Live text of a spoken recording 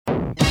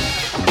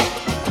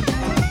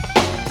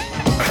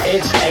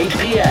It's 8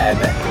 p.m.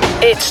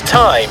 It's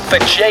time for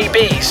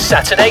JB's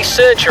Saturday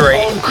Surgery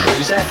on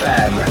Cruise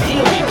FM.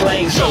 He'll be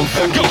playing some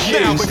funky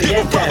tunes to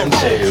get down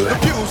to. The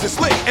fuse is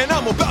lit and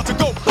I'm about to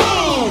go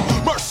boom.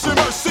 Mercy,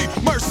 mercy,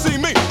 mercy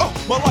me. Oh,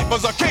 my life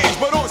was a cage,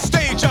 but on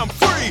stage I'm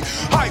free.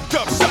 Hyped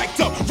up,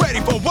 psyched up, ready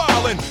for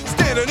wildin'.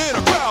 Standing in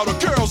a crowd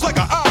of girls like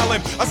an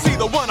island. I see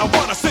the one I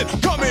wanna sit.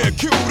 Come here,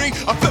 cutie.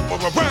 I flip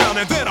her around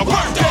and then I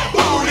work that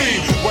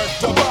booty. Work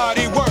the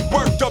body, work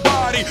the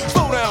body.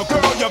 Slow down,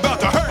 girl, you're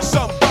about to hurt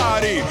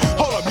somebody.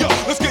 Hold up, yo,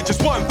 let's get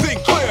just one thing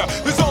clear.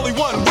 There's only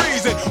one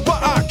reason why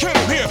I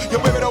came here. You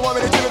women don't want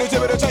me to tell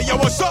you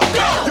what's up.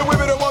 You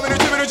women don't want me to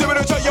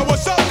tell you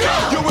what's up.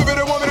 You women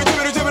don't want me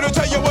to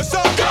tell you what's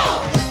up.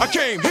 I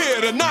came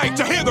here tonight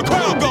to hear the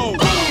crowd go.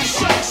 Boom,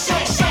 shake,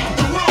 shake, shake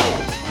the room.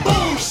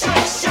 Boom,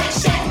 shake, shake,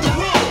 shake the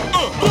room.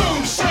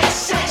 Boom, shake,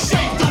 shake,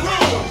 shake the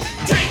room.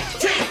 Tick,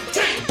 tick,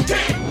 tick,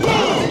 tick,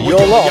 boom.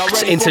 You're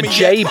locked into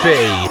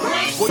JB.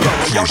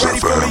 Cruise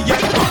FM.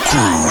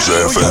 Cruise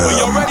FM.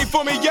 Y'all ready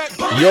for me yet?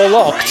 You're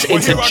locked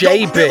into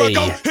JB.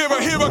 Here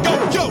I go.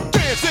 Yo,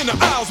 dance in the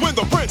aisles when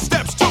the prince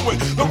steps to it.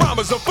 The rhyme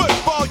is a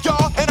football,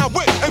 y'all, and I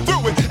went and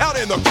threw it out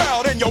in the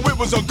crowd, and yo, it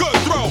was a good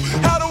throw.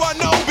 How do I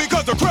know?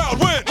 Because the crowd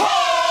went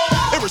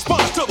in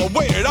response to the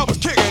way that I was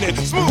kicking it.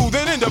 Smooth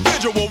and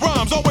individual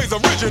rhymes, always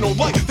original,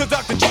 like the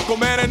Dr. Jekyll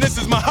man, and this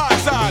is my high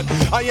side.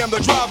 I am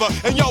the driver,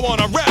 and y'all on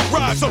a rap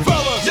ride. So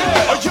fellas,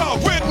 are y'all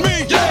with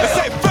me? And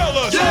say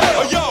fellas,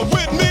 are y'all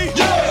with me?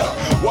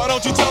 Why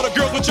don't you tell the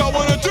girls what y'all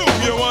wanna do?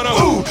 You wanna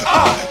ooh,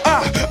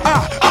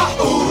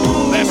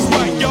 ooh. That's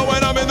right, yo,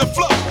 and I'm in the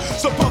flow.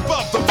 So pump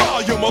up the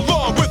volume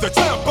along with the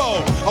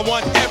tempo. I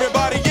want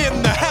everybody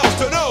in the house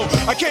to know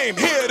I came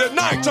here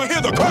tonight to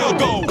hear the crowd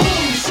go.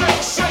 Boom,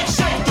 shake, shake,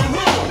 shake the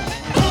room.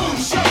 Boom,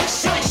 shake,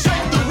 shake,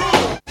 shake the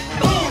room.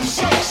 Boom,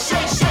 shake,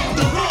 shake, shake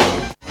the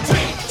room.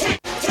 Tick, tick,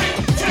 tick,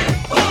 tick,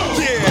 boom.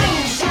 Yeah.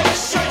 Boom, shake,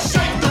 shake,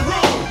 shake the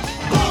room.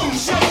 Boom,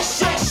 shake,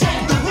 shake,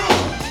 shake the room.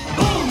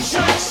 Boom,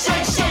 shake,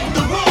 shake, shake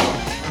the room.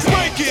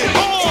 Break it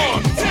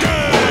on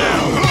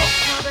down.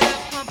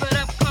 Pump it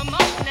up, come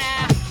on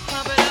now.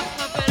 Pump it up,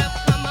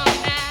 come on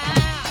now.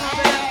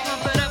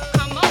 Pump it up,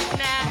 come on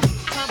now.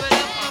 Pump it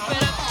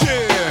up.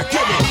 Yeah,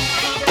 give it.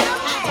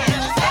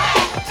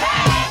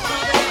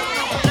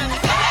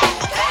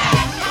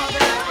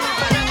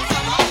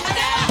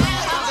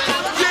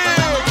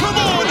 Yeah, come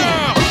on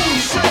now. Boom,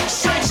 shake,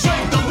 shake,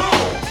 shake the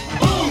room.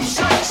 Boom,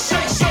 shake,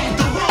 shake, shake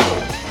the room.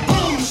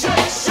 Boom,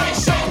 shake, shake,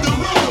 shake the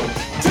room.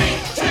 Tick,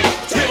 tick,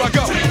 tick. Here I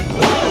go.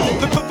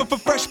 The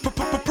fresh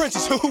prince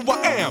is who I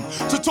am.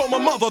 So told my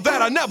mother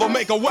that I never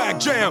make a whack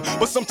jam.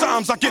 But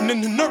sometimes I get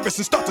nervous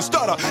and start to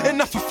stutter,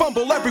 and I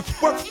fumble every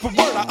word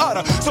I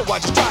utter. So I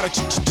just try to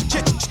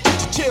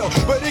chill,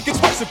 but it gets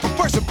worse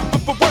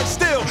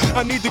still.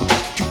 I need the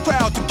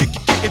crowd to get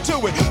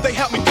into it. They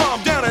help me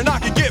calm down and I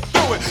can get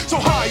through it. So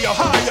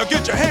higher,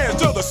 get your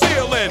hands to the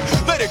ceiling.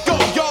 Let it go,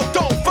 y'all,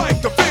 don't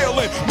fight the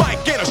feeling.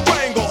 Might get a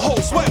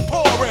stranglehold, sweat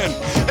pouring.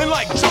 And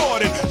like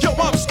Jordan, yo,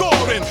 I'm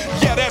scoring.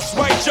 Yeah, that's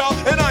right, y'all,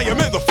 and I am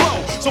in the flow.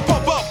 So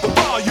pump up the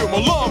volume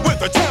along with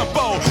the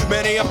tempo.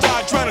 Many have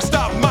died trying to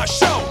stop my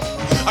show.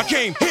 I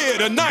came here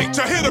tonight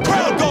to hear the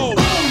crowd go.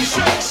 Boom,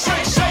 shake,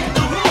 shake, shake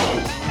the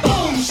room.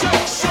 Boom,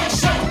 shake, shake,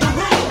 shake the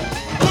room.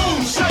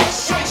 Boom, shake,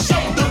 shake,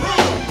 shake the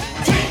room.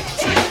 Tick,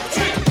 tick,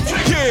 tick,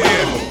 tick.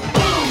 Yeah.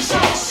 Boom,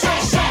 shake,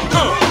 shake, shake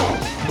the room.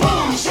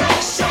 Boom,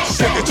 shake, shake,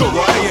 shake. Take it to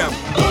where I am.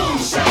 Boom,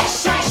 shake,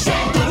 shake,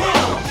 shake the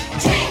room.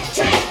 Tick,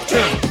 tick,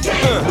 tick, tick.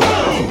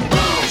 Boom,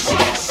 boom,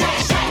 shake,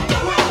 shake, shake the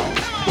room.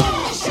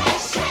 Boom, shake,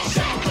 shake,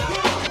 shake the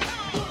room.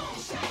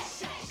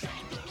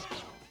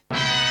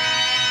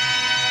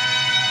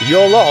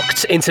 You're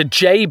locked into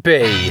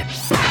JB.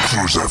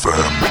 Cruise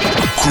FM.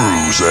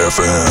 Cruise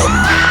FM.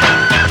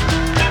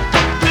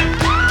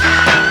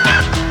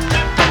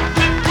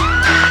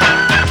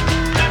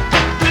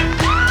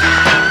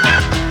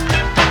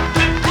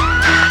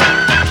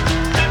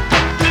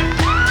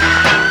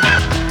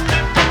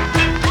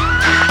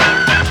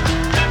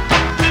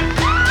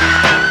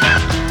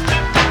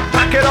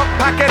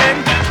 Pack it in,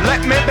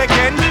 let me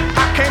begin.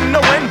 I came to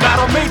win,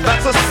 battle me,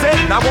 that's a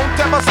sin. I won't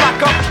ever slack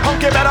up,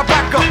 punk, you better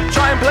back up.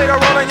 Try and play the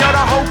role and you're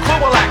the whole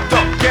crew will act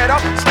up. Get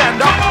up,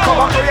 stand up,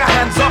 come on, throw your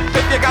hands up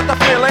if you got the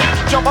feeling.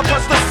 Jump up,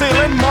 touch the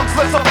ceiling, monks,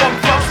 let's a funk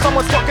flow.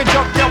 Someone's talking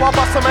junk, yo, I'll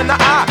bust them in the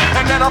eye.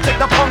 And then I'll take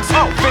the punks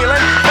out,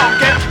 feeling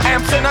funky.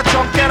 Amps in a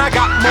trunk and I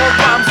got more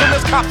rhymes than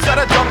this cops at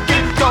a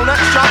junkie. Donut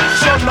shop,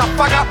 sure enough,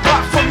 I got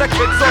props from the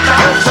kids on the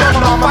hill. Sure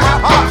enough, I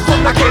got props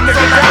from the kids to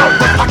get down.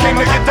 I came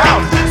to get down,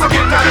 so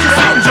get down to your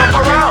seat and jump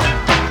around.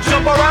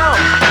 Jump around.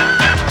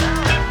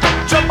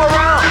 Jump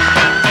around.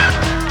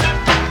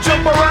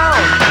 Jump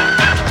around.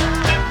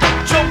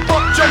 Jump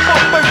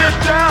up and get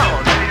down.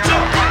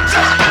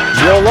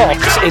 You're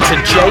locked into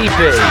JB.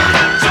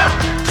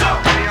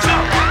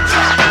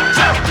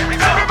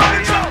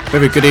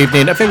 Very good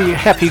evening, a very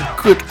happy,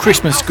 good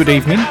Christmas, good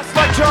evening.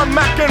 Like John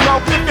McEnroe,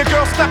 if your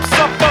girl steps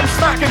up, I'm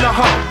smacking the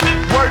hoe.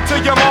 Word to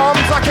your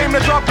moms, I came to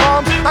drop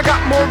bombs. I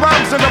got more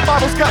rhymes than the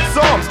Bible's got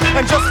psalms.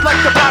 And just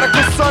like the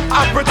prodigal son,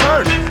 I've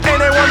returned.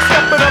 Anyone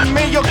stepping on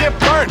me, you'll get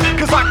burned.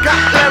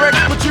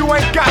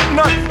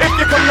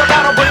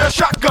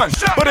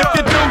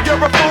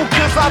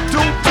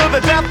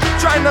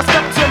 when I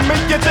step to me,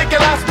 you take your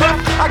last breath.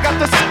 I got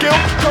the skill,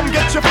 come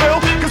get your fill.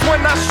 Cause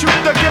when I shoot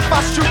the gift, I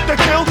shoot the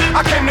kill.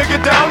 I came to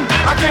get down,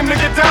 I came to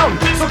get down.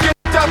 So get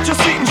out your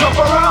seat and jump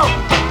around.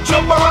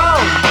 Jump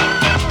around.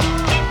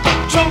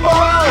 Jump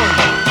around.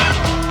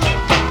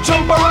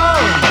 Jump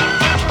around.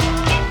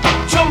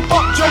 Jump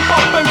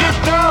up and get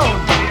down.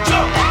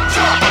 Jump,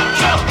 jump,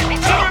 jump,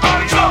 jump,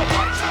 jump.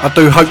 I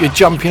do hope you're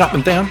jumping up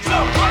and down.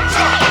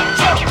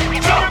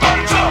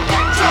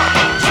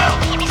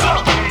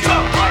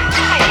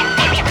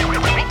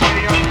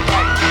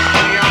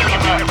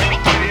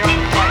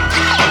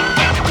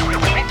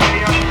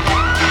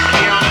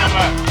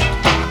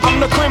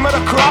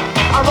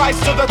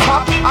 To the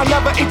top, I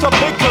never eat a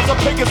pig cause a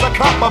pig is a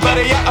cop, or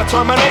better yet a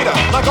Terminator,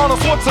 like Arnold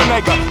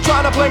Schwarzenegger,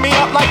 trying to play me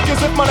out like as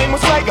if my name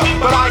was Sega,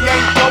 but I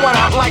ain't going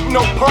out like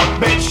no punk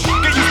bitch.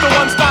 Get used to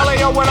one style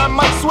yo, when I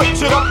might switch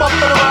it up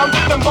and around,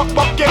 then buck,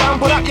 get down,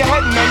 put out your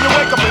head and then you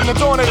wake up in the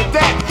dawn of the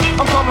dead.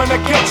 I'm coming to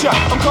get ya,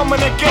 I'm coming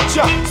to get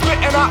ya,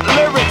 spitting out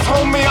lyrics,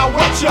 homie, I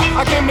wet ya.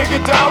 I came to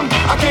get down,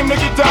 I came to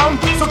get down,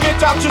 so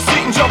get out your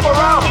seat and jump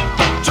around,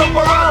 jump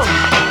around,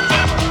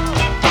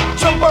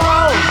 jump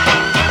around.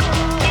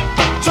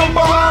 Jump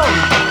around,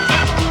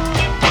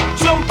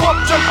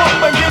 jump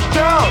up and get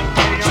down.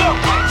 Jump,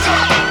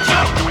 jump,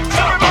 jump,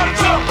 everybody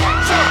jump,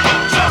 jump,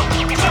 jump,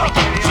 jump,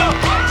 jump,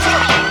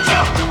 jump,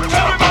 jump,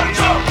 everybody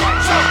jump,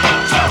 jump,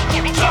 jump,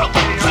 jump,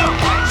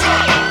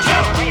 jump,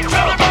 jump,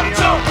 everybody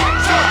jump,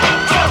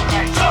 jump,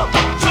 jump, jump,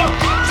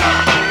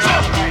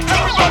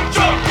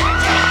 jump,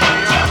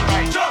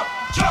 everybody jump,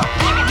 jump, jump,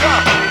 yeah.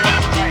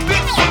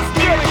 This is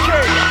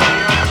dedicated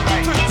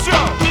to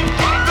jump,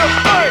 the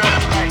fight,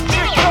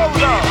 get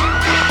colder.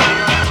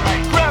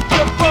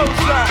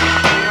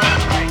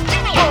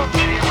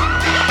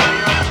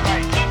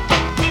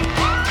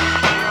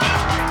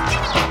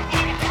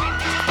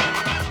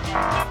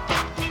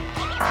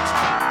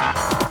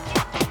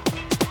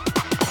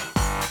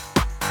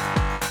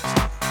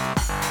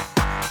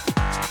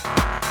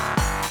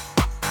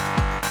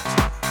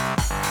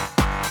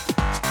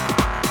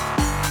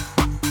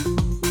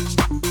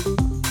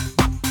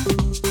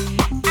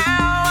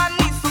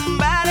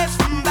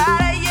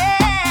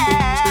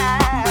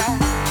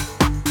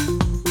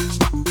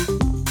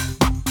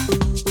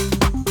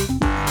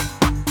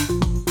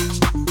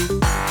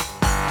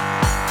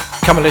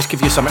 Come on, let's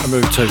give you something to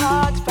move to.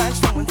 Hard to find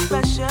someone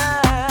special.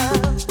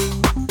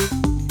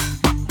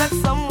 That's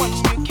someone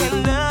you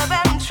can love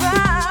and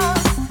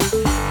trust.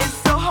 It's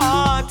so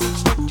hard to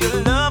put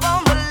your love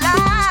on the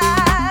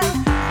line.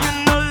 You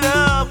know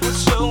love will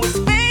show its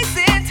face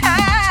in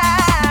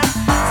time.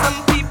 Some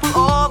people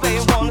all they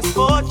want is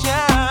fortune.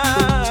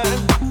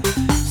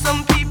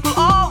 Some people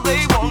all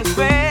they want is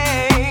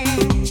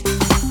fame.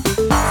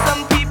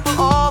 Some people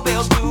all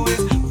they'll do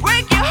is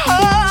break your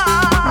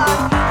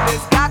heart.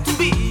 There's got to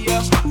be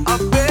a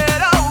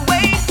better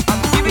way. I'm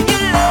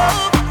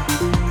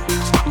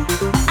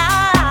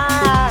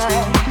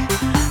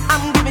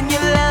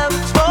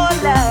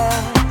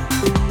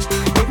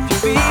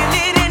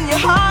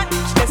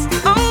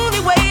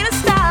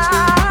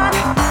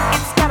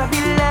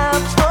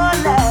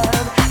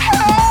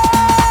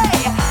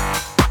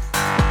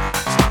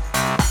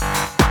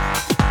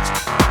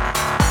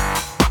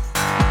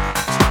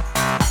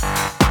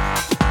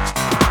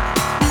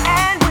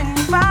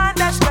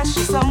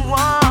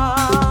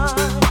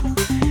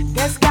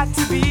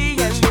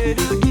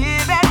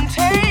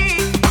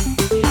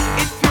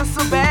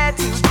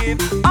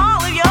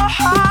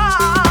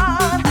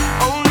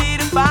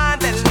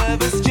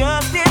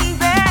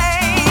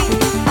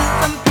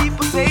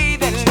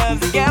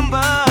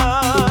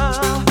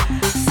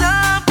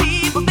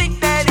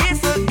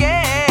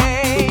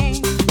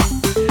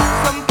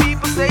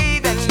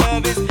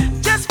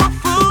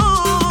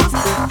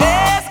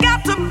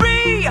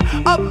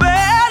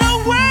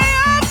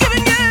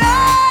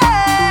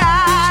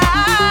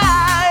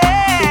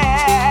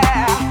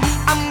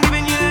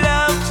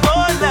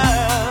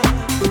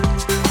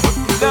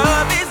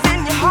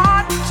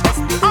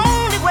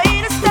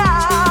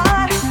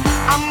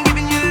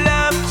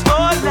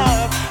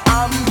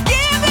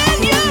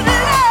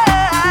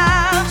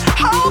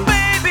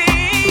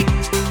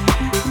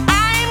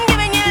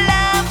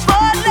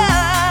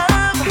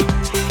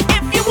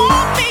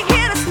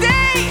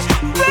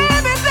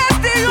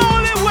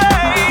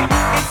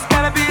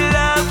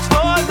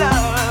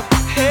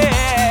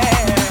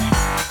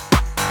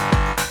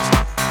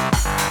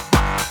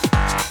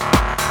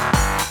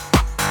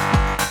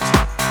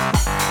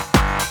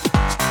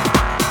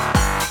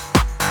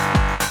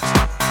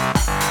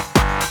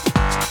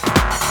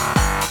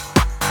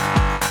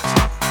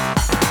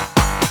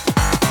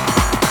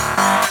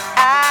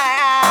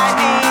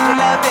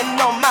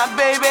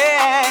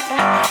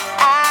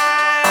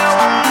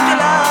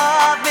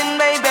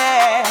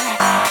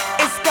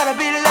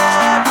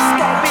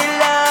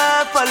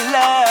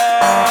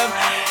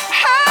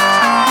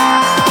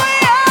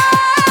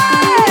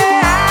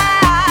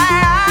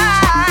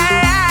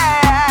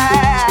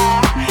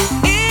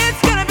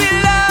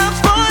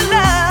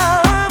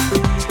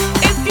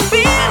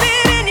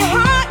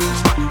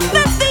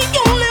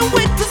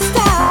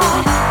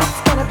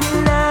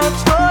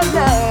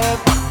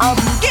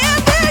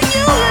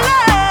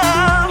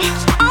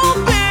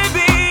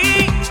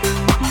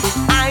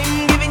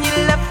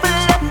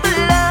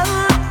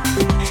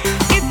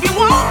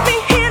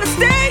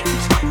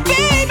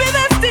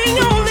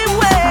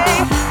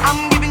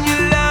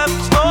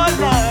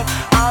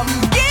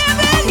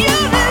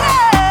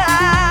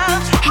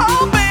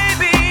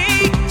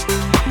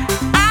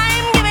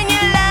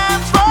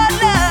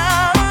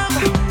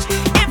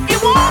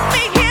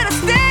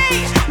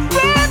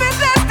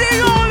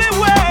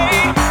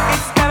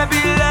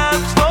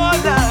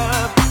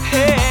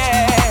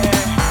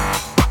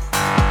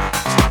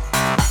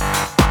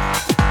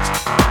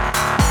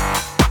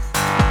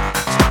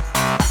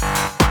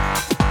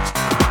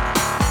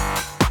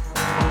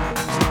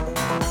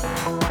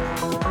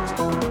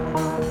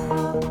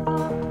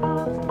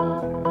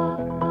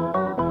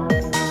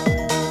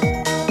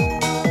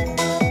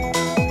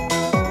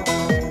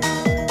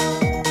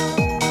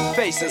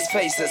faces,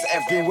 faces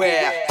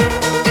everywhere.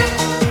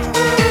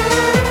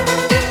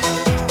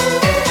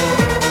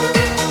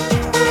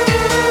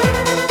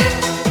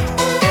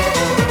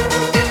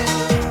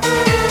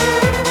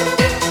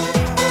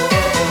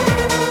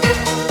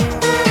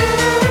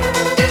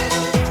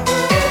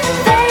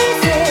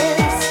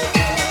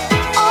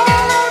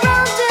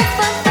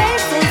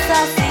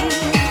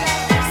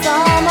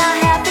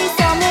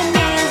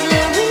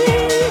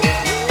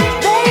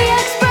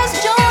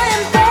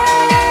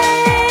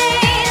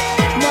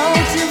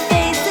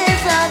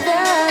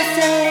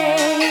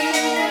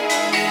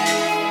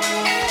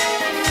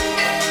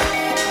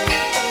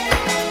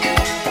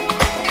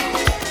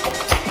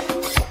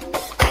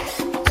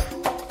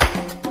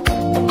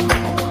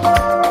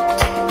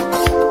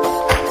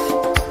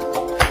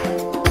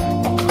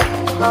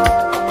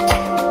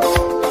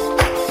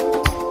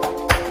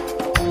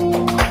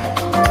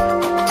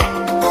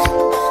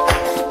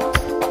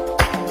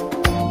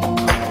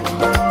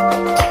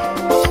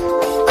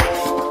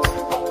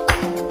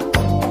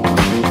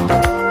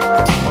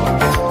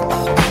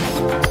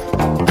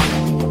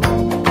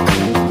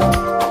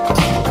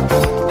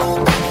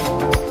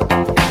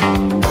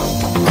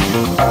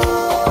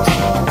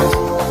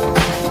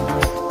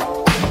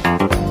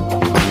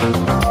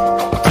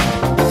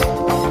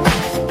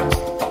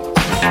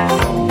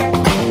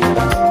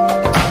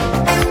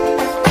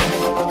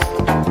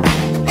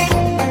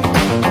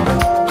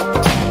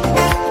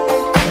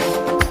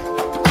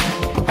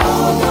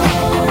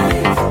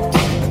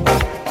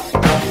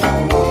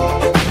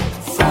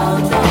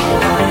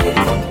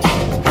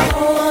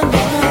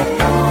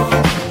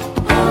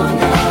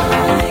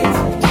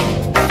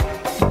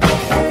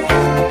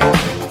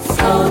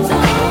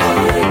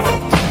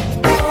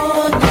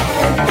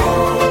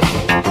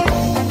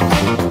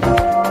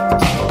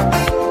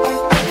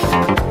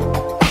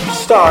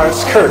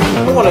 It's Kurt.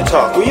 I want to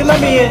talk. Will you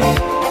let me in?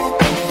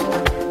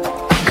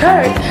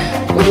 Kurt,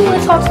 what do you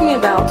want to talk to me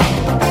about?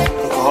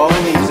 All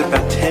I need is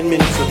about 10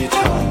 minutes of your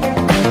time.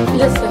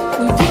 Listen,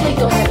 we really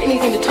don't have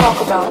anything to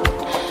talk about.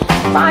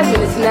 5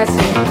 minutes and that's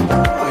it.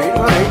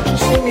 Alright,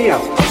 just hear me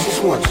out. Just this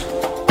once.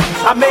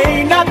 I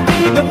may not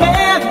be the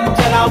man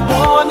that I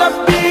wanna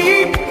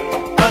be,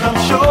 but I'm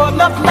sure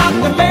enough not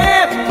the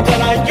man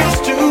that I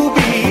used to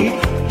be.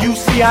 You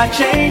see, I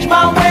changed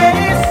my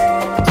ways.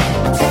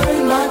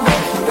 Turn my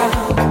life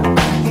around.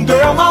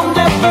 Girl, I'll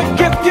never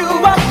give you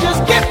up.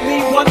 Just give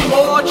me one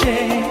more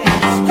chance.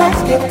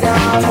 Let's get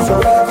down to some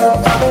real good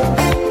loving.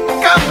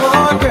 Come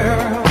on, girl.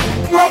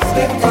 Let's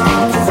get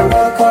down to some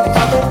real good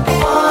loving.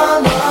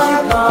 All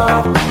night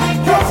long.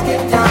 Let's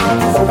get down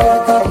to some real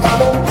good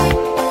loving.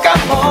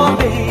 Come on,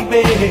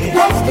 baby.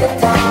 Let's get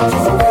down to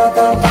some real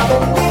good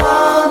loving.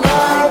 All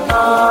night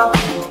long.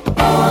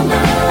 All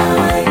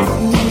night.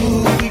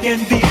 Ooh, we can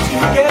be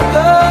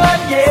together,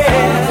 yeah.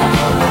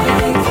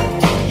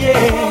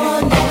 Yeah.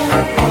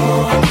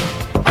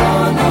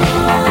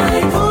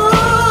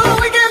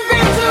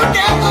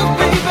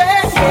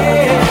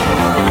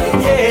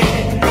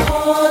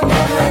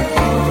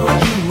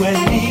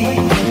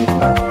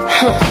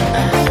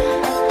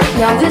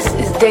 Now this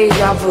is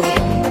deja vu.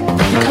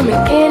 You're coming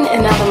in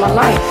and out of my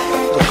life.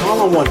 Look, all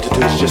I wanted to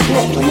do is just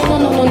explain.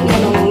 No, wait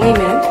a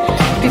minute.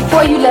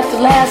 Before you left the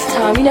last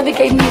time, you never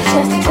gave me a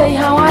chance to tell you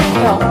how I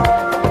felt.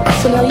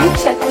 So now you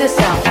check this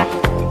out.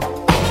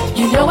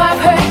 You know I've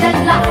heard that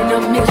line a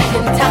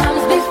million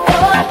times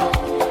before,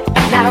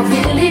 and I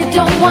really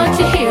don't want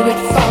to hear it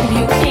from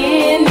you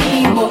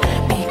anymore,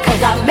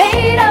 because I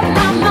made up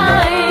my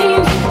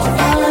mind to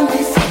find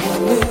me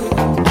someone new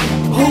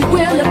who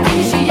will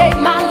appreciate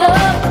my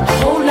love a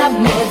whole lot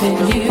more than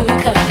you.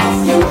 Cause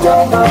you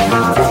don't know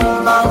how to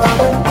treat my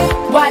lover.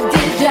 Why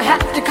did you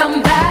have to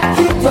come back?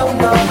 You don't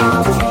know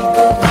how to treat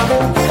good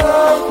lover.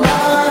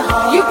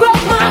 You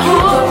broke my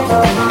heart. You don't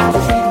know how to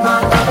treat my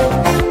lover.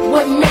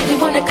 What made you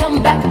wanna come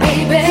back,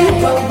 baby? You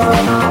don't know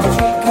how to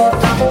treat good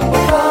lover.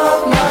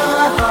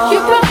 You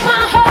broke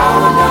my heart.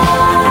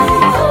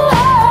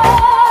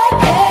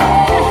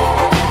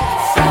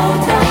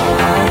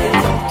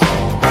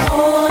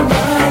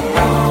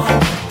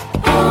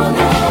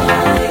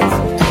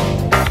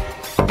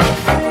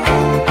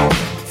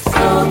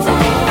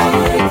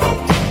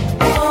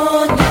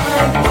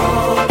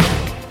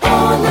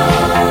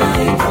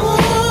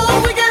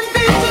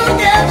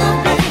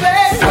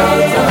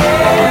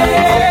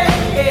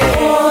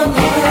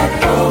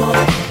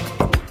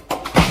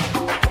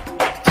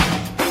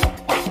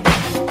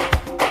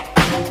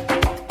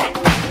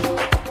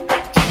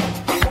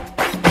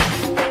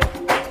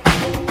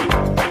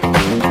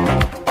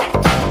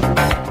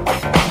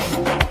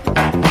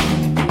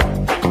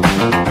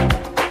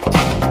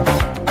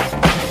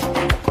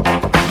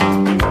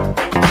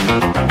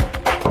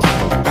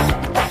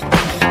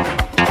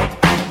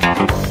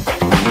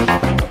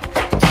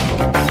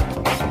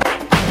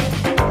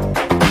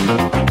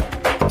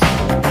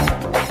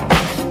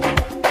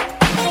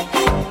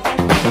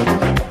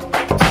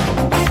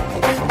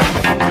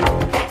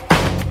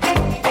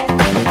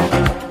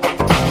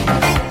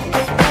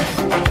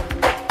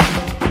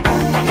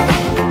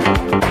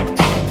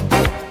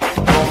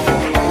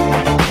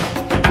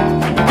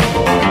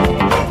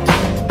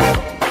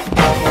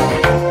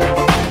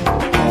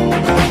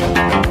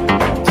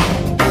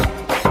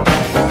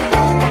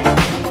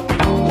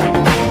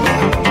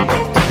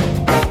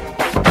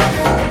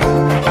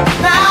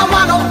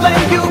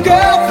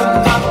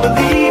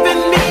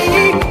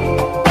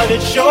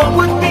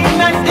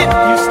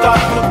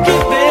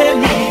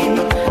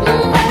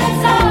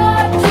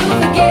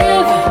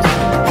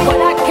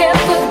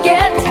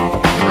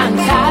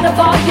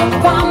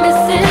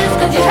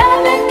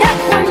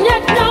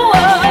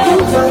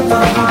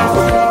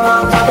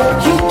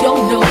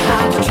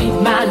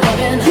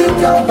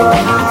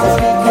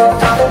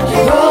 You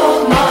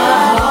broke my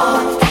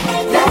heart.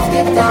 Let's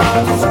get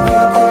down to some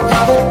real good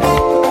loving.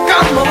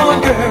 Come on,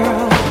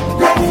 girl.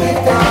 Let's get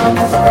down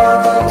to some real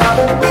good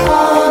loving.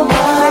 Oh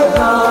my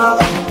God.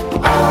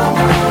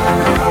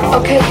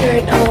 Okay,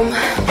 Kurt, I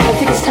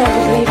think it's time to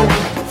leave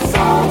now.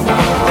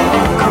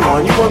 Come on,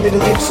 you want me to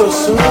leave so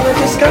soon? I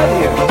just got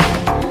here.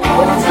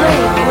 Well, it's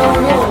late. No,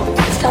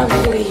 it's time to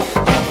leave.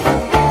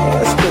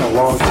 It's been a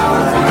long time.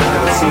 I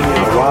haven't seen you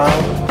in a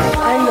while.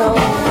 I know.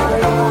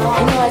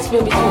 You know it's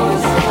been between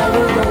us. I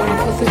really don't want to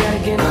go through that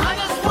again.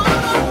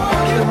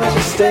 Can I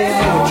just stay and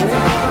have a drink?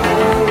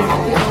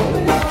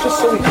 Just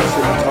so we can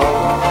sit and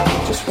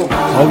talk. Just for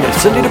Oh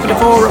yes, a little bit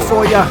of aura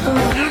for you.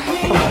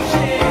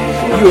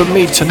 You and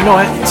me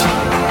tonight.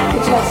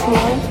 Would you like some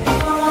wine?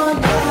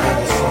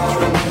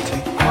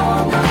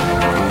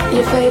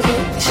 Your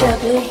favorite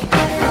Chablis?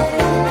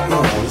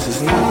 Oh, this is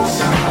nice.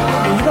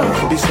 You don't have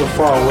to be so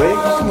far away.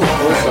 Come on,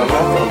 close. I'm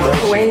not gonna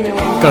let Wait a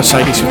minute. Gotta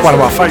say, this is one of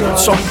my favourite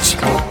songs.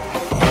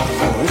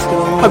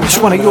 Hope it's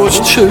one of yours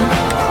too.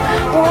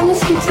 Oh, I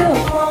miss you too.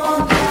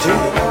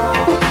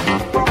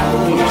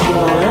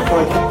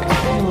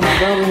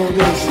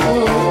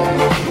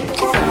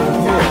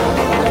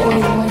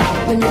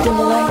 When you dim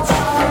the lights,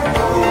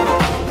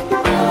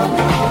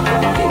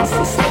 it's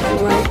just the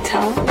right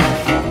time.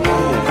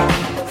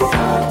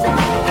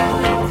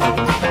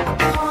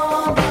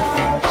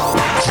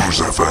 Cruise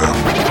FM.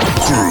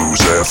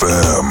 Cruise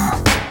FM.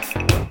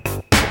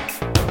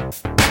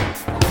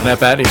 Now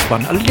about this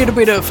one, a little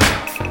bit of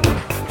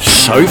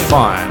So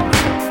Fine.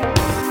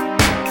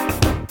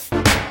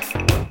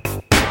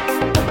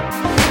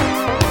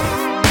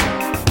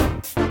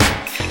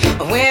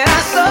 When I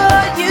saw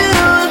you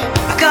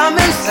come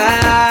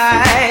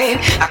inside,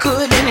 I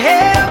couldn't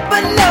help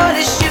but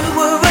notice you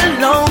were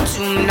alone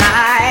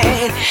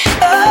tonight.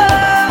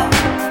 Oh,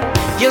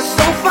 you're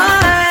so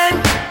fine.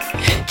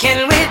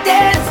 Can we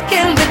dance?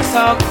 Can we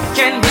talk?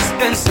 Can we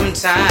spend some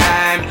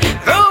time?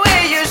 The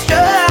way you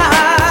strut,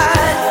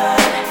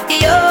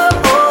 you're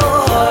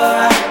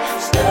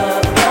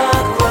step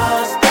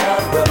across the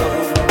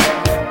road.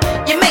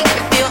 You make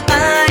me feel I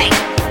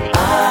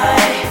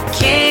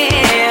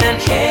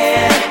can't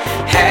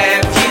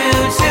have you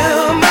to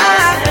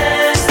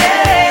myself,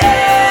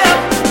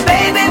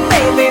 baby,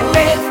 baby,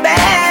 baby.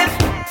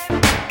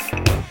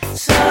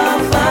 So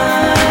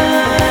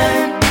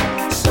fine,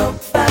 so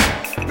fine,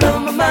 blow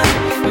my mind,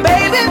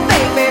 baby,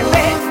 baby,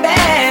 baby.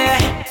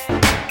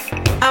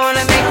 I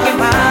wanna make you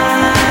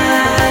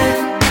mine.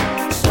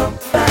 So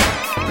fine,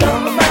 blow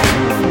my mind.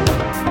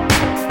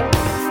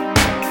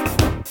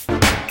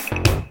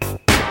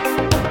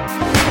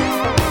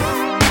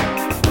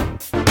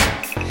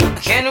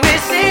 Can we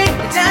sit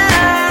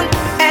down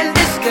and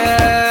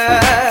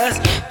discuss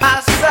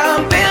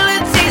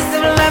possibilities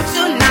of love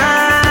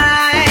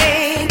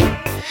tonight?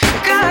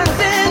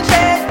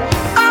 Concentrate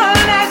on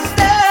that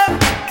stuff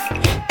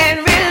and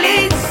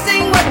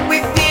releasing what we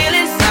feel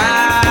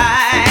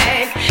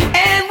inside.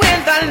 And when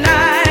the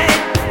night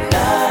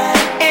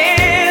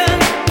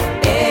ends,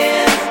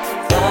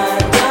 the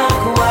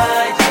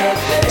quiet.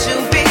 To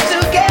be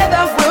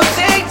together will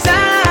take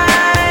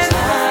time.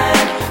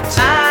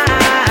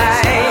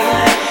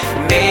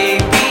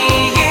 Maybe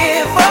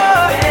here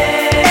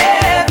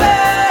forever,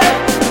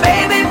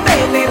 baby,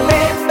 baby,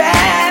 baby.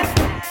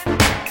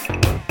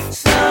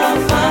 So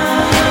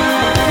fine,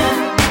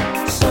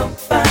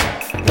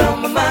 blow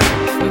my mind,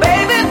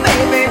 baby,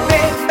 baby,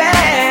 baby.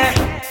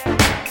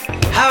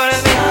 I wanna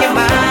make you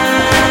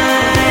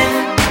mine.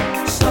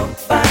 So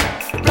fine,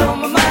 blow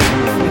my mind,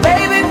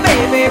 baby,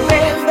 baby,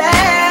 baby.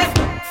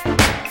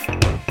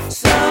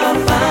 So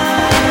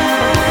fine,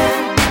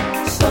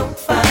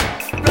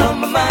 blow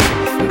my mind,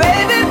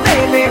 baby,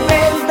 baby,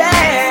 baby.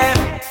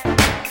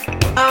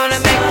 I wanna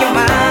make you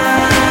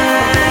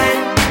mine.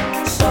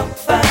 So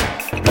fine,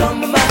 blow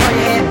my mind. Throw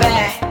your head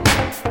back,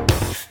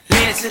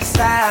 lean it to the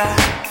side.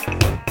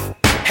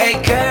 Hey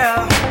girl,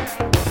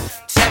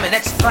 tell me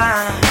that you're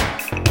fine.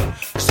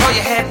 Just throw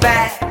your head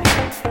back,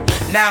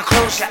 now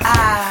close your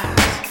eyes.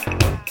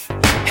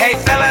 Hey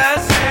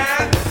fellas,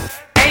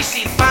 ain't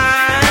she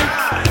fine?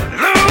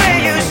 The way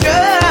you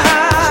strut,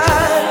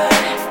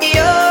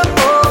 you're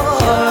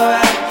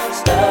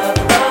step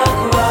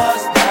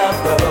across the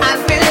road. I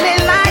really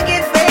like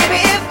it, baby,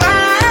 if I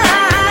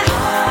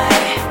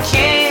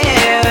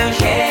can't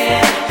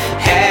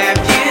have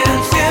you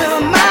to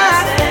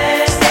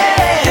myself,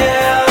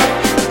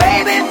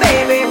 baby,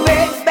 baby,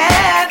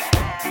 baby.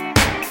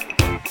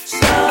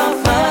 So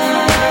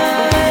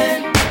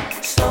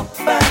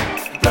fine,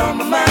 blow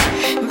my mind,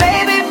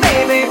 baby,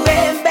 baby,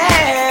 baby.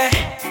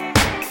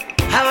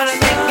 I wanna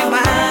make you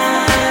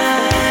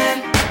mine.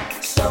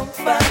 So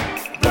fine,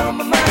 blow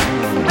my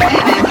mind,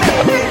 baby,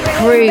 baby.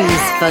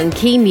 Cruise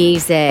Funky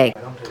Music.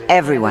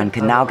 Everyone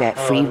can now get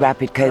free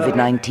rapid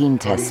COVID-19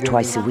 tests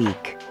twice a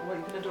week.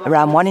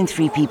 Around 1 in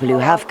 3 people who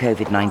have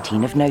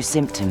COVID-19 have no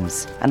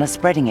symptoms and are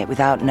spreading it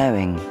without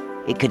knowing.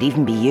 It could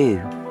even be you.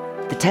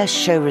 The tests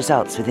show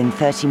results within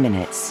 30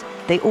 minutes.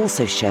 They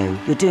also show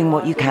you're doing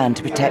what you can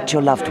to protect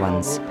your loved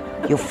ones,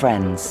 your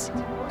friends.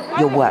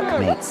 your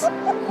workmates,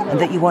 and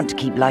that you want to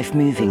keep life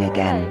moving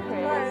again.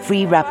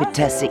 Free rapid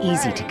tests are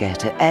easy to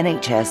get at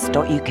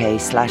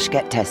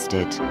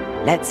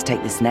nhs.uk/gettested. Let's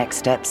take this next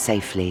step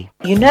safely.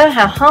 You know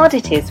how hard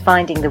it is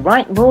finding the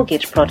right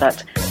mortgage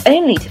product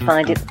only to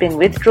find it's been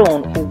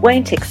withdrawn or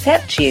won't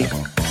accept you?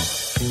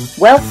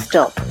 Well,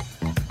 stop.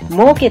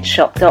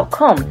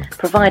 MortgageShop.com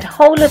provide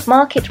whole of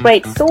market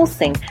rate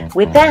sourcing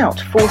without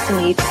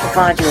forcing you to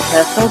provide your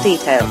personal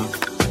details.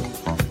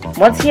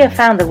 Once you have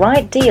found the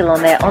right deal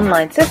on their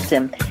online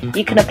system,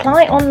 you can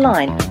apply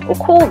online or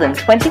call them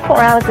 24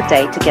 hours a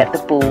day to get the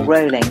ball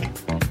rolling.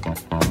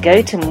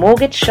 Go to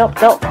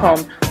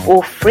MortgageShop.com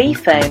or free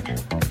phone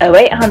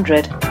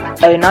 0800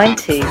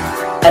 092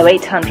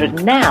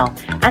 0800 now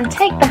and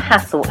take the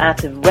hassle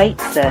out of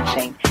rate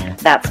searching.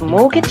 That's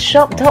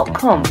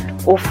MortgageShop.com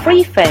or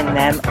free phone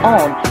them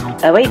on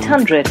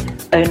 0800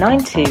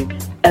 092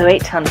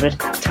 0800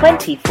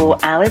 24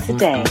 hours a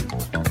day.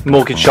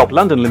 Mortgage Shop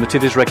London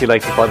Limited is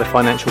regulated by the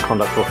Financial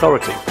Conduct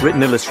Authority.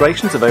 Written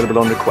illustrations available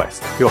on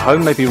request. Your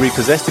home may be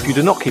repossessed if you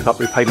do not keep up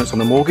repayments on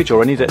the mortgage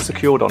or any debt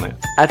secured on it.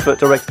 Advert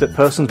directed at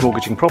persons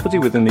mortgaging property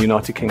within the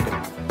United Kingdom.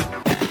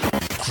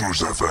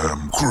 Cruise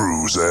FM,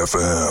 Cruise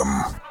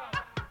FM.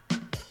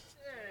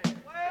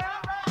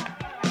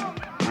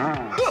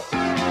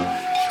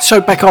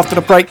 So back after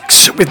the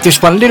breaks with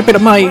this one, a little bit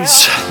of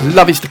Maze.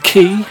 Love is the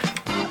key.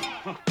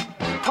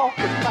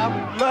 Talking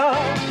about love.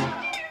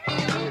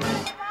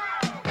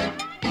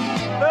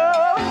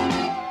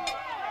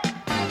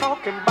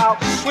 Talking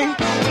about sweet,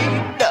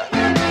 sweet love.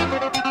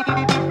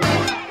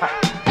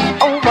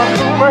 Over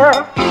the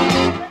world.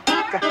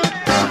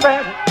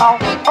 Spread it all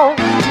over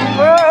the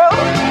world.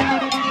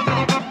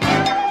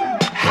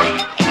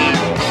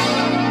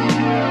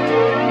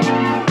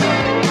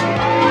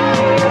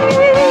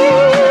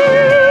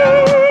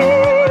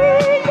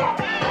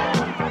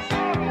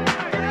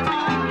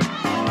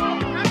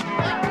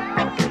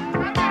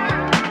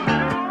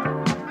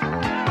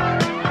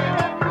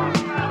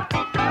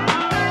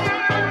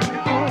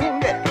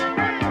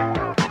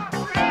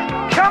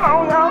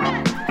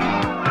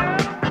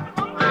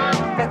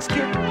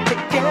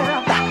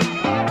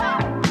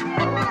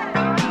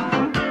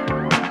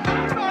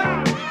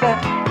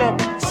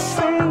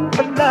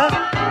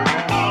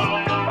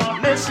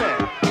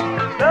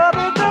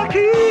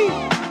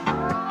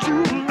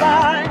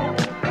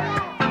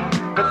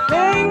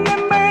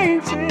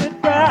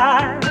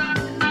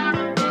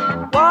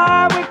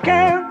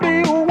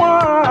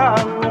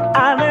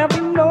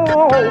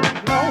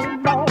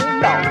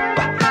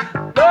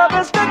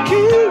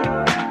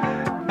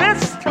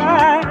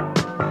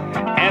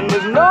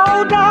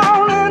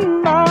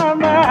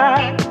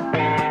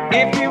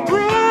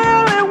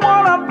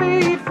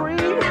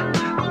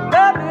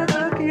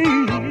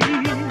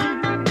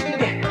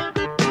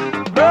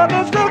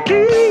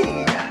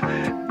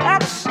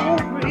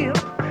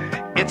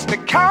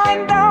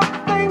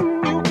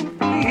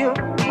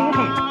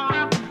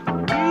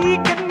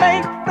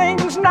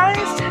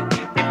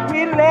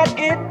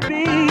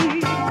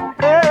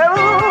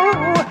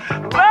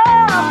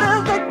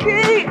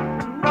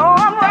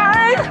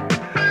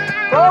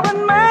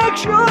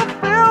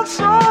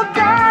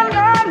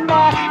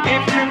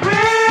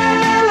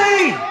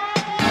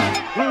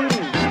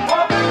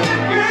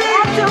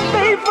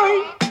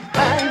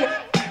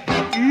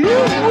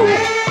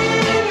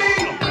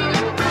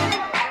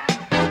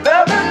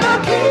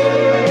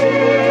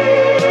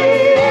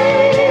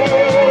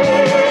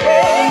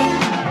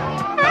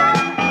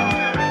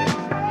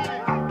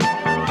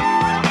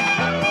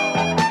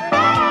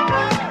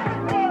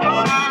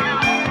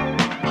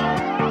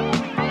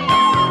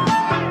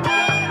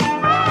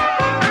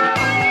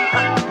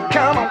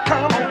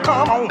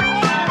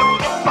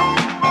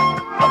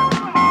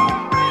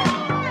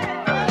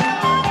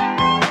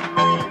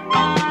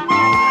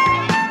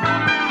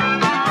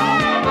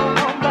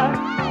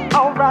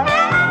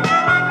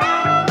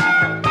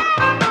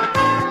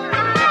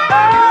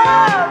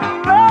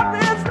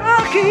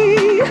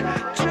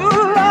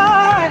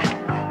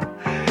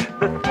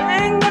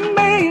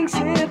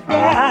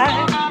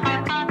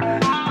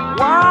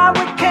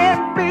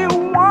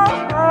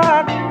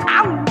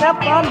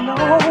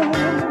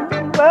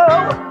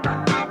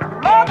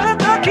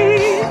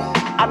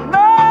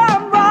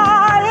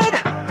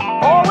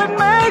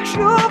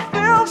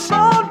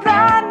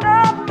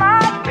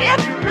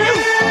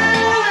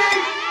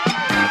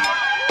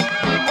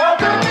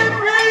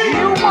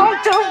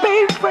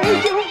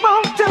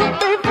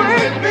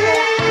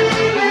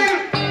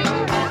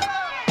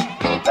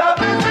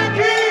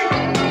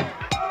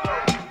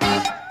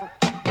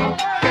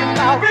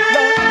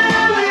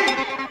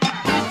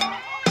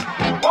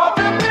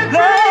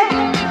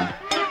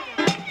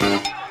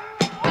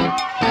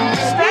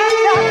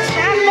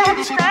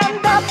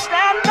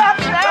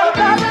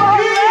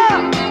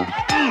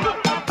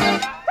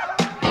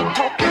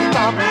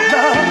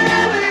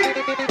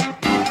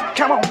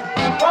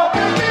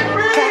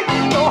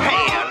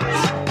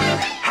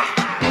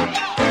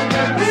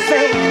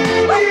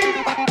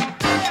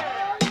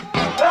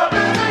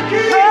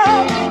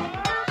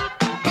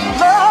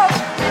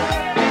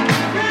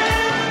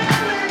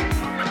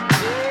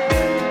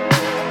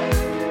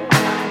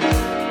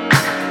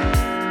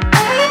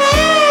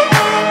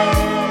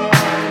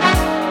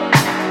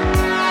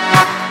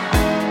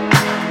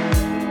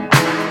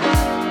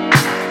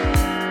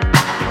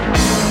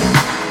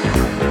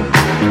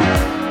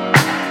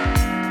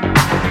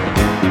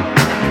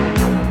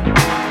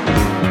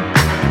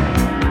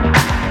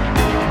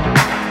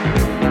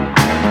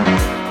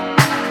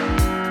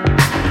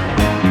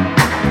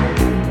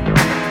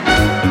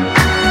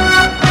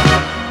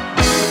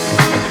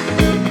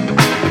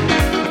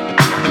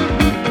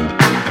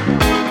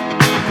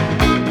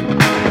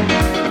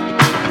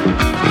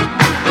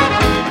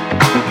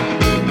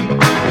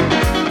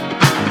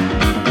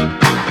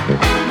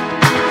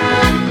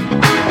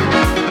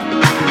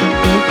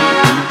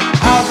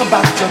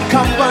 your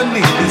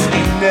company this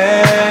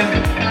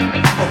evening.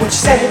 I would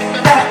say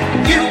that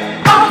you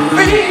are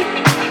free.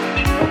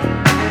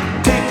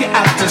 Take you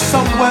out to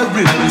somewhere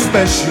really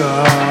special.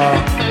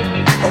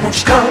 I want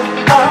you to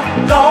come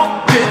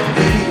along with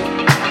me.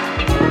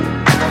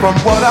 From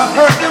what I've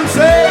heard them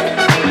say,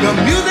 the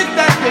music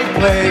that they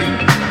play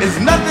is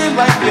nothing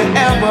like you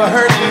ever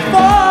heard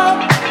before.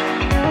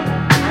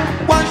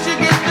 Once you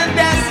get to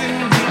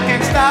dancing, you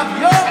can't stop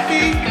your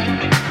feet,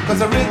 'cause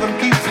the rhythm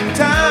keeps in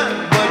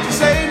time. What you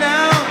say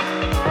now?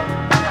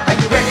 Are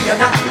you ready or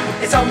not?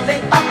 It's only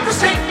up the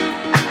street.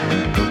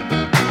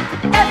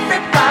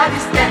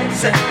 Everybody's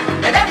dancing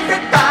and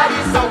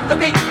everybody's on the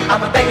beat.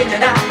 I'm begging you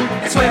now,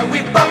 it's where we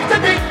both to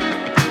be.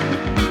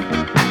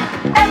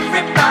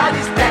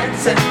 Everybody's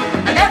dancing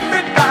and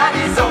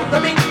everybody's on the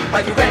beat.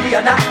 Are you ready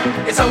or not?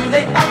 It's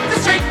only up the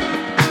street.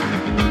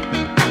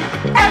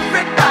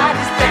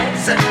 Everybody's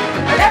dancing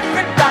and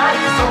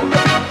everybody's on the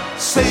beat.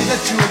 Say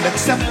that you'll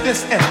accept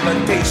this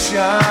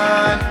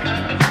invitation.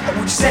 Or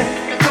would you say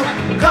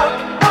you'll come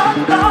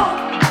along?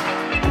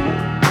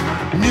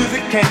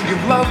 Music can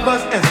give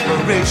lovers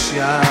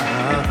inspiration.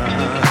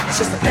 It's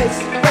just a place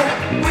where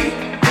we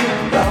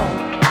belong.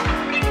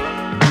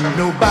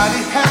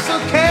 Nobody has a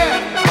care,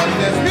 but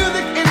there's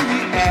music in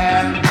the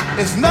air.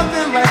 It's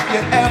nothing like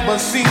you ever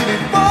seen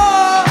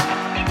before.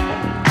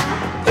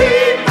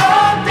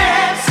 People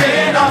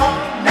dancing all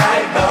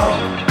night long.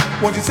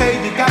 Won't you say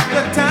you got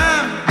the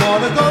time?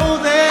 Wanna go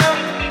there?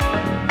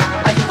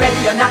 Are you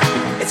ready or not?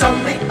 It's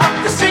only up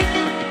the street.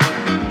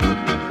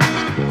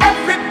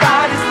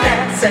 Everybody's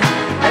dancing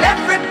and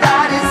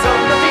everybody's on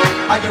the beat.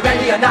 Are you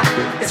ready or not?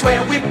 It's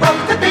where we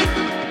both to be.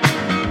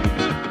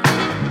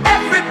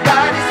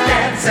 Everybody's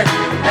dancing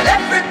and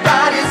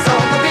everybody's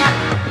on the beat.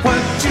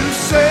 What you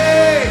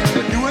say?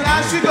 You and I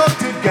should go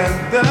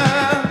together.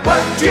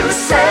 What you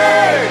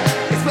say?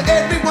 It's for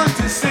everyone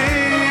to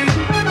see.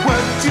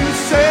 What you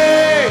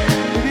say?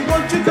 Baby,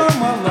 won't you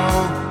come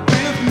along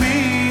with me?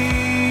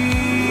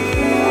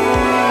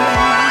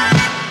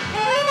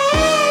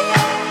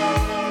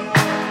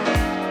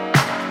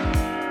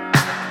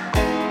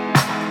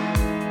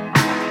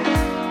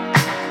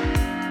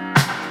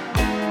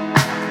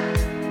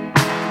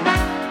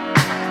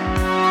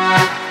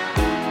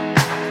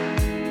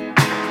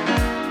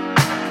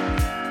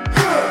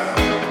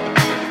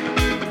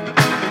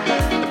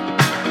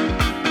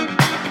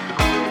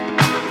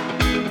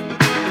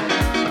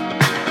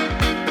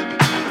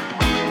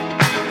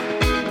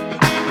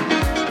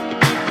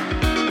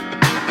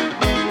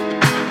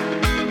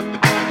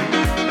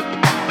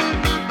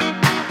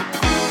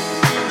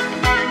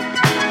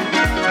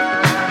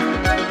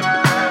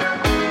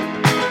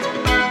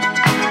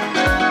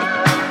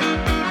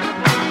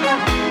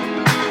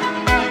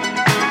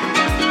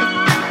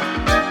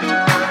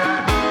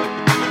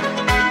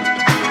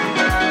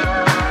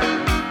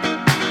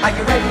 Are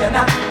you ready or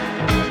not?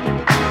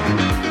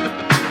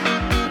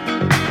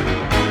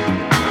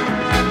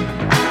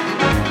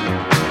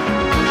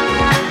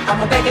 I'm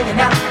begging you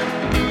now.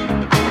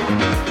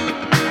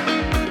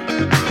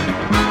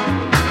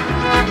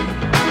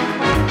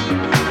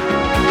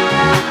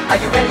 Are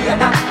you ready or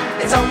not?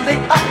 It's only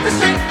up the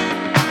street.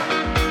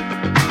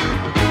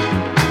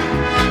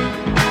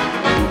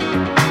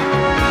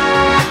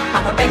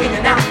 I'm begging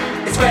you now.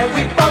 It's where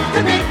we both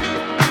to be.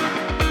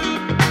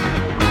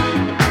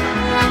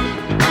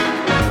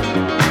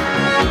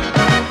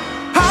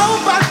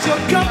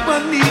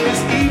 Company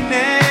this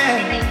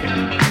evening.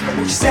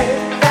 Would you say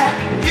that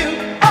you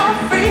are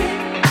free?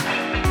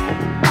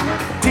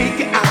 Take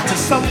it out to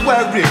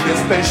somewhere really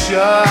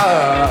special.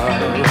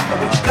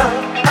 Would you come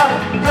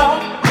along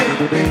with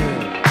me?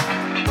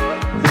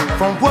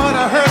 From what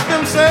I heard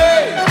them say,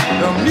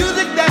 the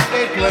music that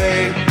they play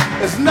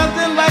is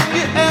nothing like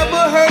you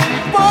ever heard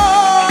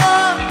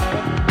before.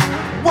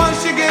 Once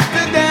you get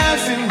to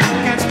dancing, you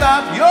can't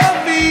stop your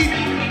feet,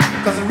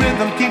 'cause the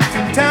rhythm keeps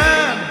in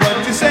time.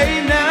 What you say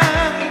now?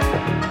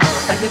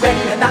 Are you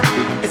ready or not?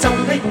 It's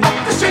only up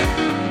the street.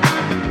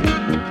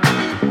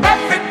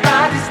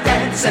 Everybody's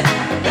dancing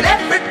and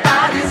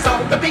everybody's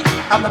on the beat.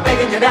 I'm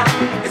begging you now,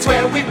 it's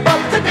where we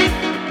both to be.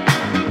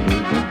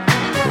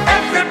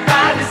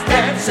 Everybody's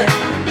dancing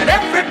and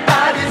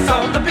everybody's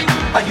on the beat.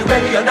 Are you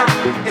ready or not?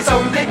 It's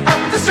only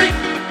up the street.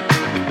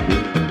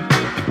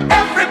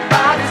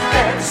 Everybody's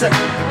dancing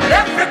and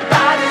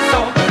everybody's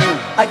on the beat.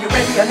 Are you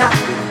ready or not?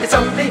 It's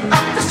only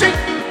up the street.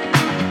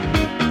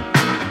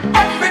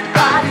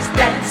 Everybody's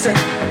dancing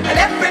and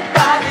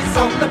everybody's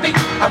on the beat.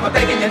 I'm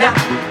begging you now,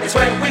 it's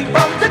where we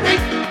both to be.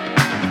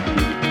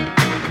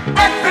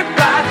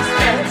 Everybody's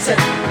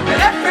dancing and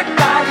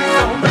everybody's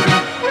on the beat.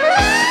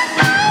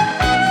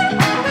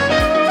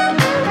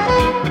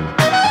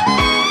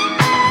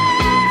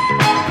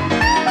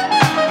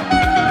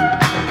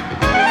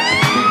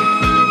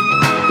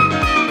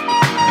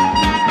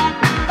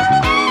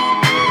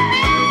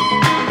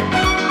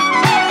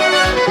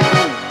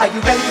 Are you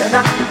ready or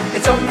not?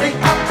 It's only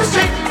up the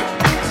street.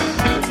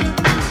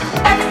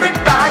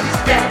 Everybody's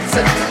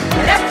dancing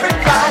and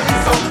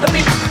everybody's on the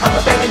beat. I'm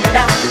begging you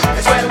now,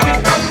 it's where we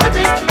come to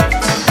be.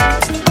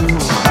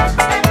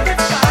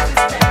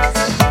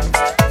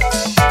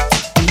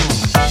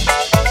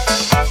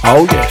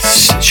 Oh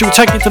yes. Shall we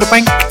take it to the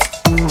bank?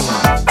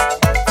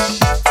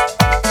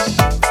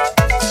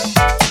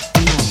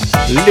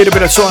 A little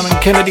bit of Simon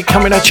Kennedy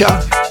coming at ya.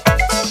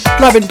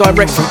 Live and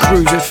direct from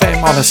Cruise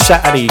FM on a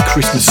Saturday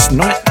Christmas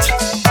night.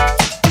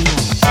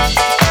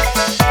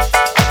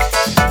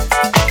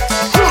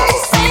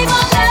 Save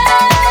my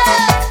love.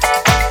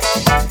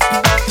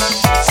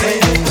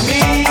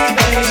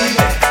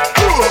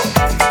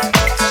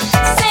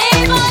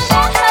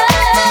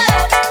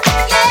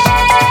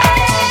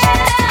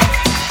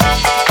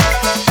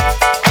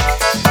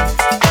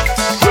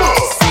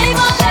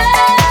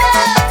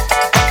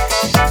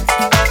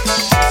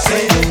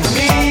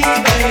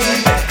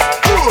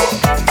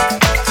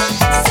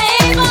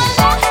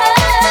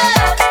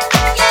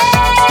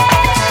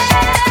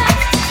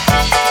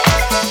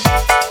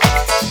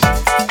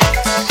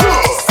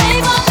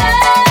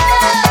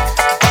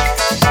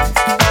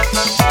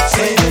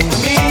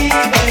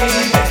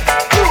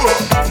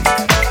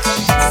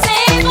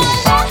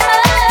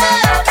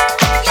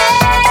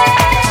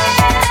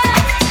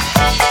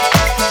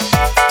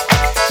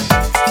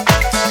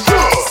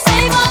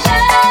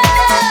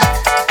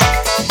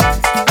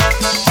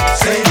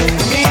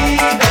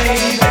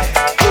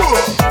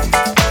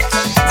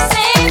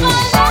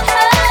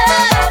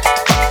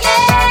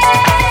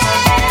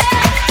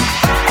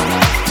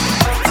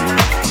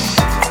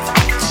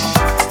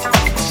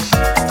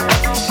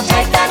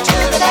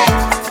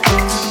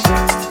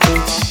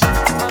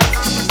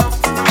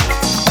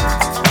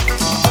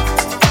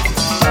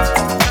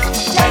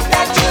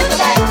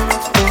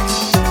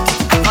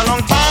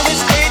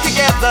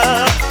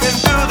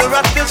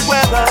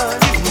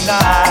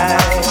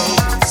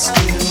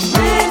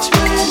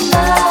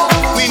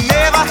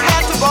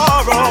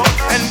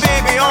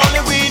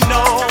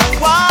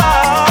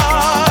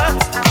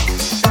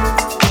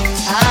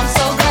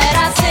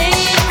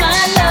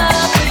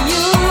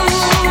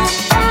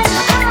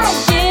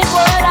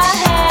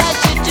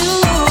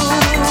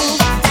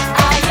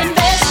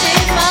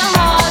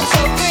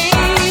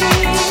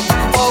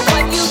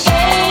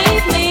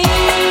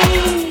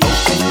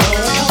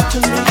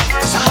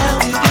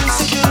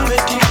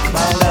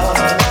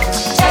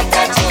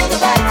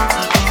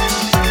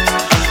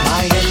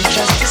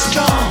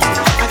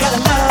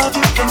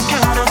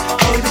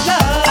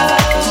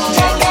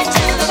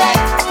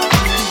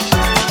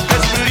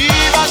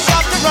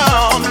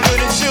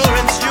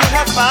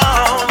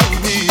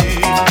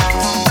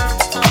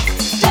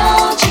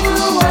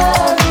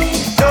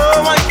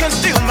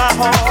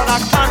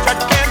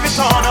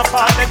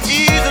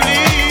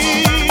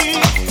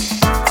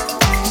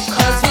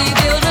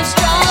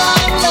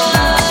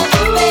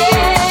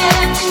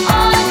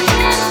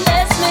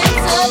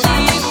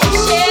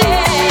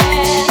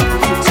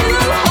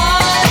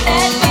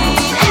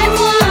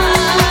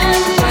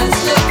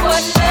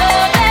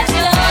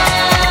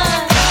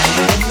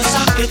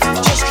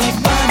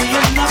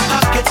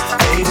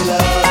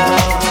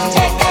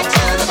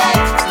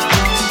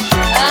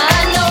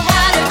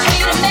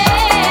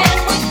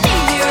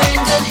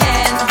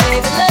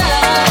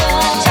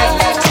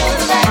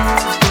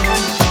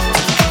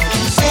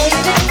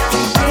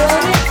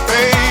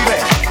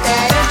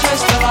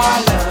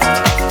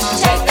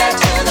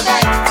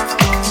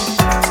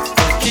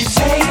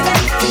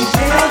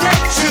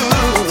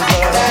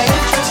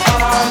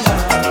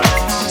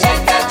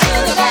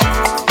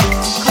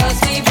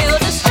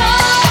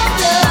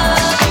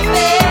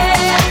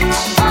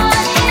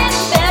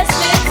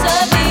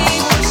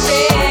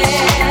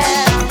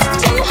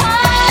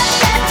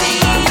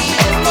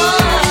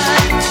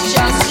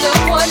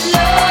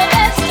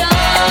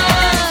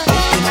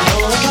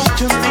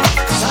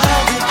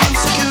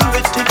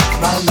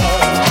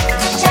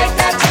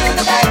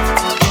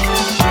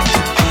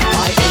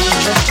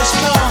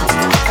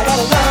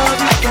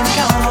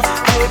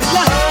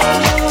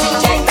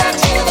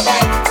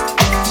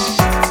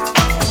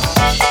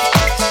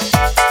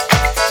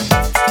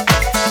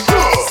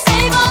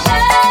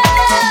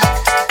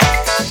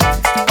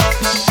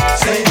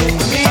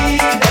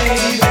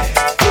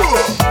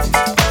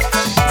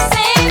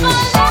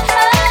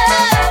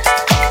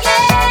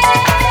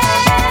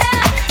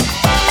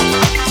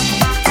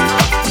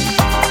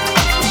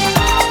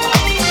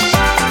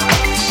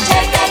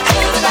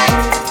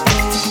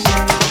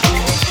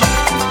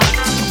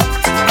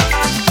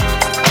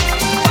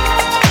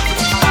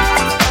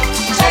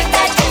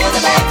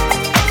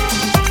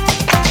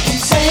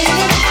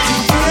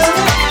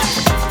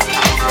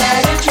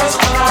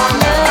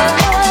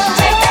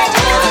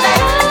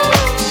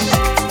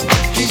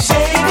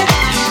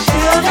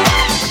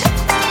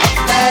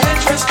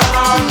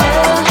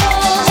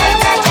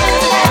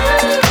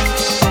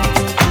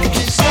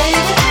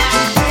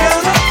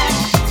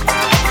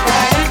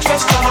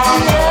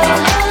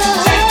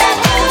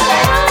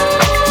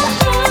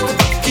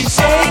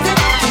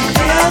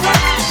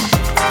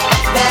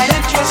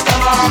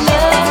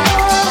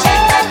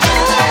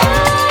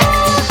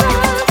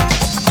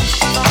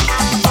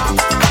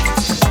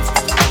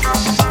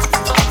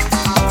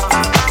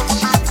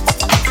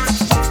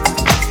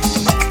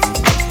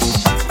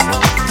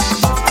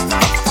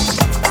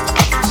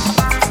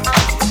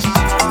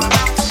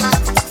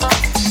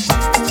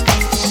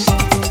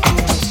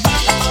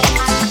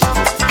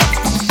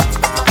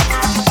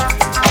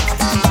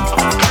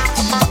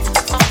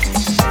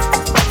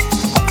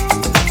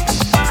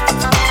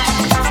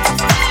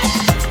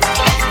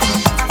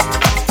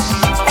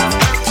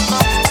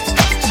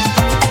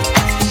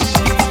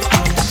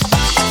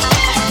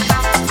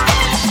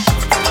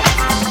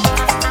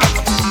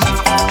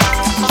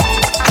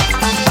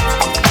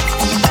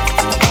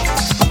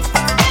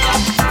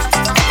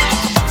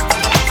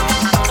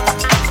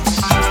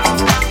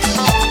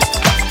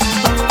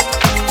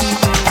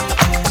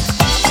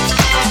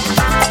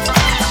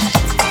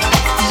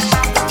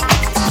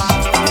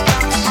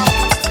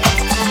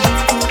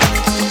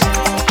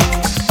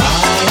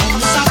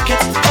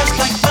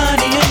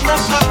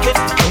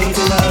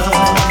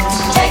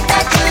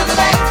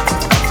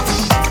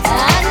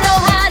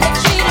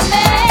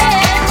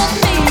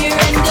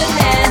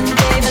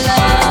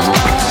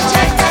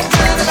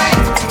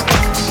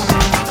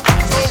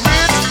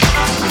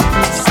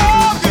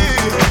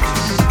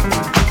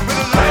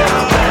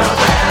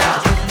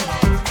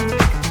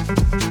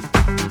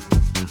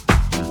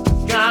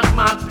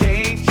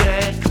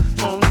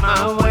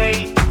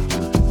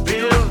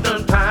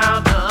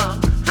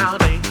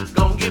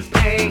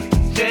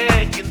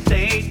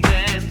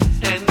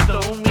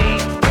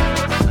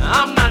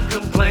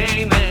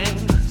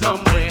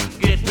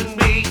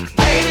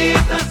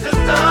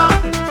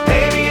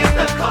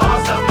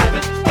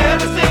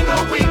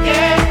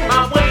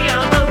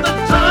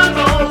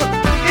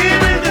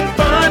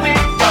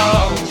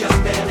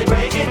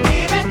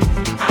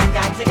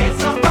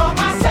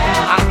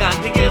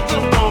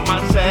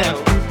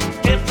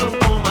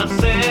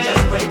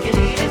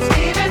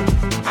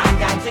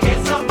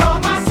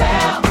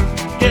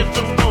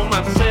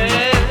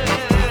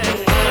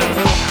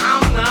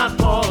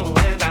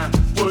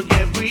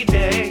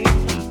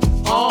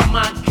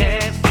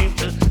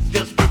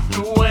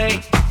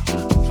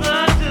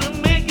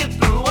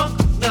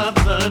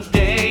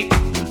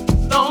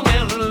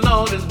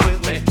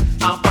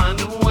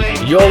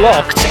 You're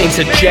locked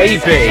into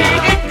JB.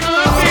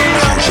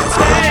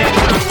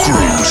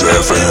 Cruise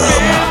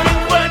FM.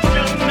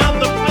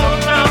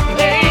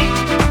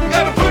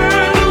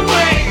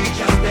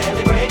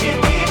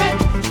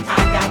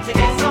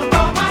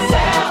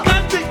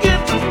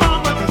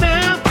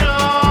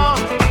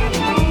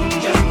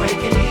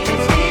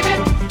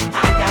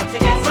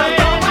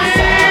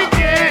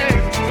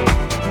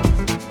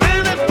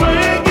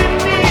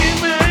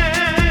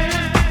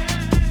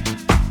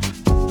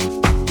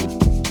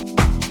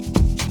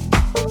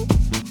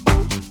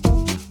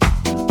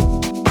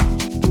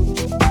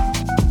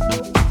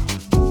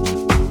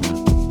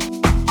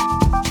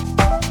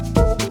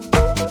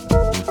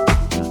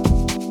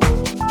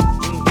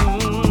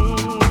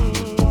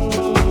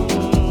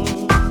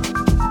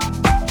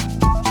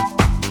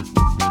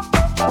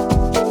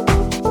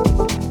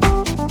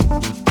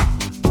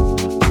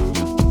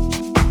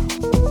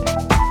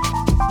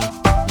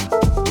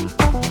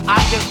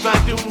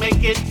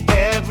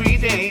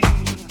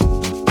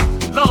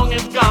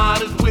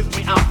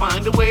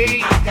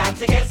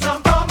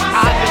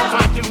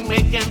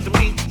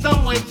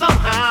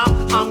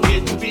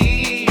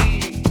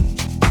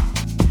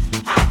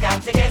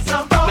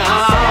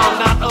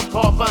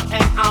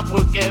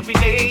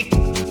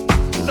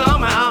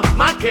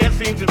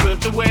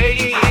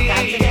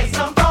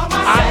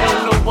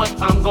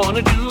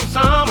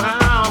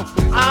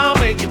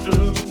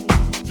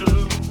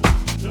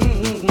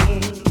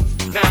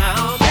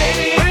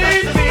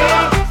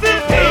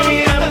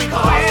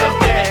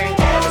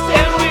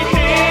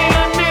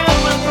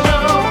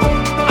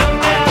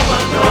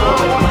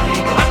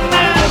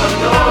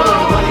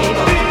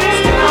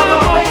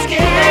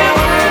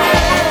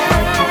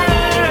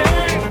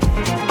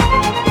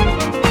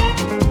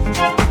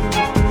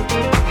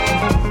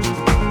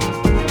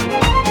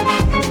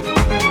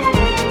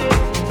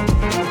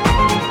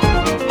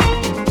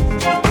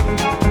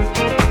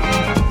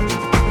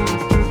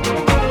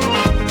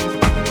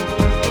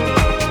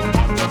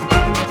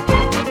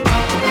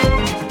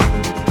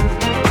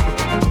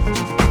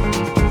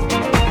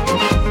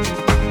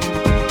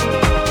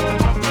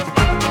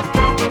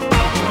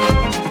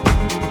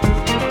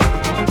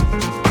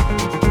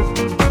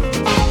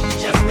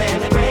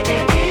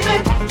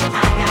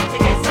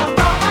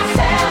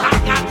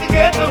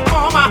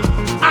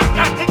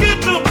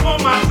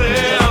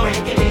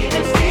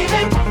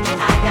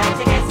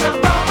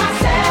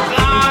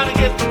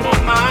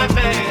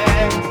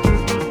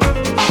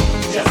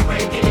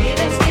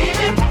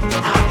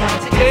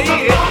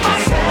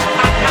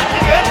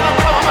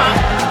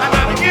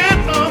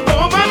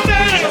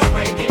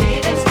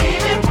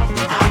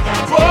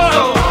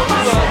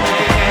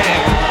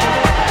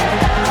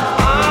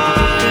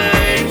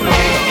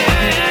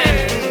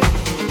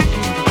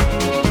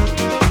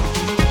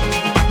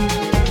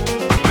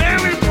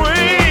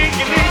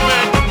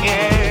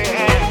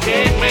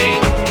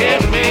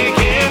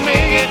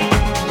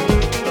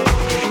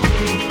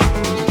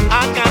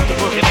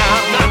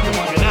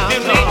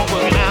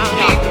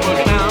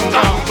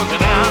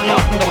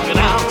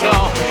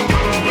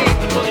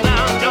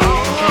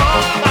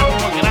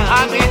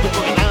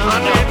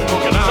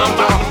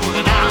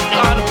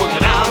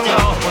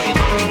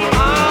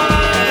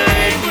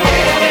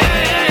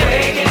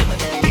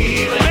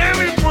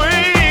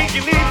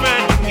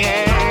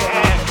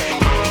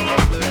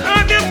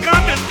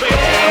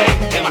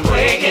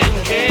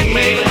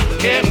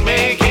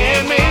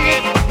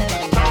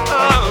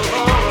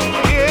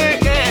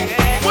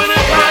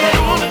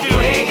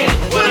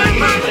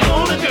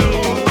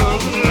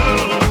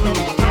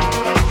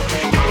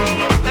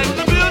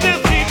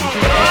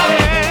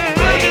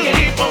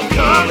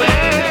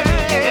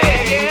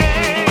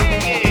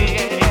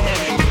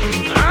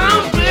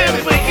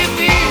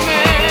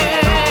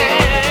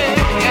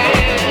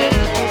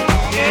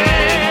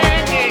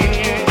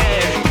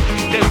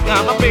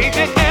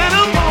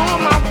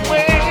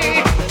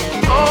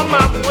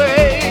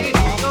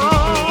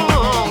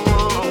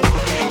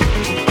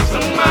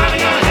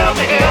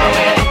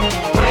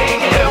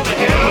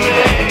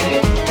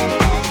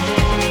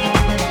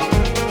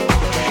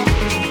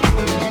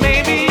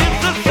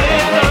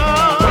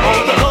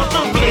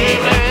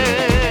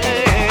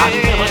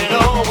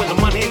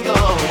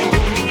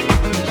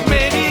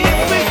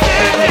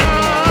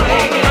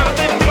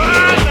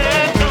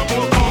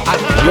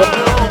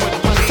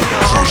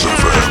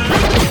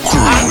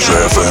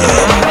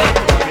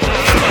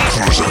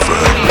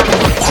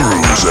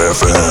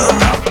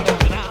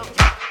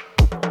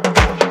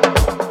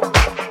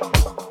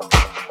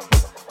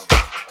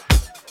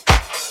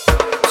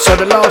 So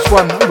the last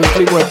one was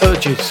Leroy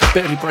Burgess,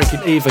 Barely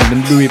Breaking Even,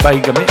 the Louis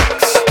Vega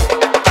mix.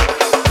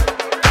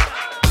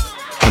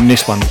 And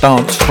this one,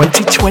 Dance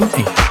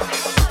 2020.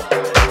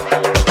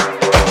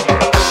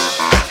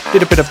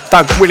 Did a bit of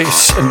Doug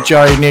Willis and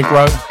Joey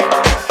Negro.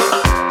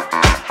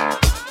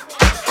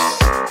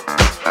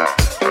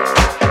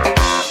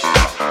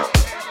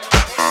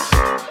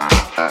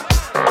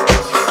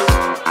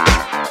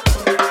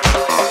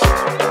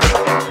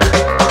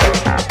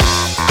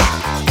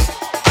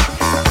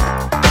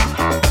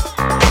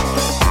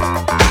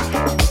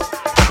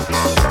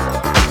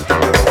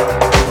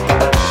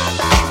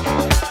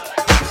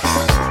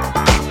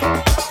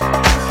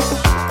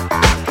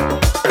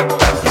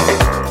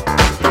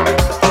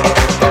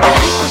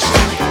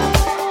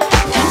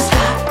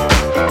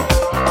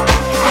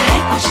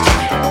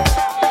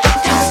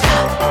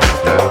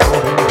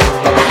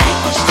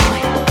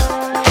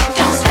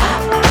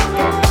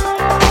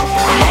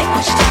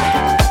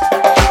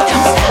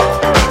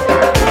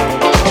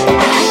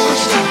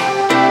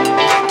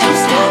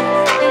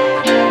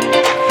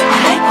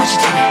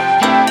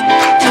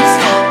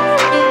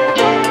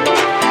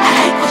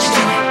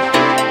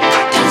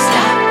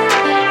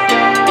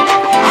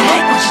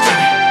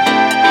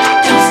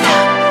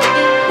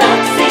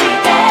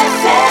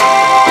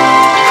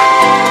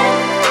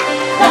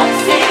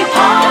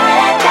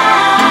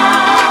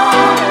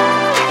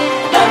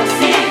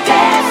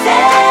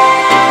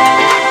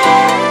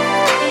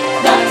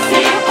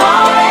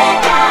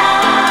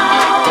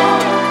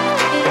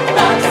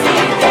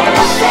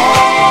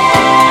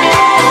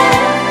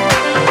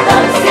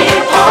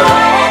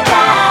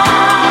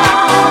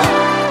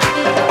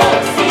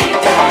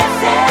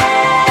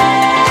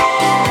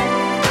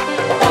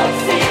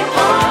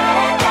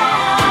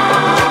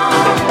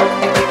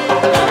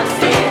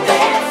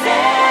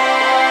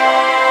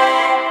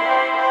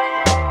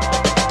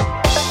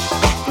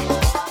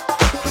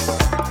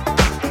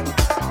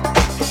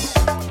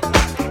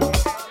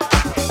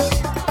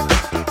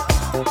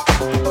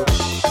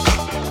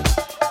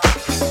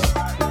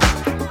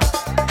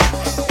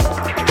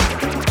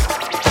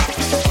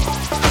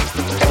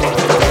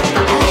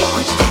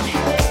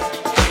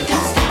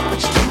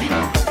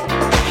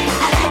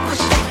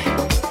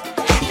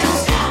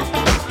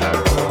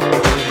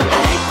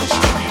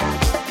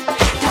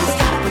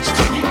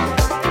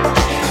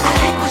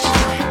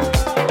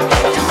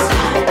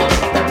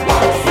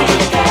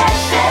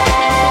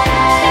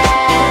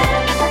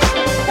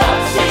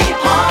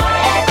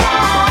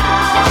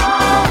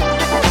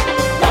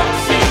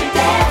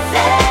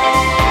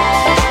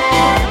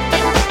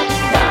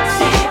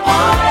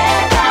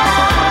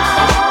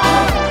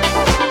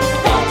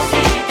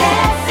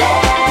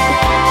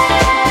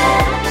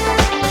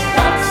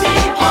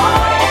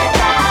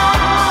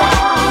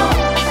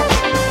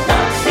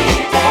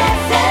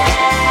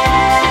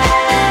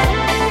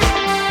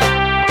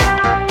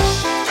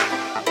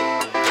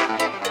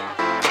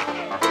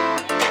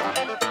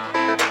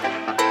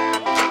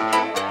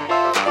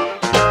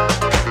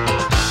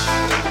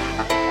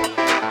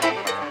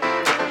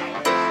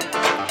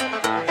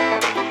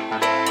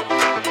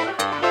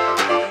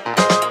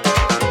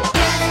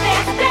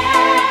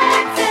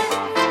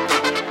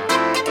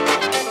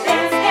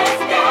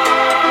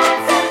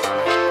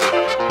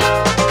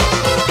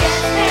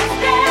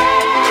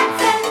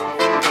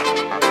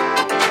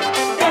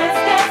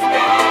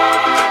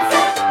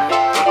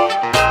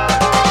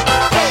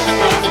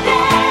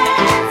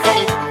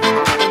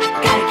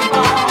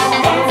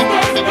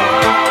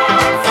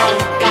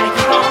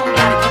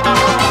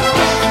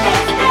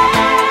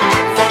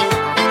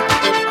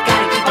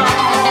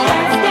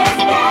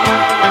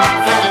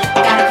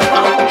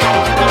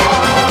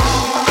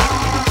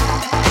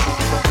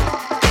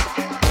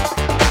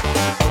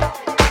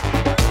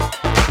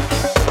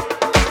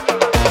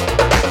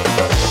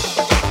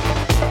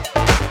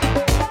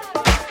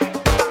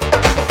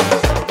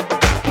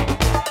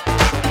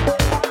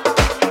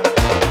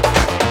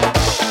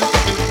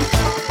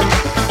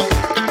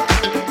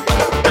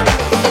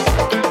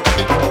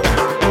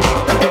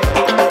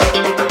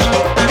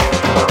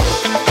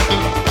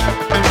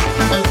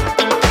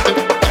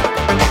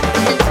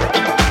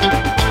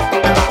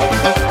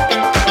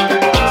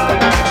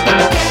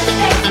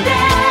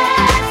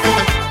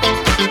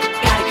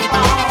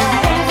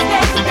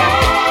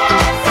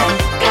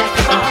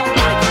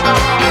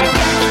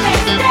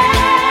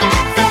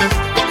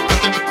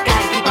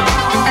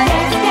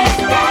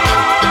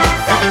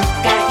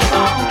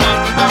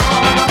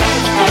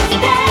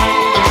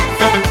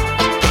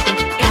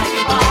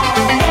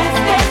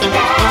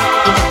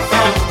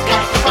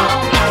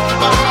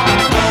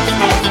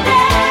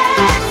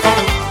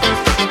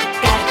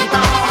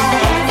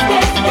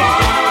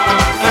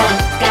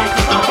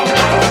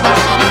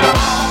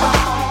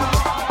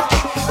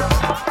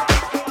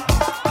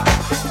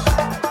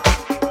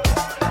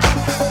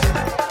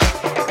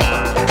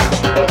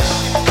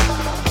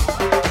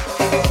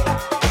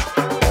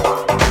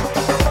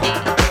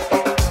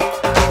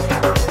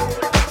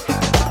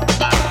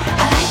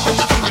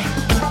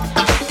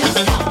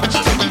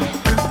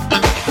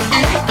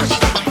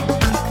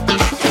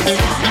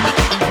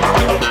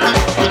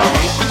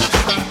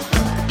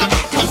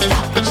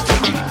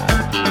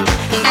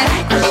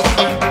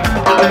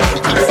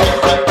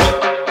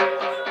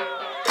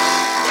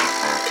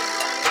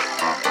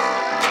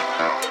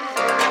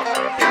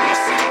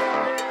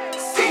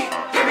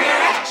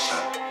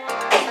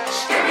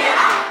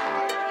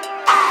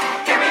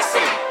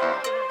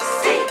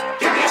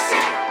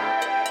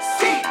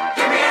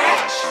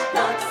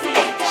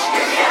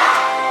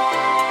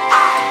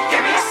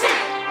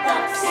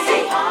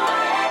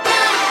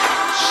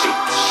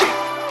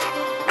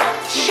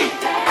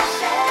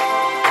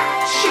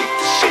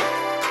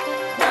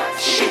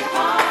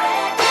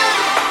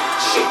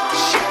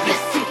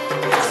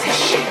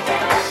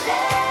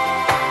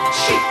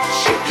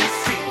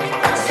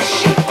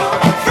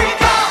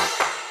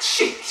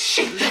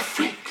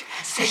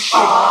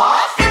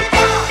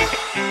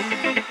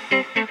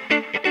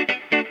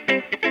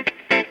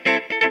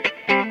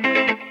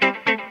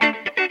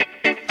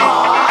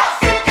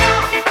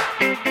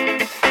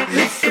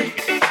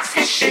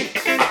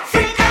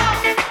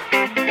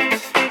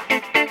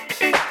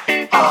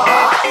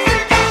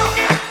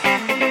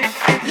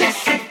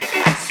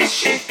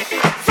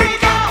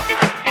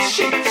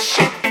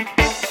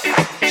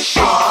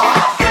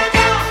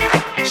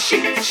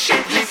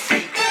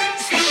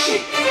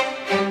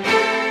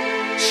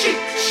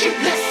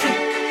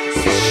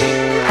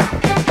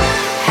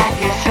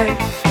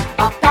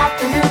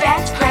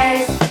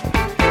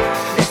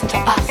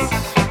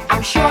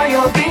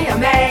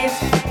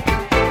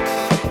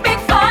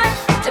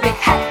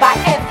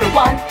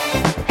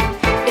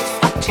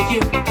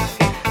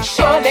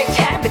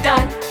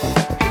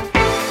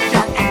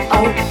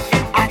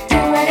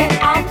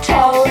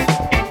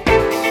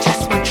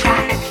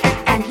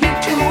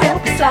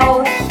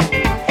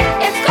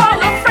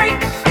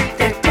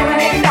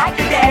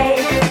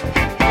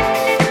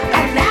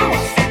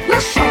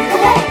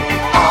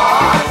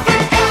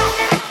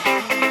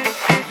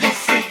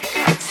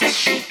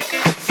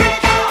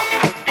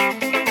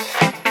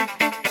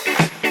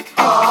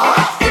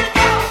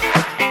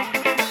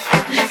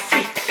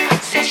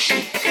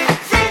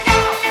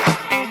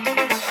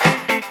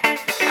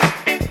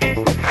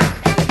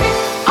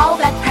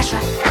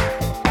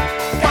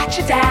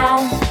 you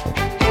down.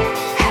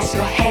 Has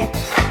your head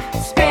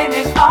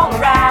spinning all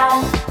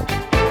around.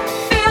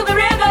 Feel the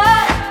river,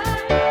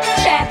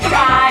 chant the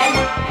rhyme.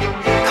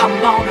 Come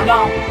on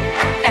along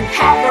and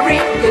have a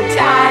real good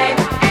time.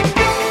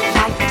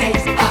 Like the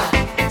days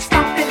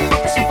stomping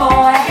this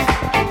boy.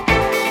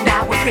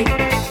 Now we're free.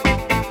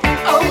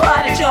 Oh,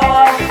 what a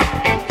joy.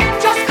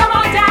 Just come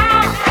on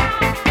down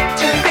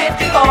to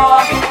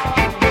 54.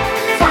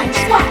 Find a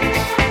spot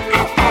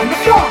out on the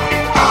floor.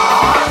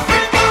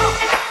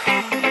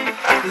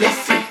 Let's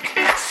freak,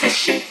 say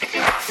chic,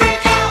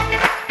 freak out.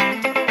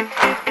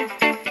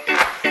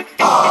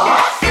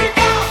 Freak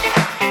out.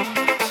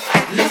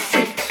 Let's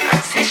freak,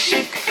 say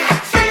chic,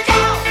 freak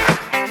out.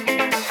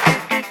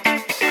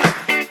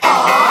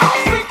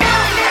 Freak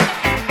out.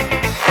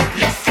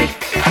 Let's freak,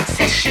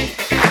 say chic,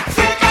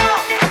 freak out.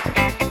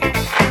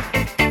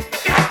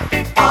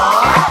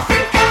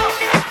 Freak out.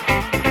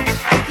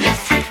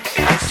 Let's freak,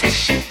 say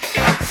chic,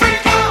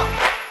 freak out.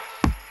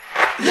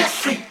 Let's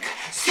freak,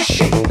 say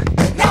chic.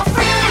 Now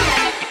freak.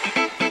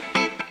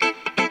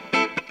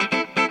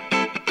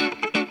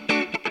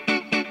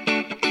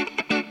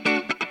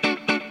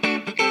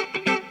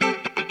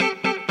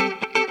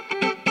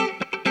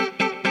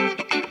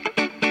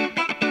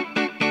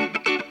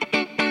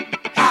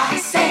 I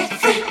said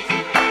freak.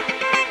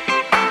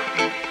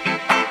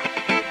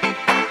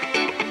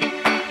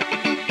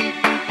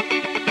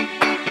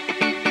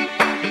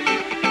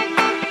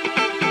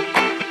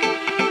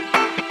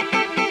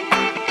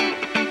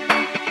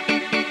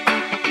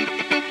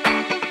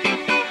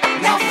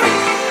 Now freak.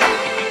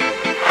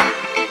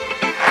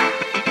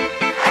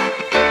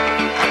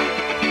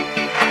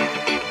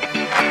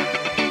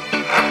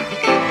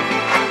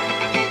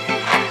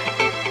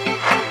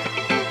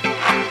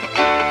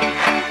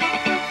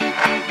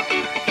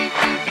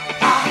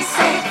 I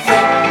said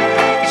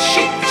freak.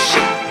 Chic,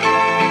 chic.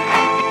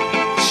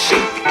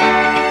 Chic.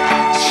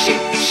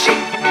 Chic,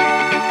 chic.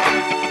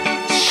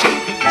 Chic.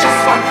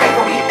 Just one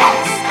favor we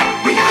ask.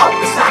 We hope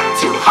it's not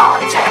too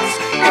hard to task.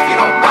 If you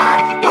don't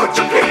mind, would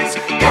you please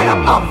get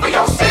up off of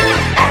your seat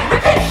and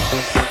repeat?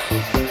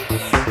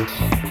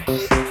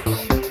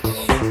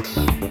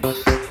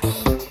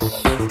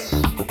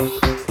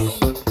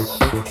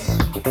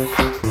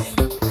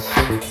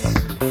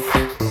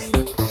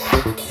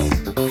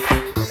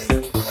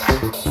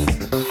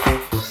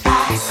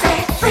 I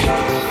said freak.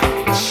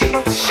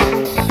 Chic,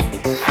 chic.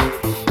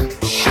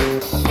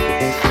 Chic.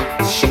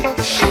 Chic,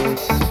 chic.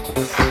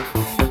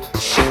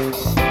 Chic.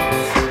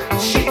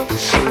 Chic,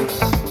 chic.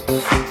 Chic.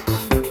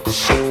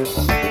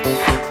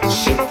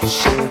 Chic,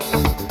 chic.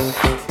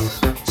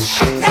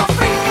 Chic. Now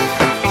freak.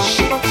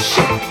 Chic,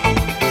 chic.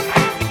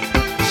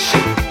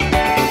 Chic.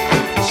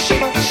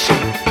 Chic, chic.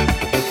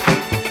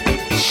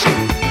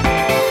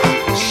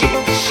 Chic. Chic, chic.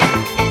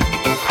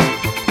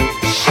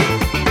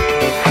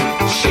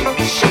 Chic,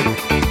 chic.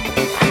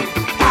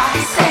 I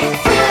say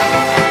freak.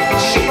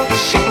 Chic,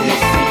 chic.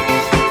 Let's freak.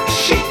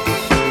 Chic.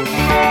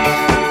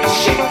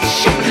 Chic,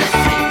 chic. Let's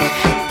freak.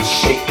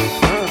 Chic.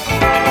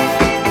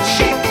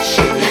 Chic,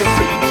 chic. Let's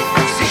freak.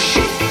 Say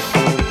chic.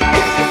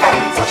 If your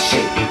fans are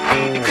chic,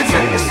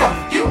 consider yourself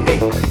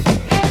unique.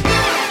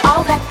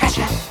 All that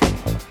pressure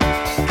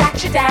got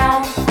you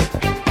down.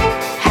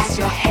 Has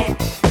your head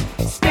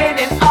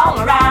spinning all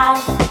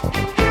around.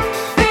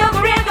 Feel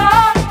the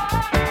rhythm,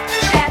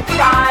 chant the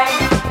rhyme.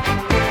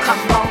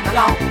 Come on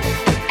along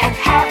and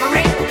have a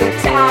real good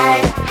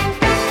time.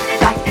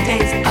 Like the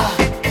days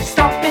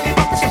stomping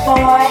this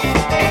boy.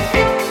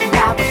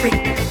 Now we're free.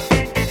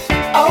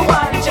 Oh,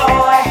 what a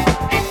joy.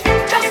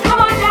 Just come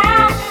on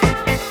down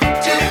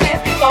to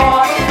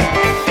 54.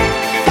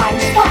 Find a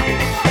spot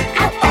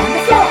out on the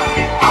floor.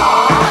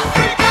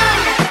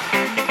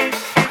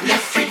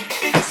 Let's freak,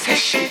 say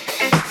chic,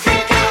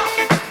 freak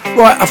out.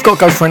 Right, I've got to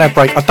go for an ad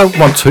break. I don't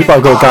want to, but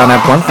I've got to go and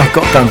have one. I've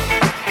got to go and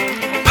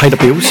pay the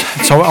bills.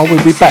 So I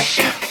will be back.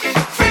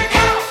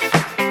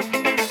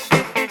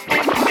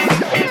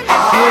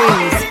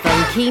 Cruise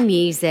funky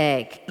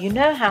music. You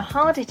know how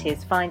hard it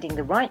is finding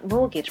the right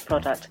mortgage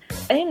product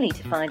only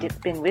to find it's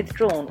been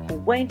withdrawn or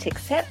won't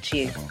accept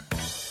you?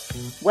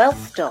 Well,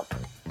 stop.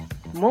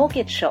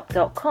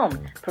 MortgageShop.com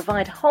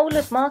provide whole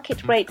of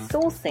market rate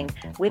sourcing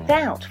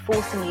without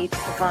forcing you to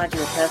provide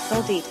your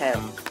personal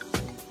details.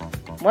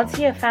 Once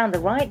you have found the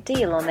right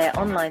deal on their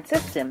online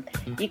system,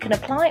 you can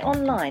apply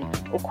online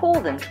or call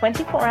them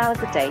 24 hours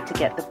a day to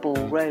get the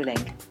ball rolling.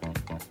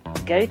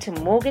 Go to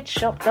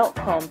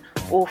MortgageShop.com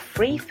or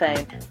free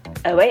phone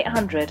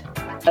 0800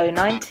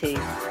 092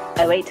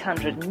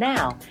 0800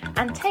 now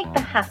and take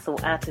the hassle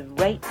out of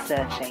rate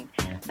searching.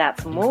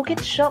 That's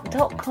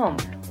MortgageShop.com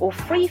or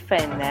free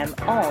phone them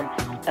on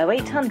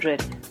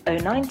 0800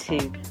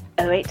 092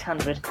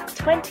 0800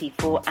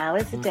 24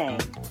 hours a day.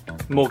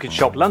 Mortgage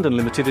Shop London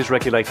Limited is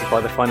regulated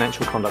by the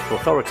Financial Conduct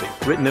Authority.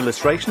 Written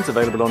illustrations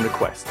available on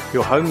request.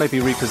 Your home may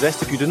be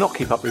repossessed if you do not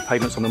keep up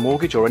repayments on a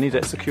mortgage or any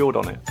debt secured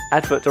on it.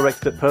 Advert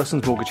directed at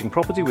persons mortgaging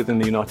property within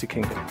the United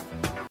Kingdom.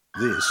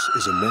 This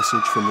is a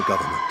message from the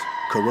government.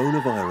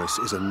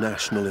 Coronavirus is a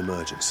national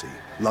emergency,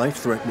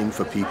 life-threatening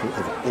for people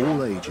of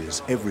all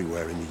ages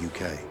everywhere in the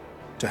UK.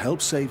 To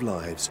help save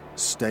lives,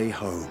 stay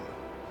home.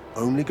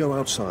 Only go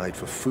outside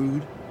for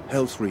food,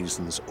 health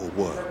reasons, or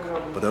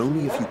work, but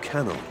only if you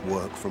cannot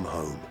work from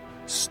home.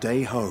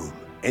 Stay home.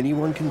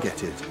 Anyone can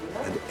get it,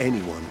 and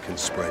anyone can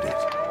spread it.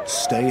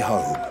 Stay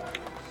home.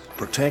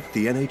 Protect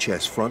the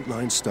NHS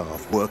frontline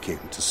staff working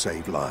to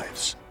save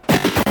lives.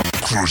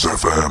 Cruise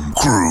FM,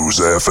 Cruise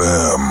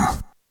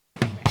FM.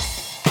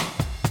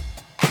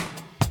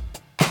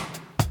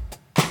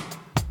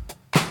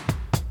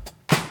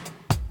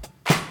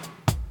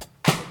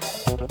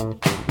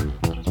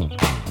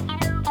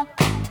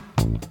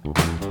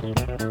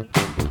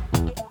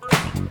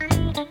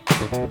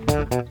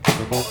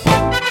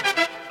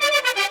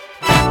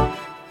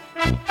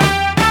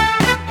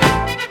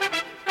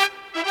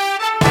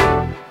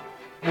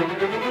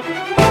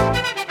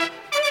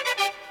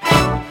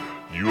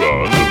 You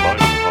are under my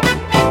power.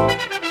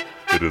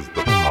 It is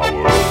the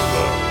power of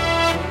love.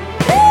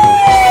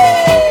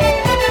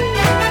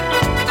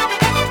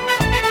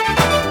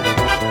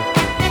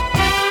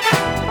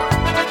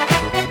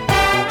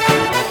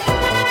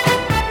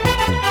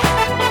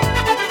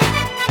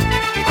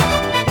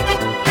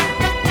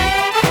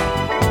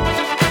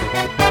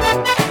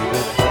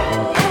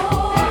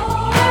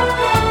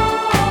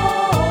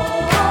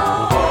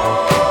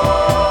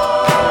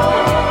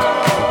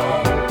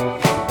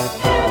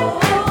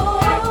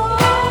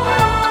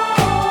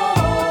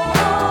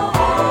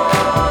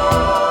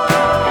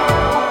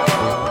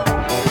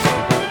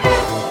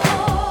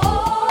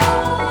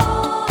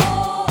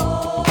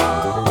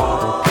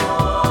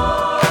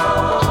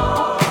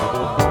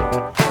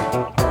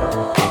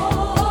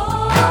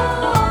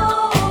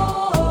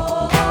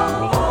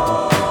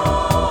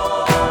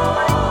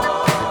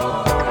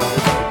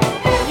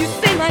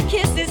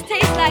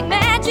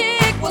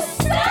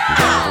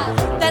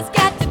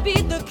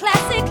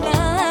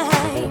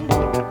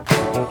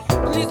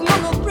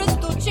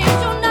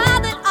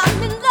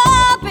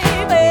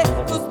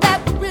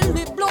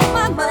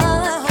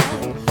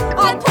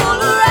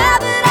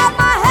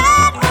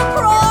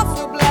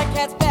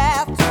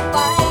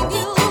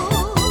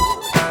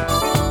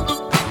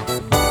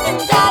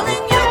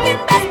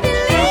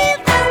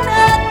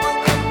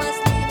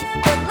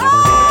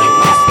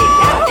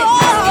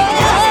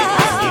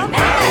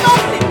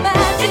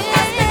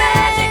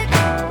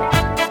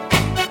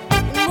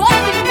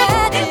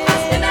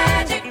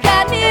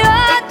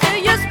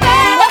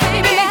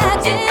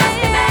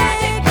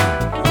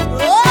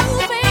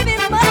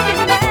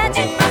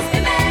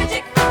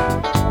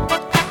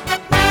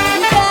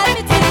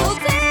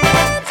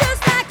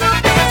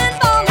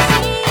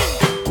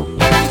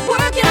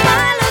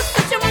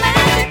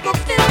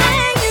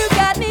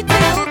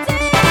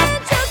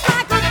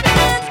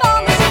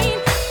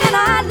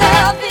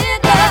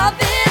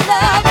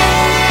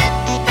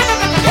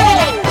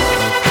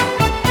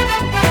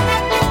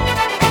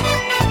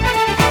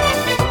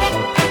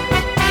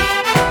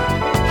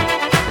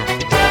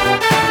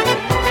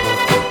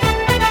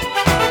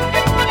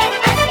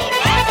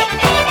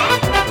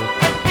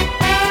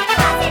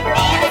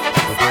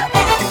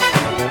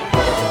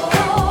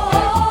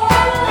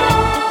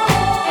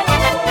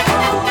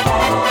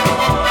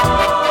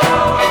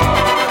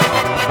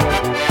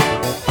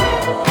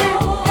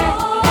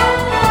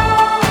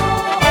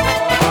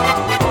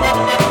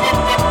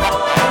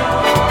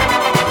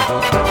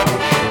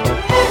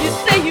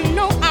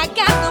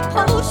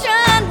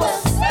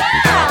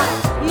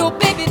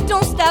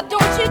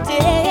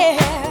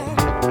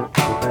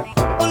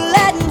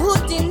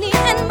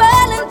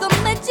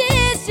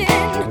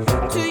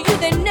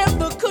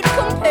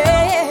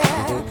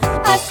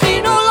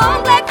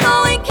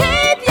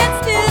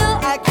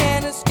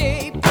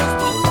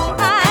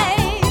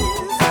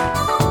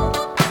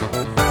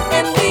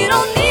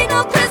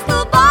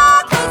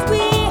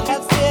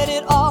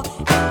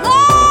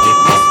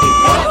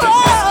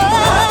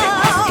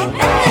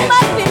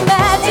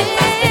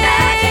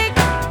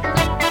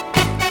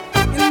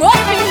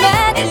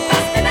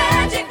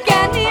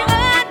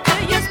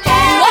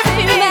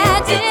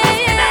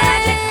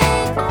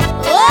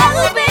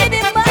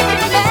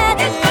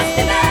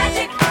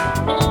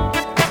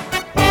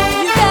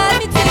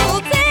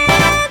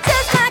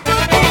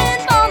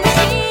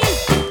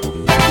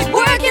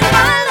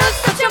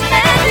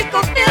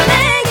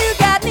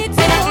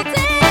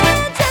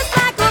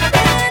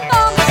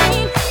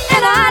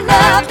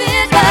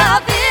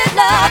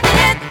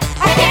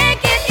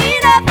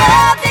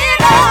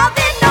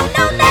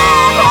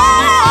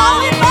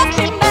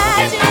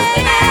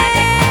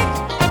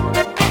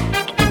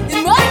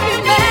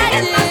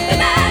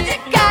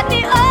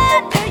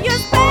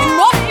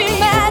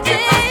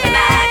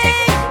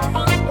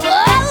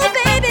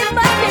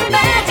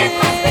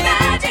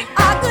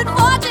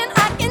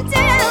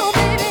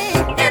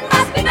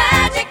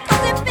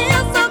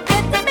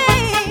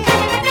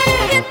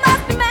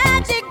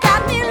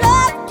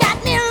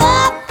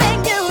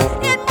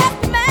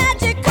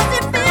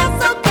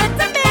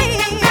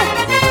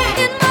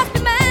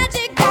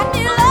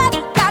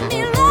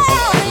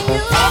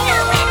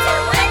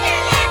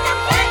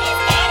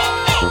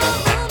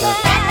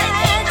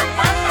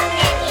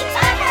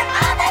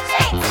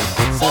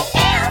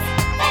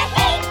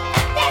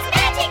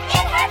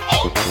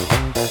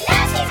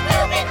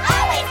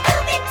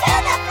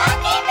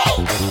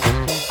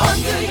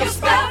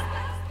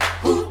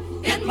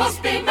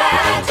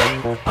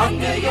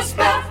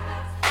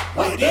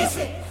 What is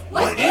it?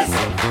 What is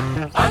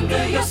it?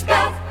 Under your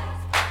spell.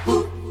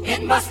 Ooh,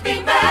 it must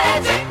be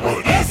magic.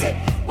 What is it?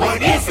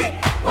 What is it?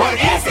 What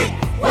is it?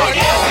 What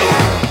is it?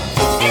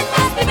 It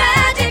must be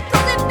magic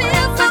 'cause it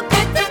feels so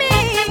good to me.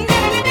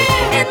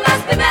 It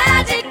must be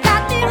magic,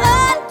 got me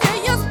under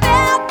your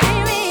spell,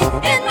 baby.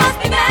 It must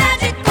be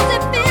magic 'cause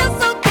it feels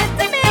so good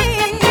to me.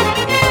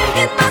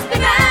 It must be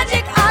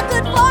magic, our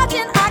good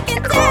fortune I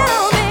can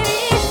tell, baby.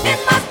 It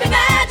must be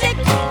magic,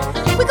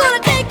 we're gonna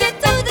take it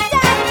to the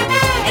top.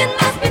 It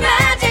must be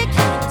magic,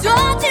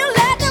 don't you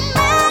let the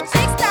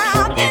magic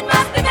stop. It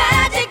must be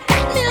magic,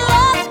 got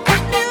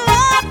me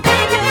love,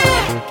 baby.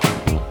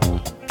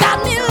 Got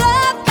me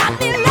love,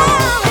 loving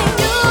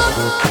you.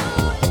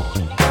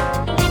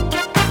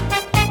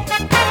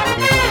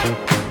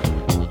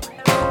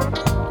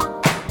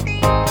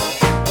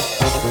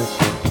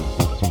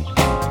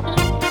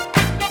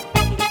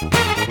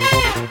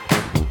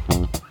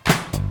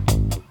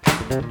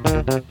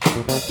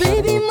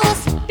 Baby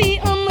must be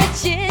a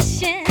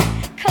magician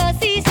 'cause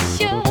he's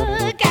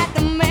sure got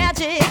the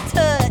magic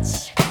touch.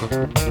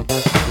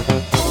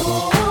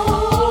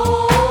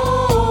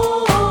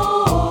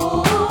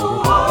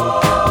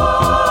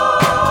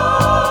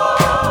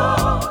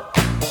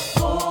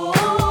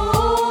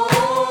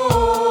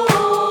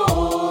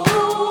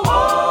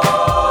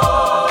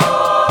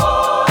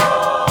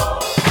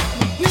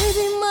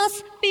 Baby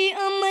must be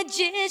a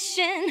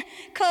magician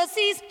 'cause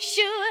he's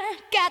sure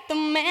got the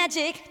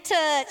magic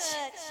touch.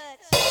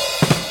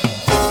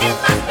 It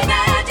must be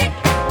magic.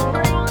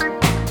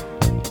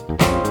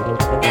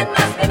 It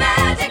must be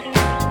magic.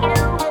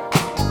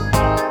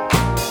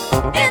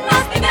 It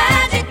must be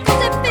magic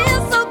 'cause it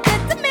feels so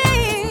good to me.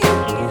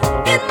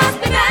 It must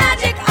be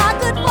magic, our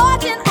good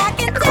fortune I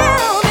can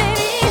tell,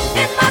 baby.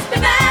 It must be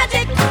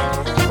magic,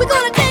 we're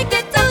gonna take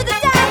it to the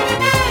top.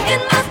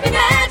 It must be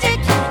magic,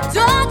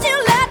 don't you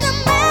let the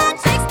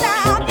magic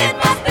stop. It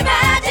must be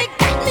magic,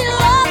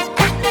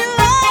 got me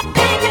love,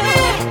 baby.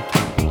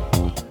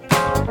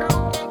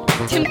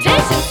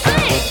 Temptation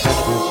sing.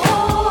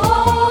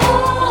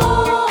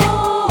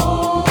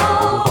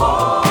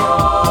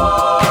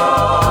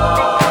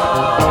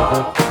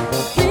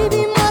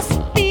 Baby must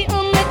be a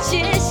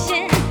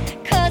magician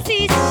 'cause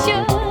he's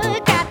sure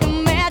got the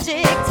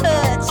magic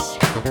touch.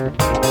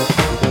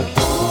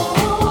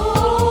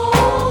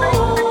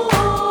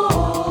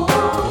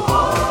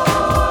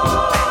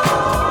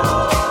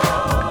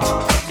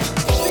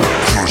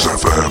 Cruise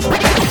FM.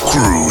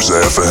 Cruise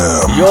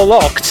FM. You're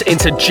locked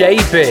into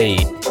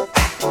JB.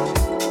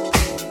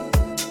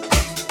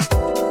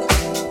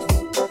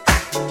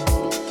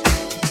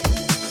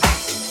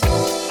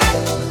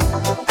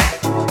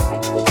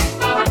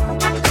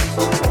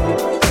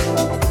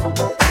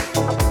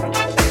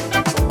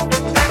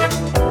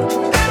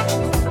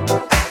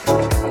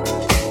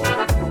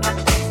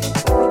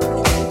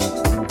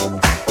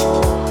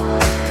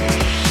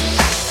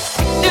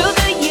 Through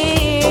the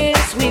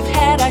years, we've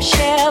had our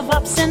share of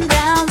ups and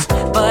downs,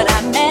 but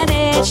I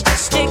managed to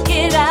stick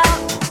it out.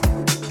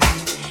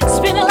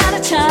 Spent a lot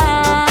of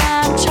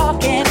time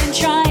talking and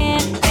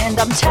trying, and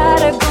I'm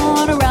tired of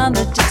going around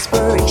the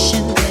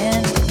desperation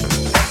end.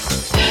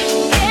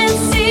 Can't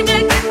seem to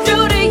get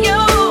through to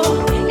you,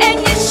 and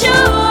you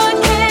sure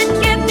can't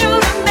get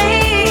through to me.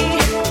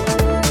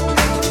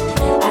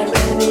 I'd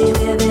rather be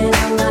living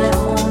on my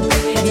own,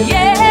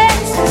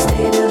 yes, a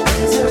state of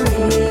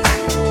misery.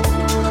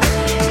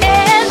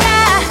 And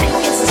I think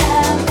it's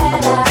time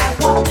that I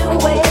walked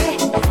away,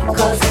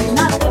 'cause I'm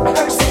not the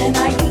person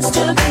I used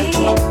to be.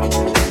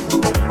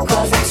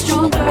 'Cause I'm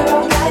stronger,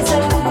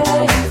 wiser,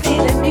 and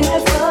feeling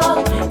beautiful,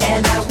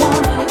 and I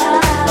wanna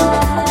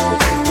lie.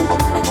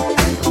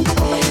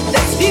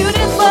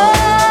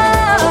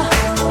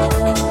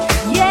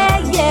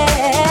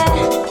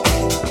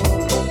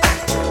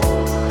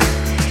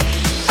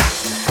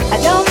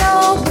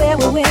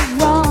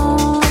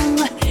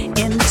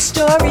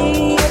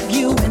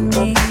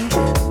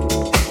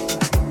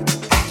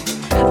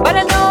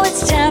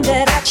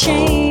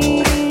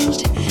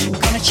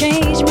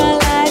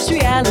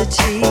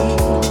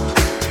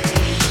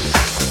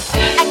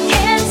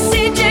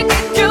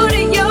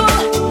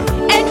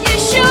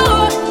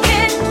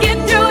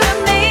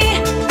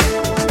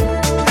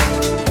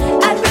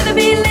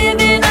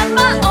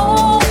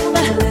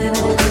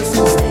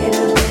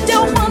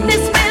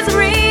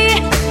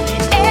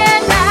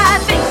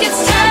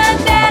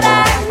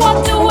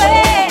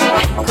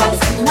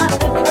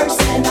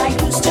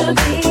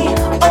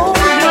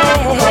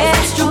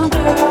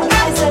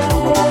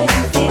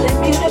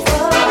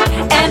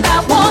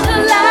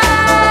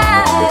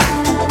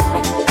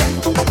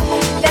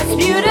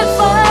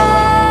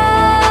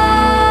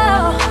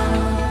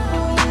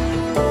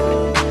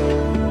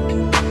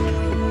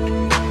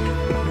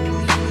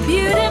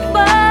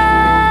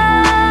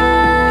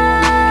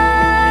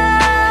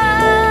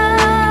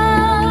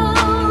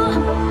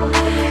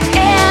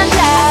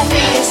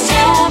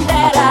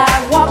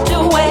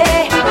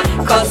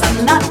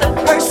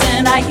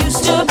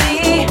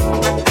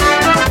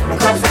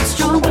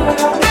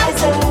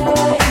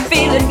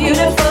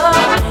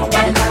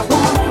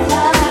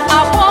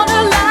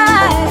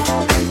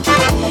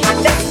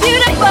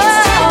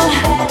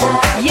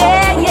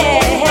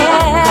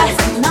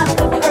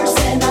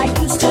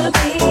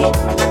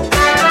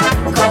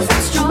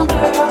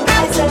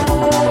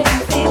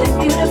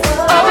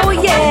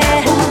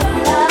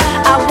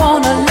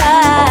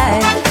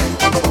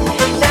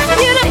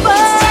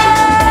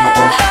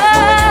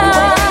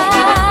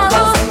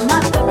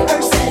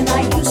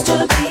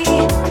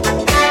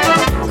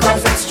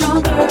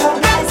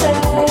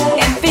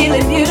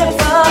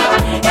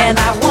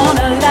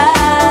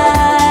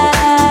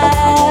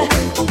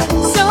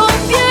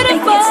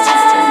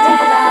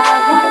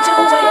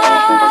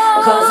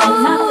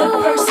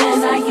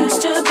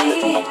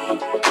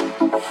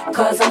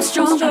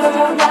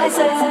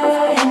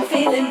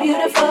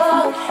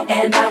 beautiful,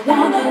 and I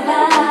wanna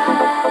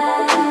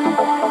lie.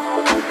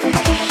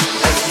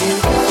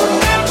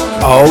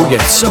 Oh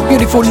yes, A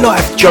Beautiful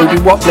Life,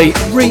 Jodie Watley,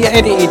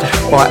 re-edited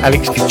by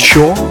Alex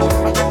Fitzgerald.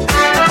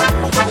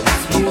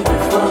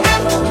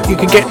 You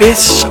can get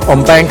this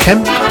on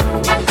Bandcamp.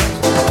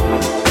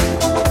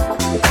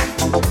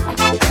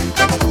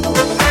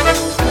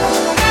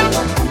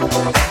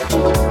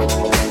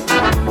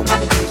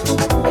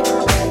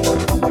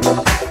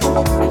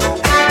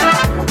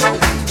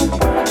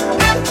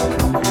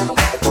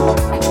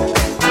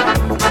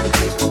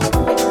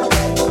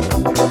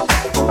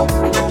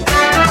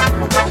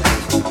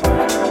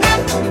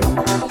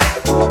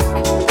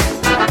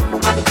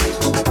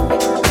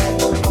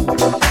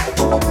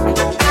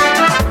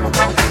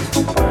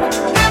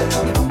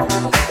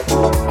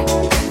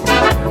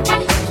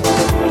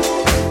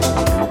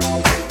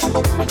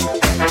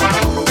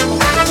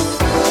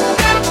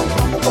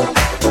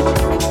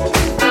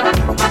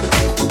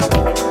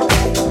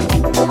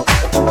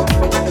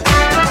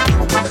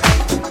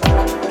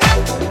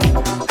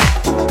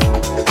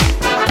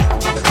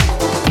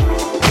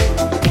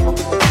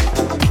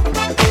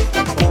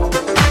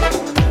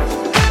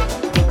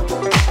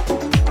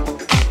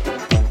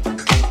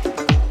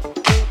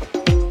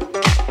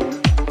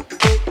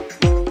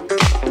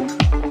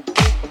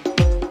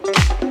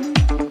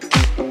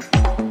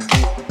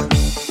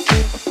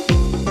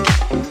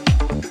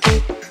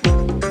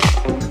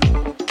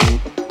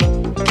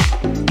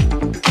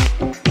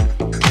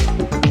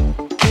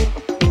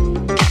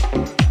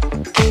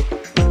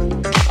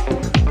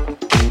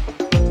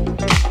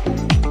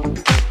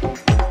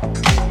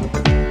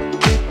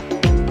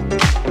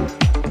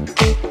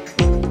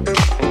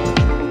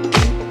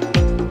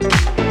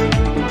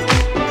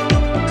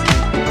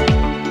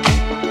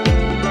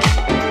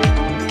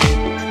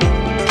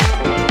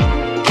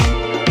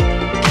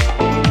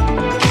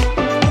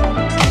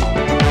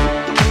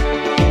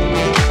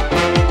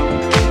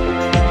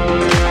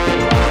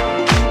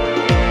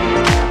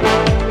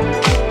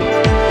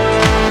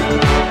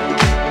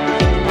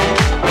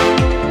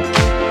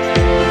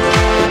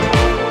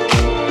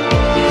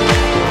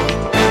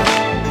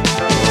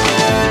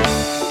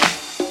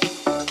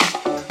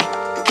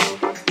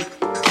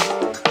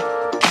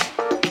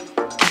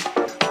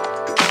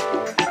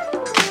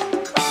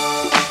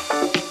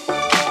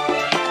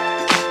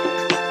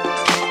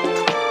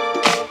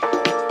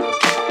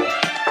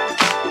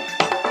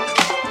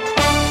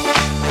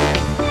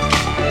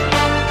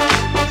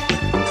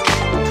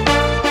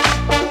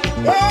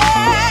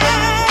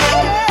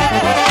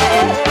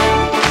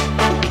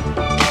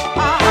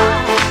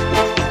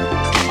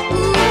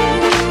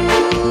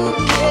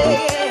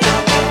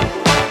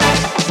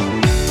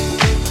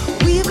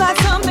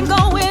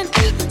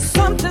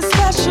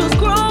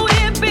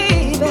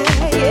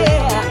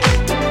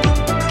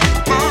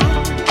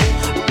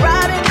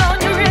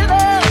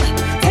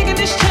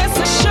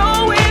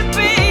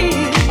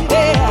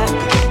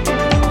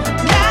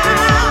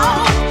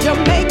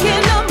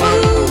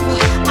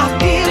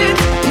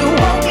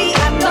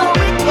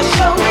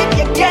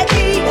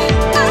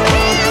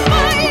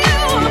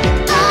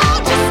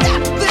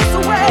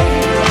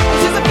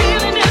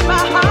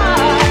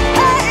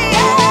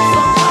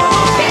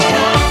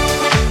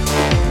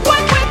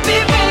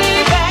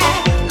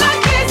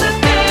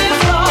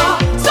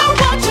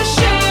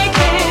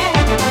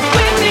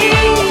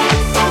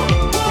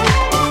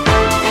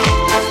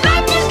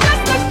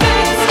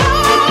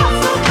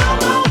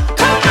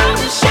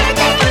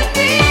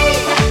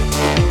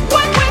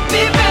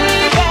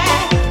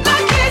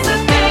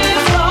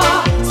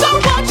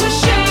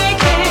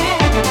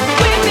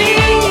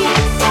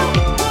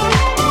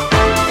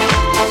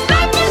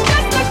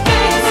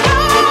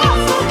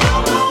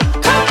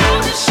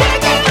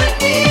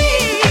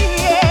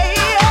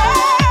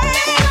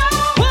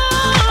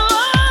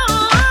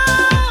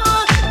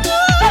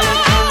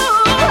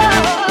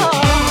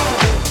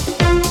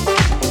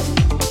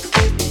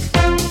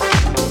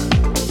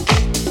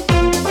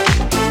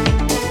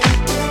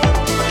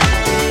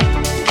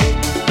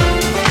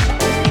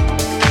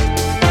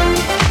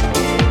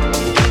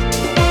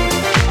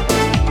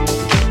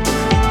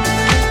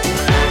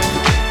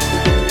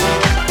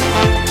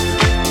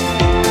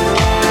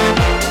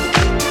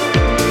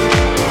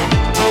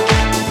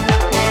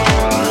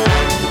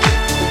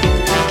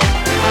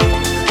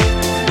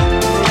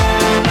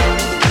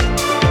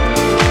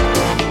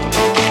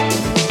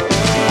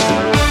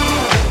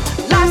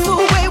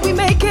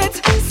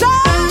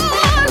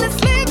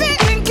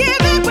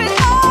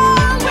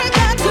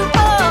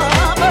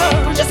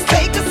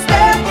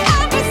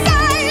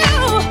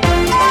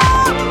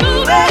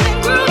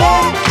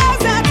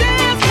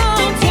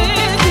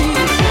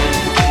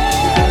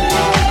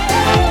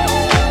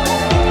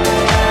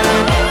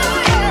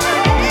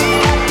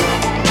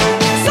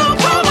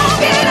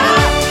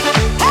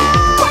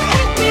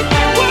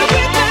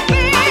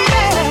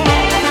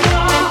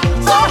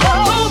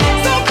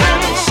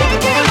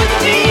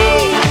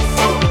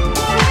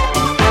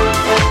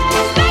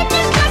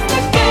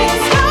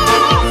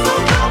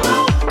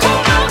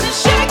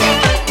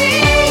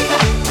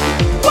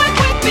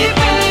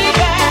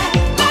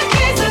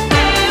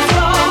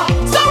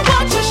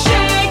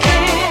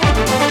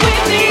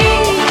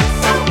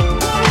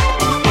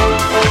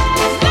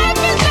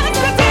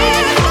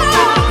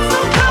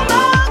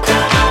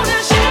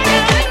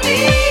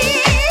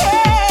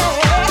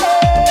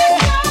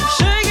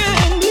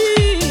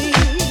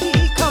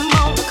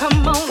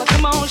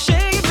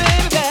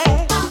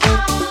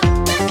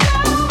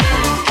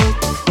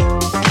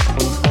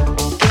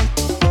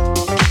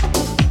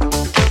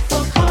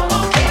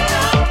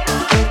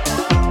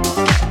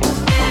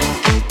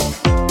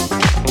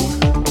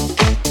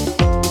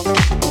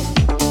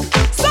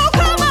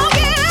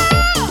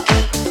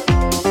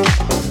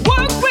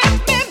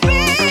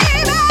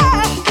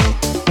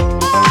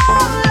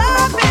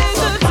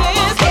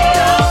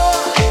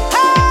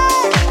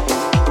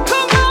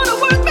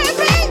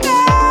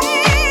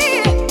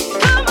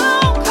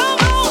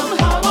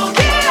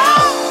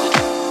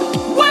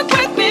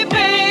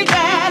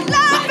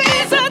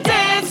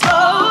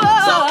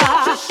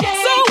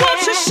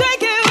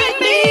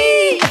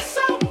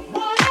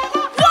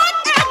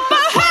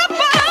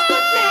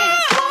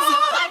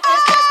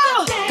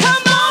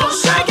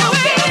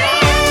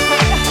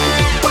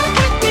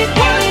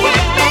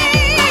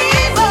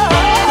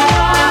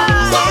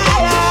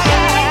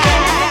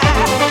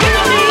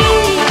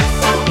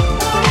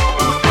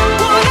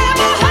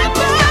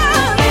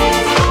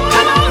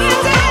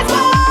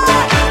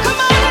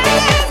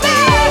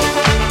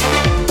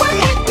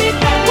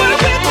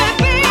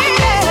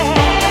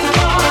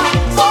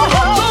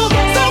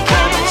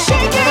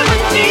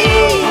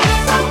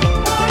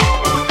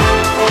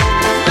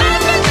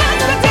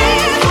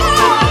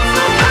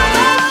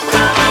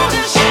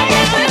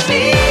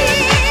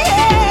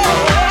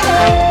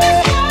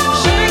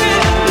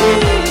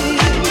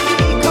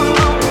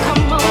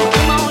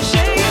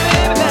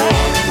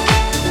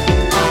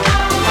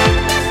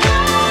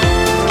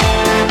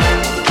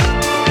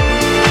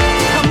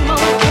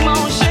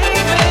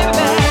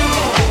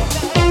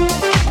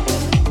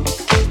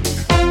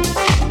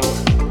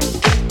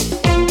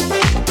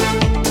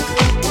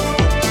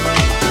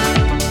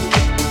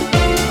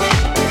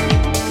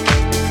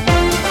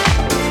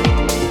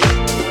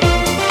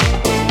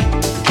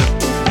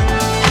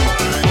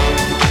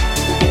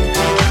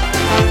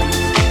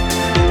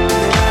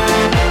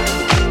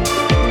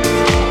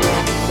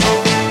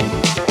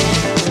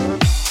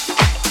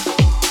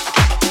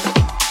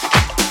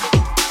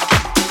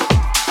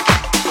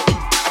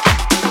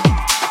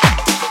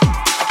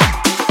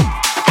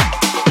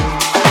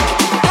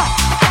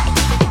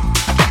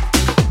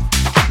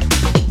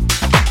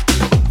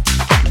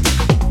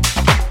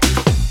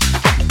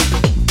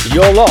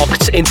 You're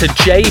locked into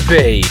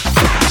JB.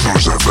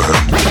 Cruise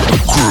FM.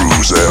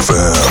 Cruise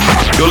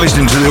FM. You're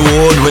listening to the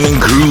award-winning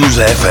Cruise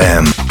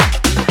FM.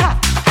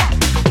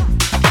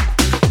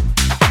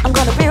 I'm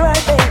gonna be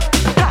right there.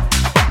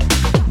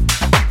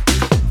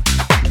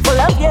 For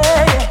love,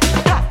 yeah, yeah.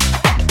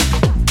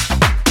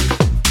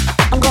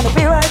 I'm gonna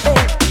be right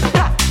there.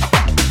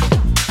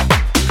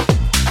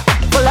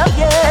 For love,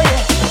 yeah,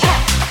 yeah.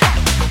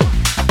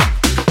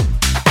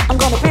 I'm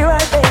gonna be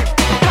right there.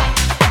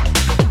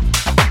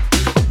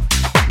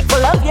 For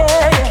love,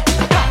 yeah, yeah.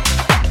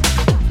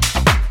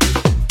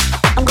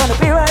 I'm gonna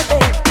be right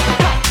there.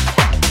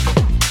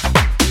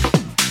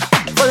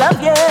 For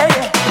love, yeah,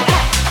 yeah.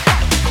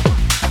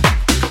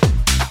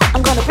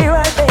 I'm gonna be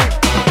right there.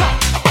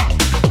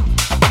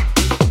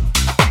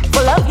 For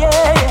love,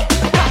 yeah, yeah.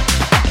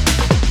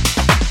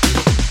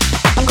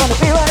 I'm gonna be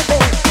right there.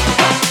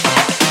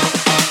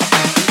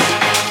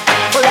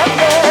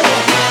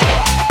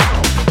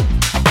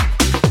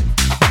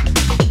 For love,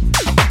 yeah,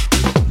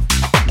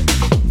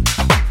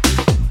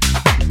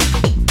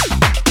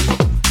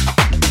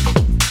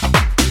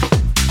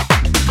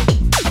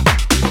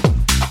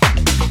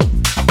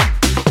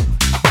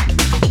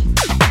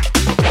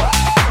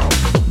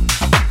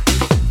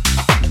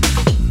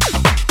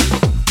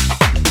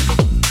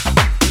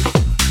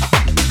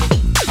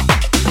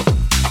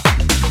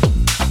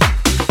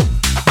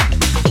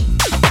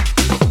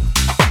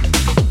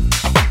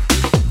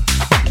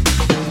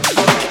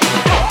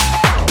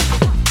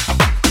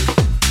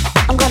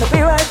 yeah. I'm gonna be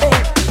right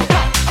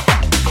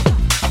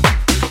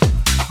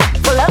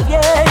there. For love,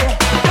 yeah, yeah.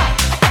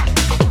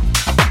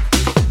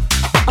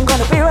 I'm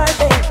gonna be right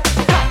there.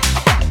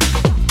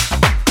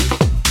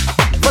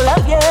 For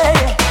love, yeah,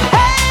 yeah.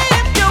 Hey,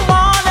 if you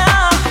wanna,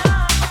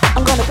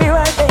 I'm gonna be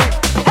right there.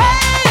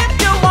 Hey,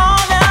 if you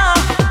wanna,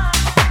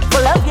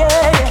 for love,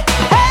 yeah, yeah.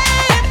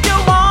 Hey, if you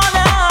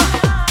wanna,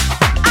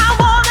 I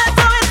wanna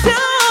do it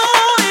too,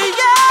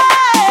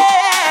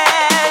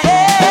 yeah,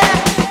 yeah.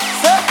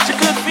 Such a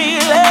good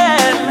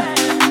feeling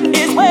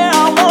is where I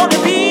wanna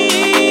be.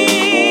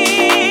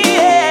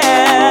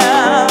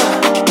 Yeah.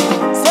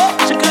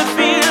 Such a good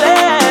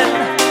feeling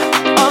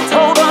of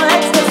total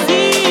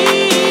ecstasy.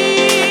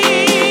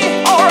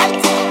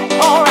 Alright,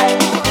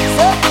 alright.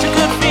 Such a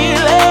good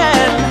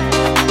feeling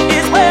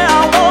is where I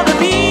wanna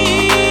be.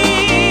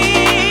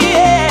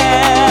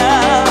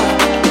 Yeah.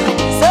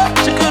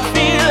 Such a good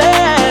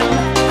feeling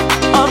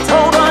of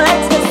total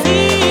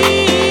ecstasy.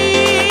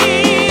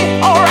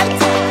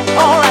 Alright, alright,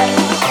 alright,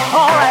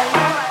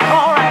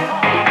 alright,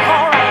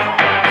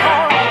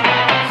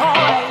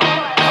 alright,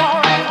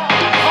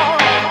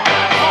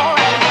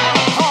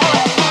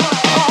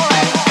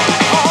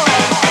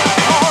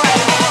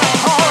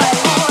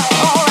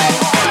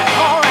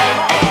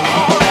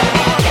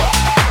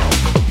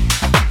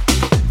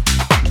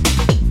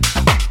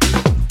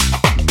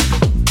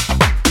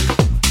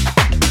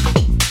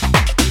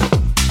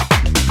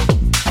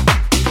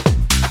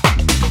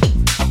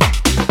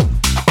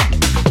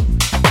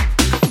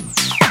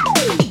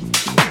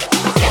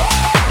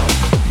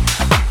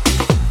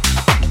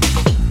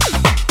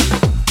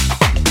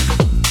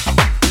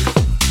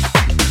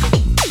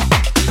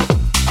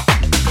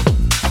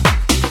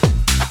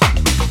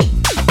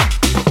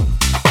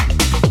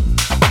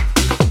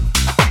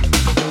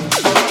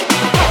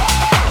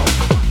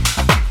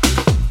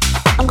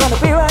 I'm gonna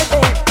be right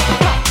there.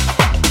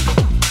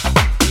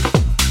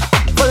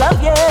 For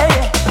love, yeah,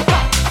 yeah.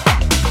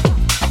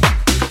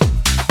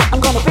 I'm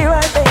gonna be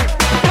right there.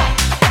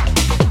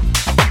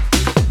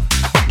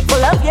 For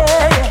love,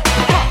 yeah, yeah.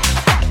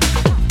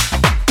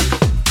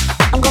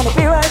 I'm gonna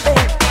be right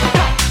there.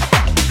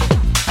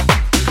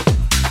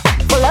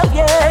 For love,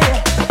 yeah,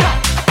 yeah.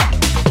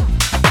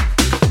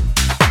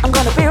 I'm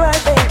gonna be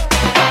right there.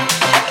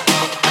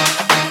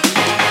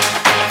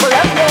 For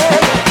love, yeah, yeah.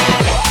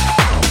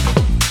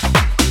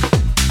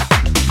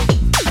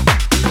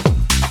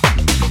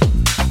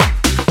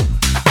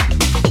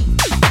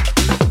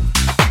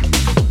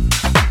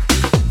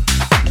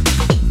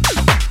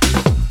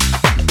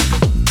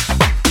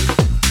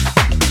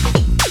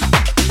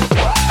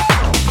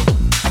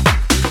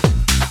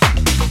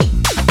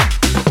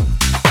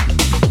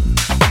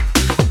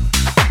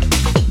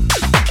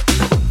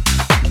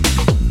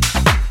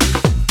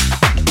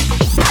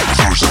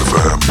 Cruise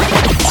FM.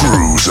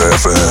 Cruise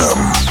FM.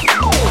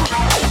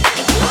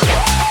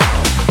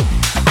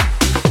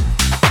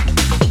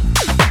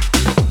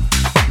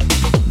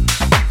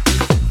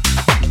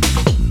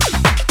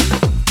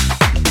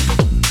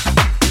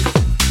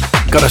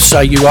 Gotta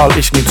say, you are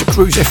listening to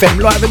Cruise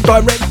FM live and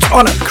direct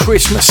on a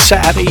Christmas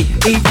Saturday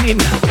evening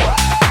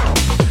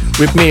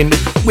with me,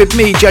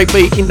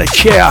 JB, in the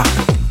chair.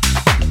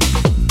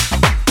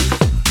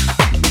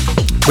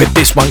 With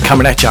this one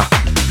coming at ya,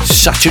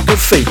 such a good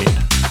feeling.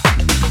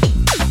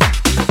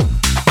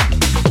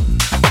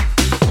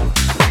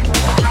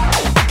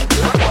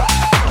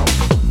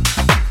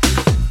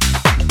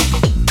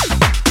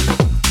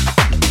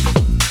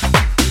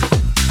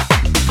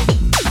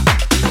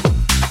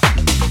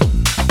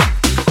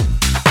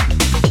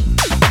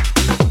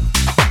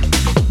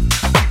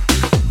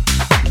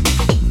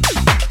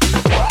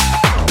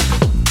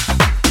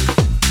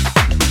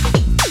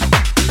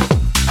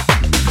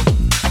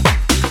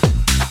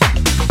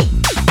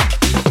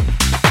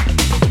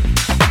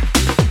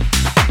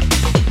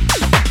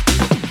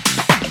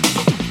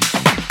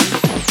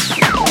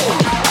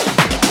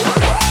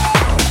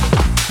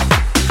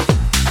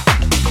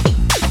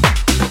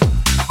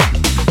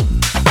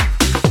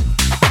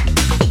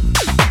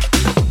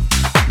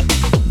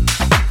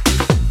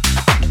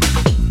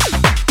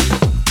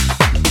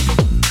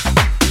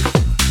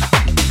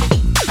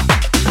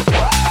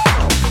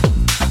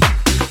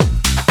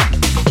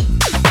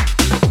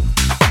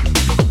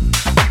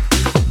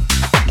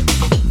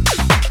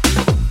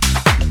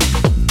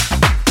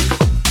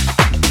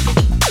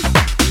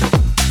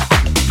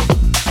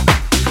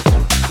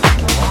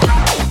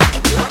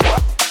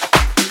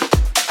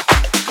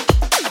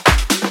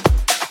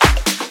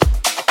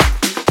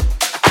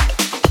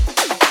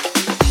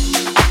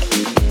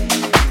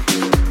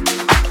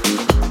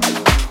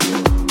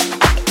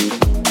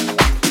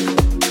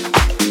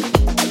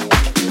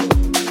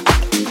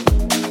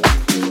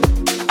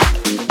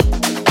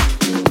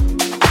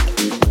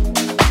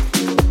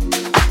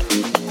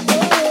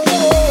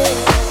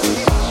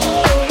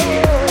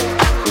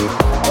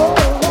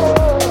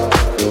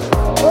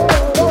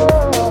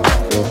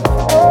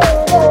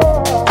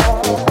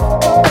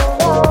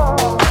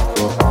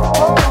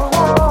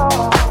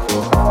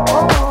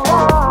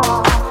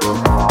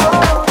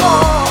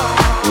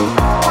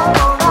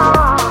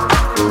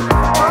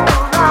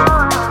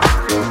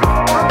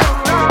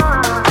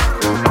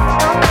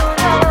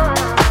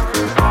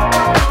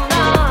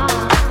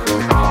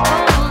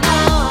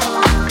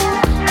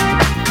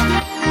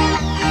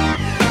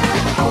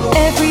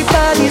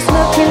 Everybody's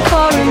looking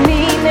for a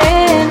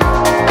meaning.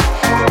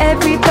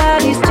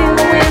 Everybody's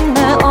doing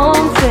their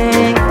own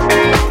thing.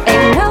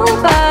 Ain't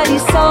nobody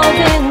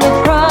solving the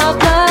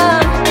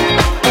problem.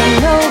 Ain't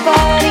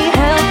nobody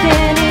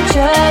helping each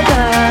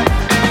other.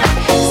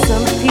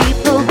 Some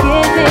people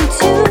give in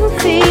to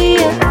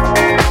fear.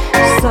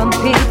 Some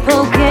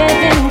people give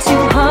in to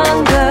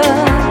hunger.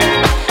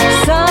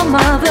 Some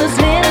others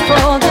live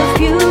for the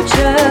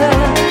future.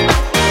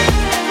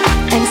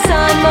 And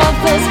some of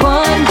us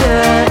wonder.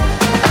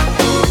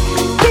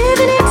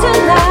 Giving it to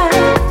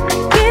life,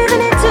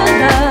 giving it to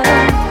love.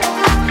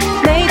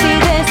 Maybe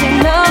there's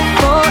enough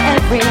for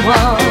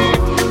everyone.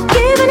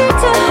 Giving it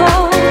to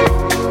hope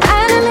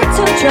and a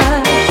little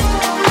trust.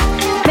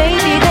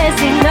 Maybe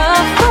there's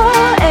enough for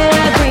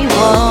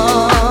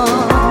everyone.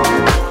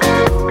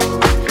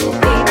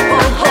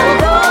 People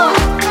hold on.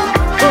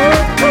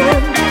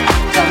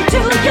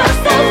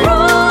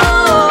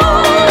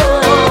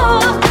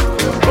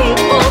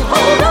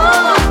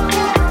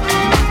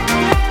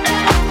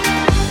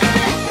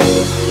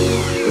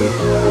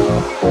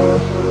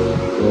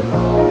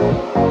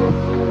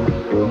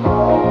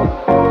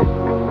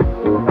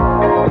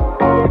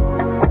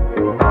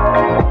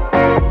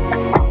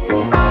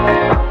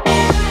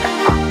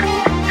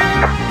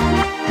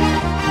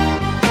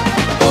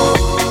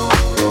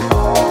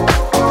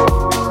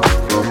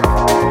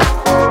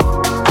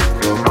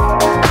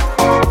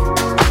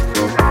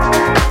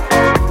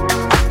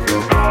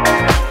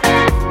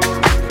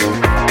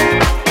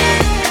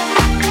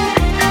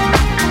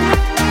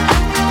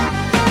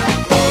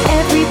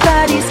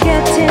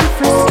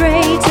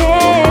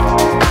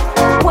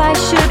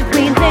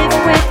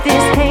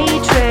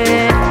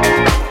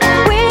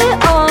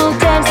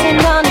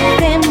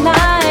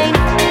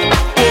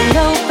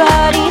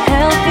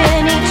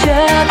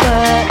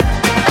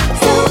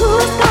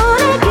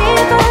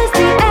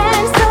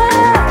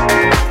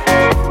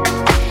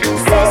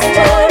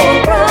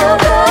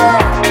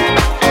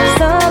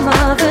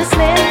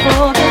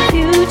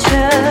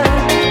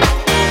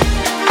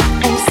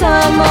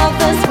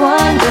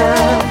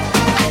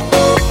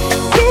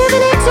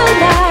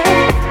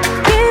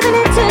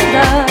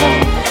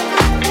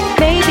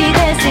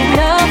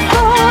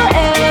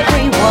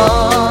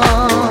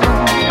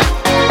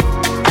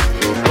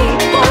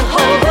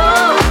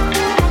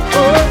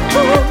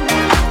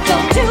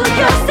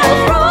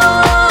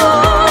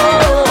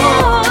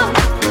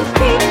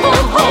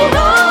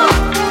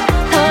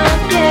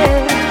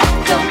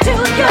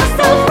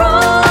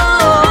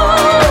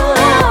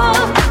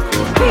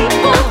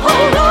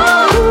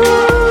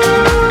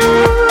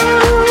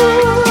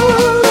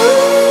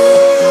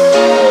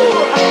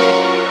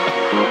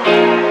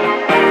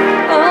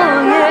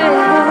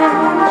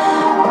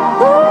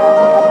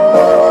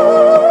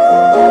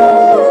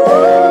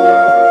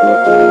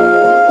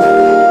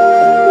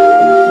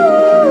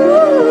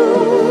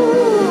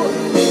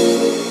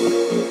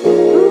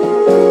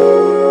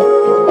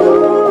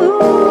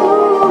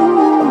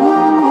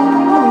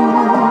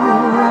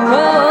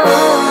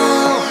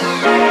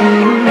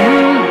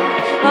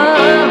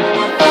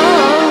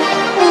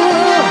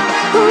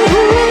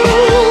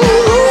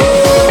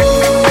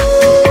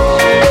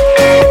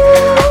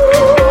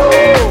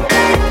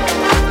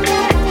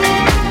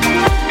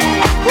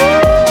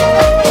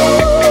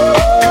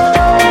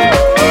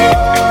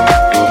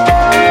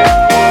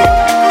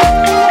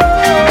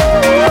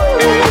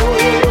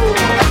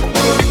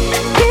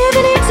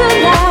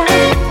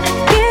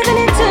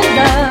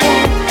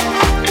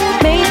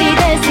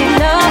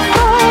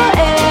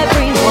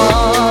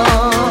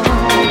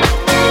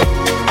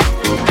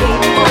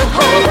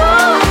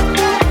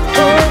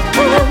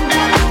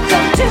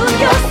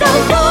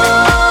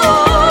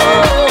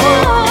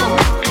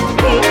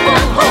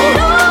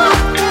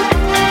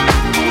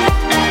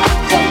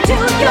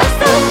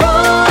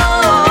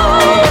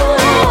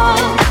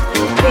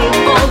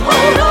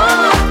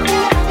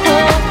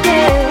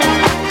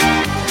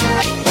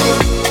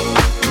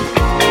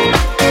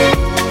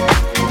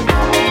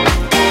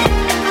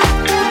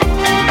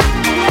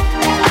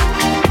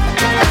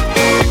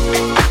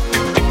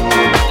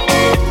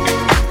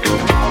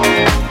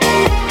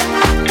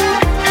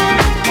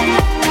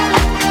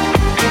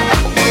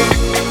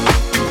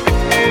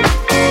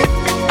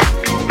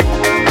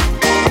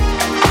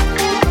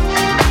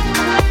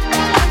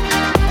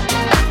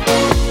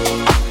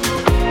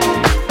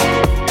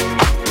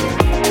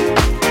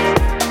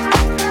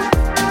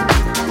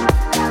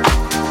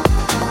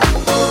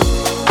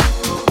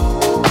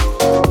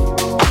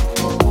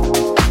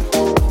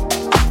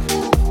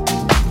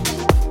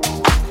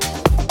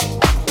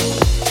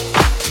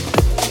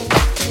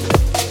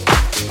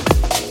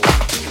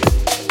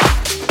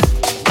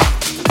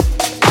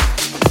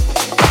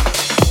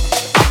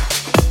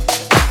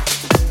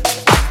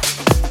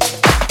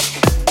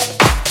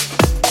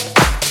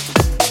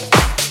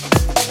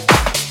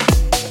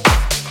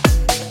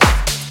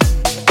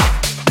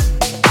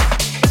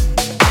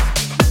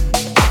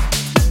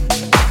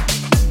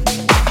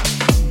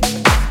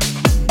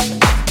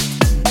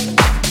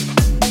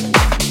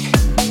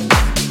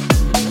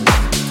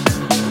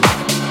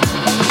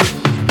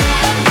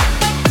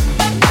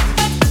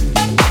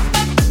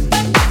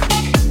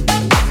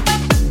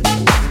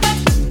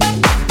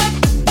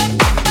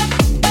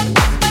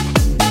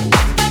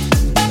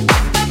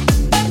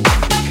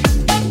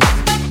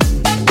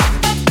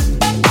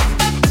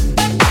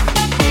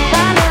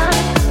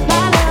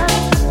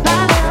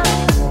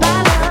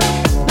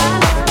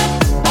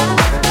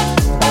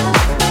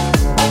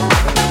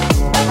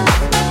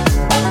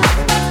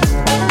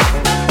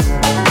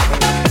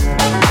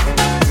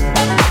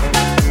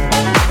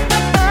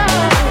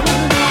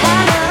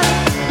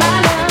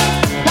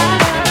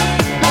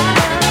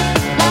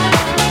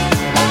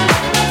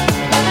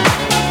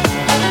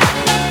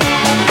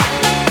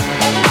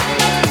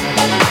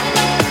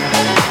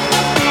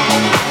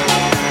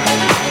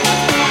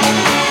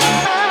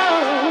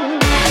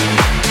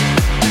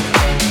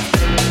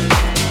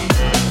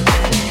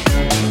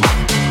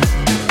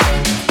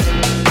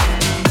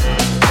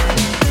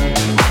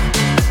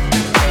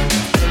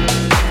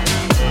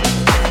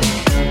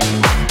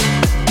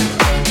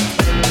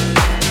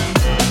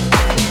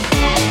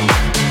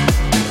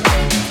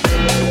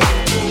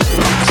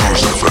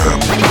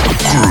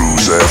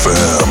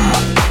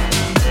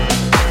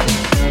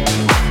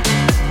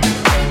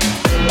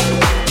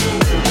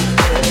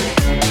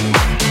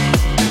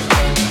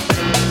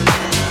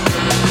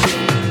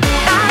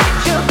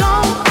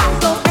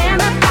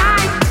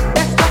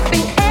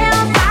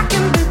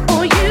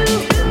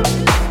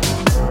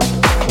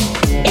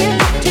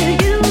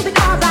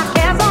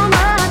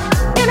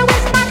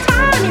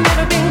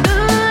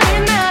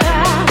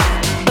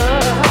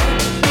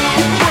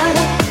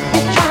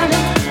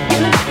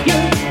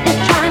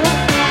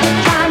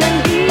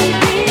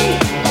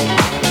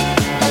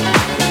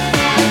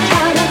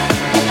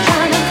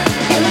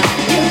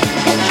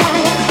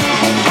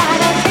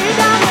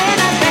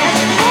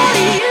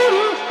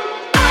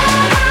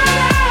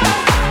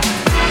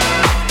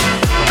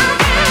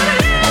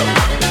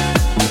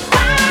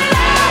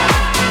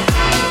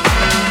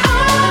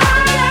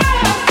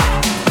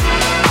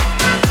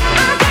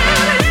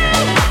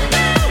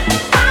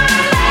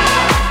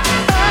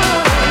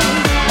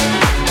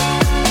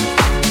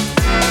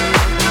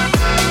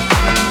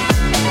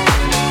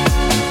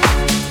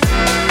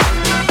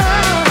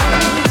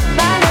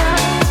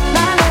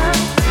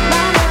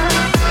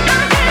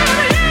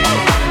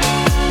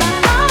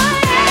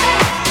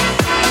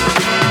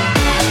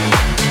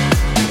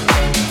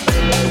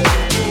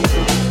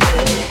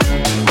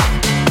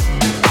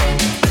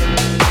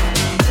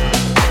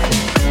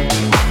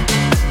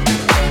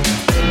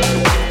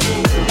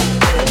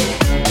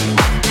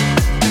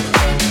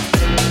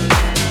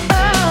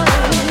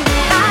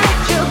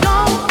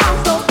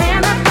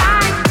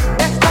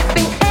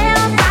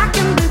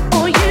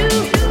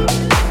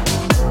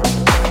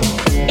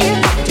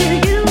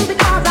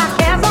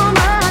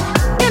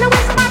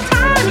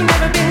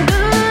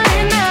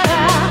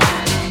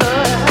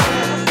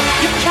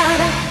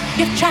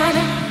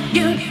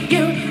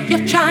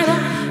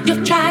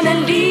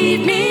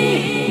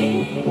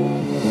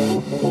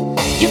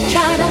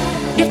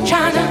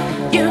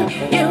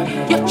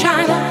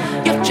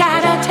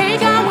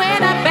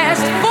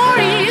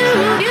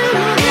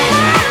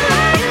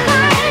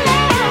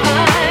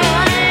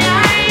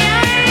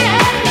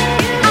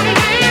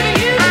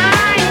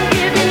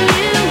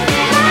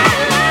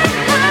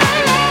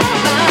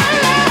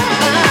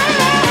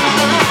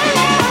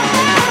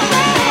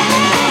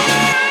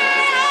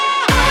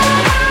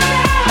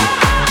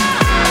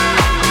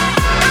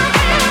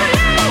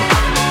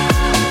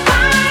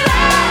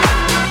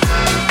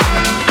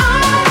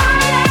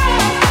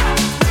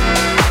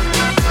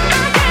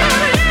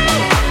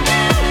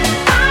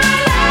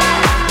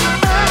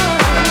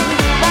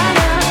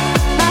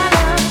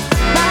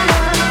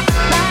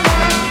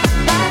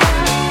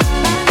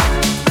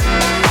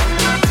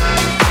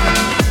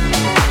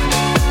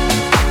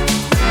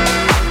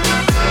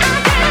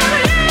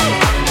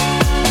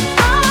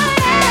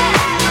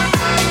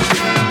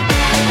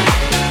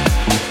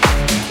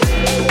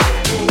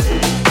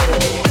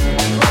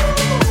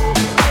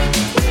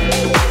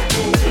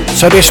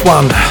 So this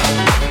one,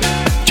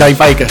 Jay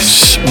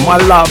Vegas, My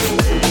Love.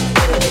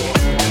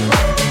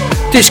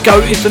 Disco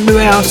is the new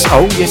house.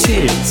 Oh yes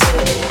it is.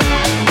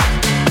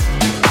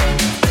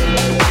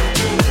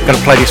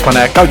 Gonna play this one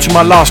out. Go to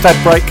my last ad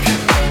break.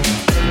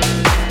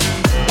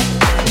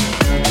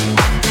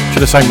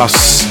 Should I say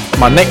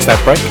my next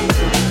ad break?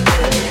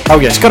 Oh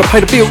yes, gotta pay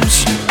the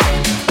bills.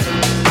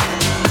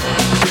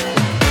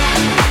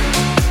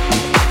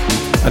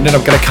 And then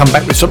I'm gonna come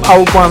back with some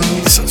old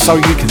ones so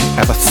you can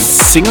have a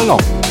sing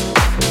along.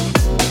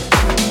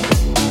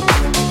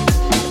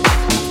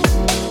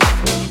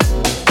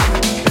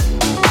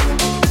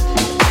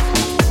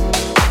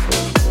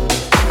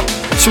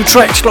 Some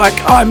tracks like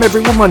I'm Every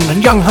Woman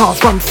and Young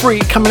Hearts Run Free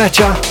coming at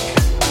ya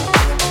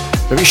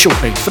very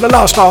shortly for the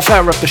last half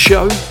hour of the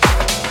show.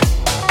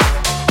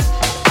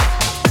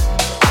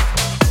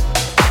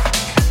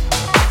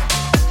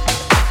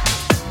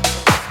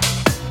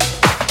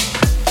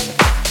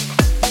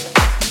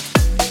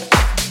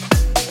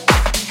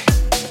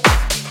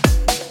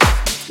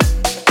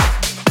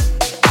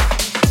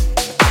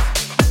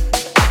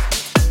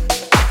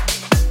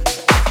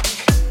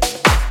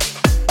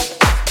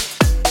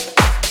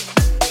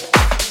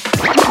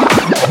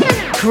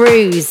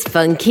 Cruise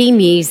funky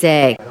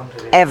music.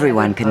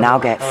 Everyone can now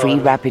get free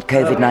rapid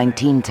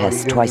COVID-19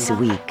 tests twice a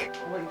week.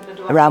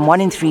 Around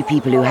 1 in 3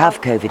 people who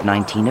have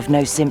COVID-19 have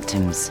no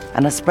symptoms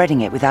and are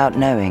spreading it without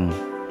knowing.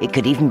 It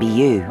could even be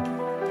you.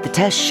 The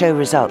tests show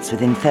results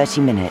within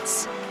 30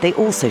 minutes. They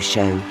also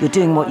show you're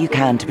doing what you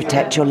can to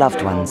protect your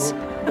loved ones,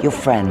 your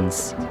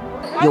friends,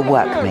 your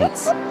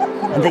workmates,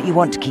 and that you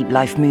want to keep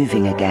life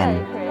moving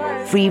again.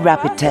 Free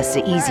rapid tests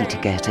are easy to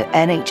get at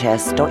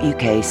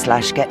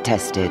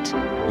nhs.uk/gettested.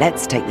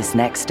 Let's take this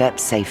next step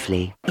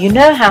safely. You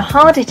know how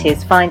hard it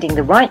is finding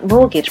the right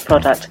mortgage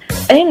product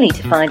only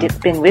to find it's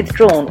been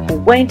withdrawn or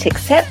won't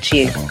accept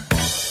you?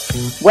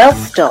 Well,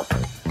 stop.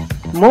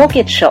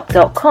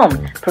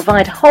 MortgageShop.com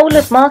provide whole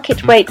of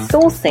market rate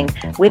sourcing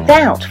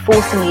without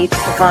forcing you to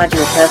provide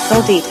your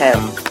personal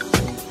details.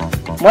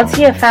 Once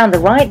you have found the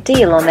right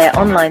deal on their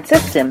online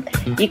system,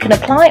 you can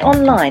apply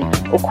online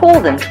or call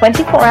them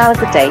 24 hours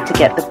a day to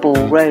get the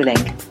ball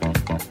rolling.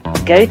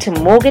 Go to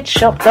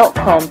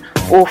mortgageshop.com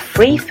or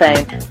free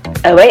phone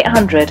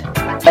 0800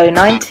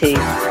 092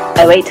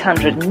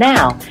 0800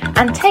 now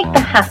and take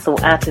the hassle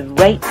out of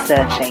rate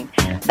searching.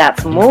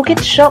 That's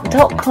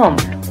mortgageshop.com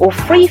or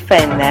free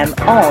phone them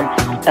on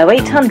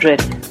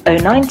 0800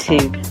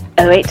 092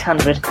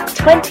 0800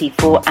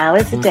 24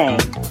 hours a day.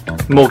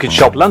 Mortgage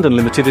Shop London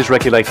Limited is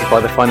regulated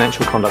by the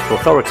Financial Conduct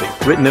Authority.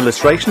 Written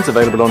illustrations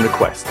available on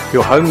request.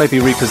 Your home may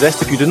be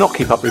repossessed if you do not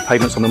keep up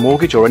repayments on a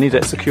mortgage or any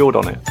debt secured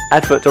on it.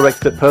 Advert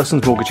directed at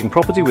persons mortgaging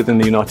property within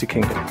the United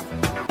Kingdom.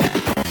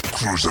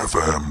 Cruise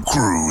FM,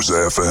 Cruise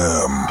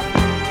FM.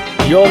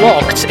 You're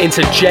locked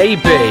into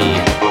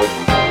JB.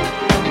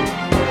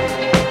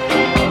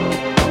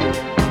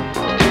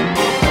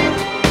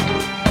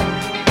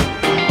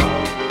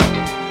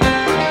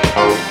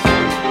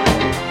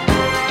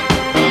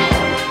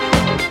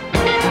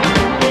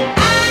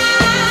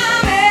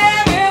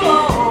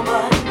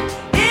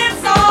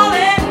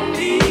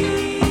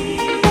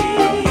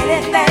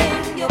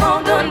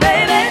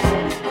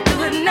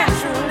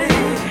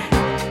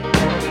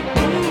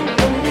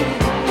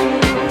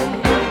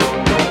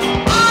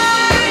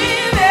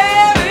 I'm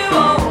every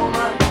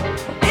woman.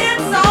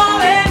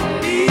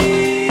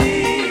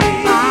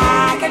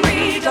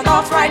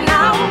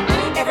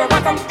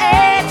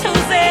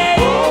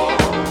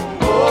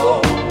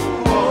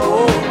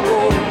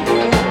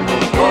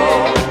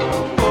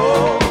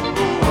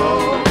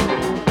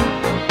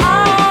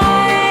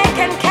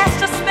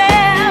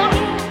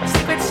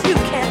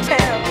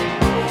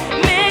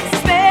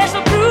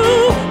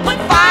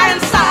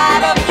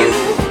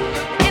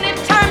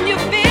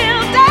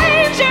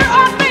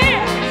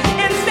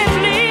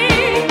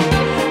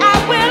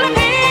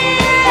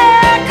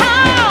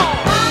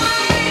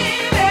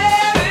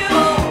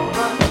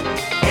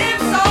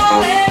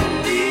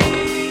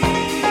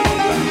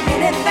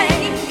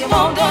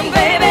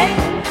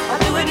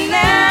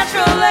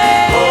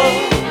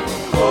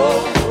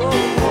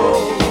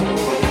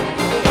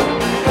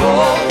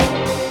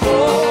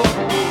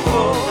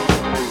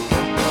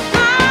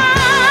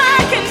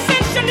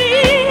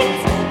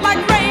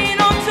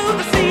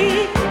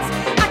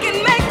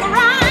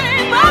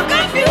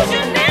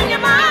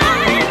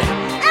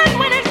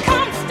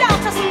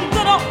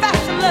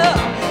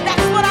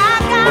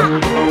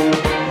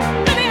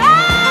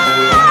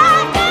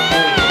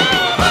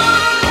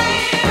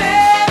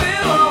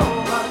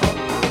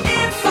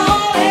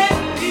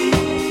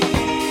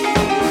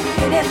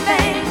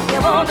 anything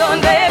you want done,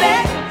 baby,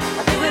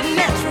 I do it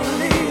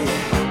naturally.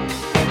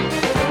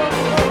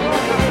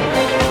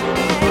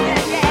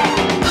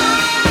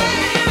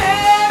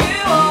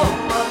 Every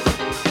woman,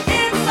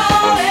 it's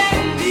all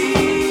in me.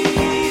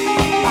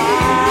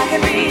 I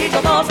can read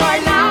your thoughts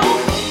right now.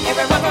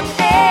 Every one from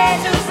A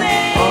to Z.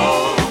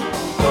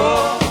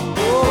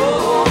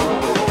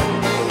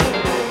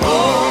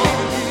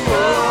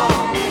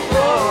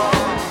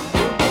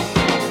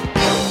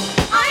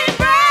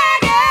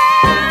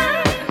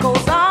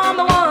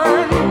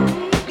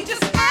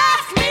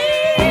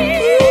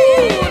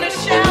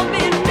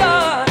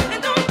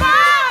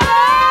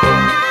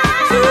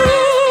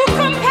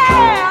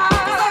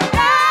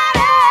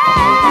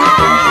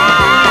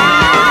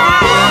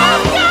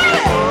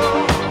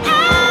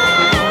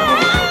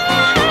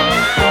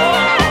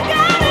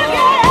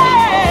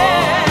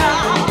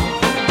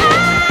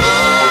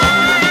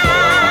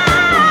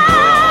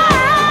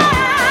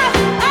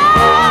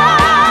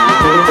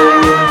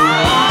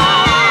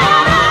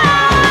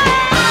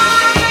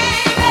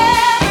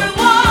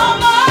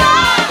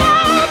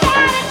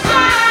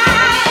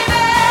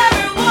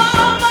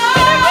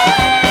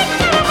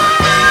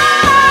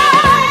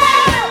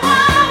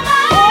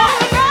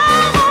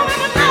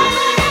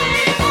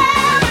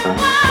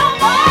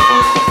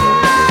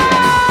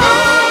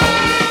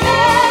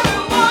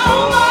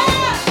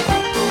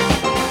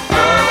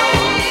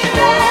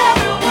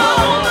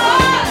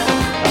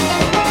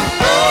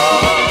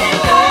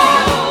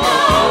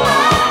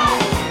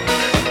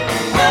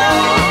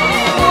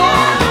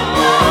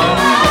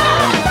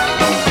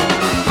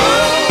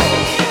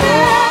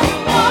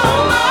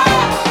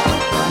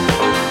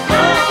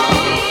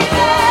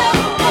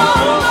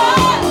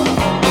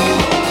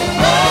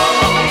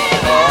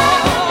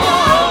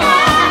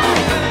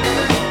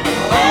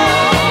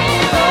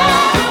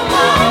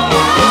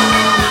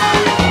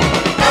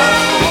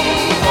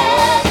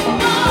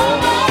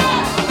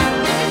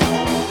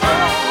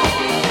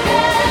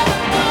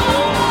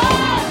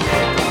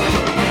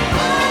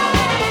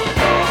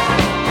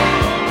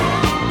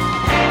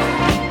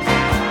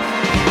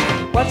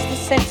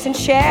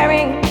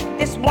 Sharing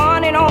this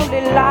one and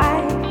only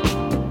life,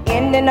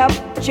 ending up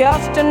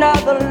just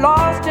another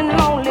lost and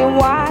lonely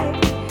wife.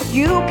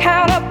 You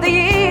count up the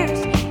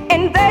years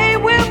and they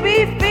will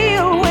be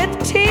filled with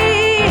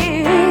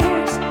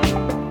tears.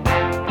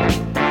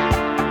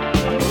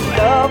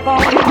 Love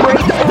only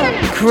breaks up.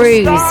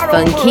 Cruise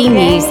funky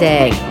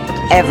music.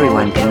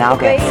 Everyone can now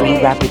get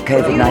free rapid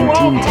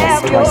COVID-19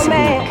 tests twice a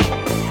week.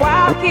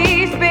 While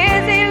he's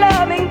busy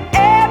loving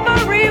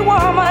every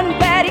woman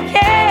that he can.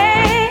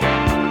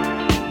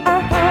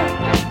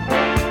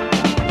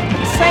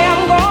 Say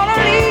I'm gonna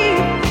leave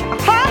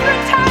 100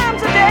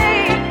 times a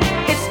day.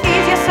 It's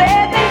easier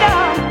said than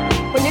done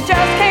when you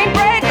just can't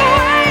break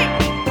away.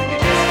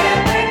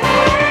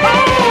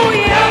 Oh,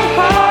 young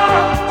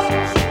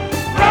hearts,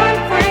 run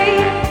free.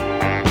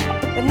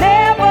 They'll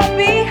never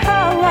be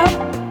hung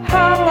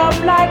up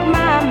like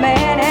my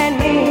man and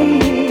me.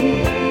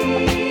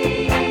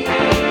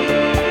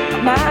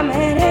 My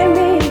man and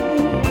me.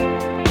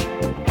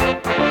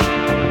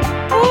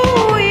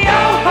 Ooh,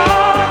 young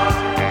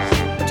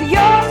hearts, to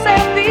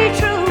yourself be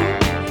true.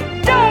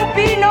 Don't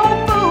be no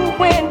fool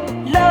when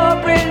love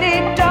really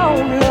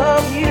don't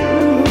love you.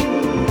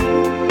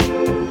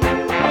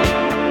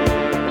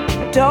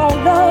 Don't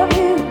love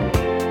you.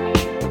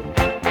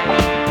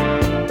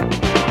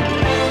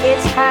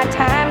 It's high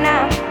time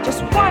now,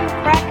 just one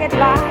crack at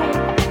life.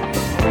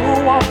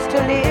 Who wants to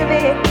live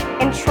it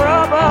in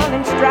trouble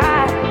and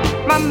strife?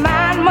 My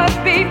mind must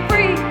be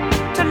free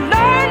to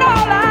learn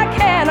all I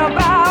can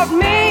about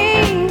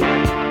me.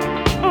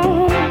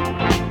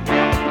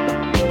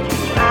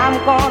 I'm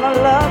gonna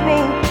love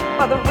me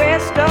for the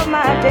rest of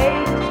my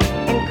days.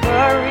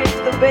 Encourage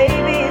the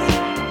babies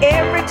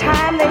every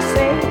time they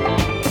sing.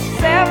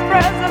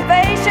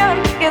 Self-preservation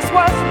is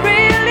what's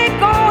really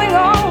going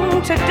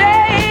on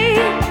today.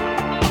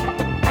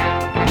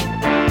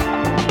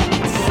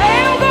 Say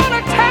I'm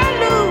gonna turn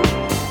loose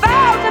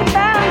 1,000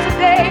 times a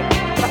day,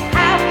 but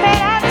how can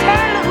I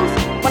turn loose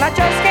when I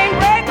just can't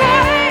break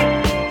away?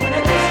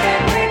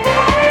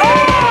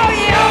 Oh,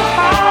 young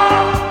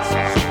hearts,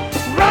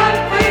 run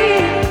free.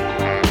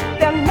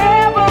 They'll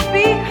never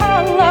be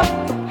hung up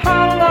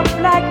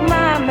like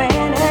my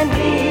man and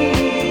me.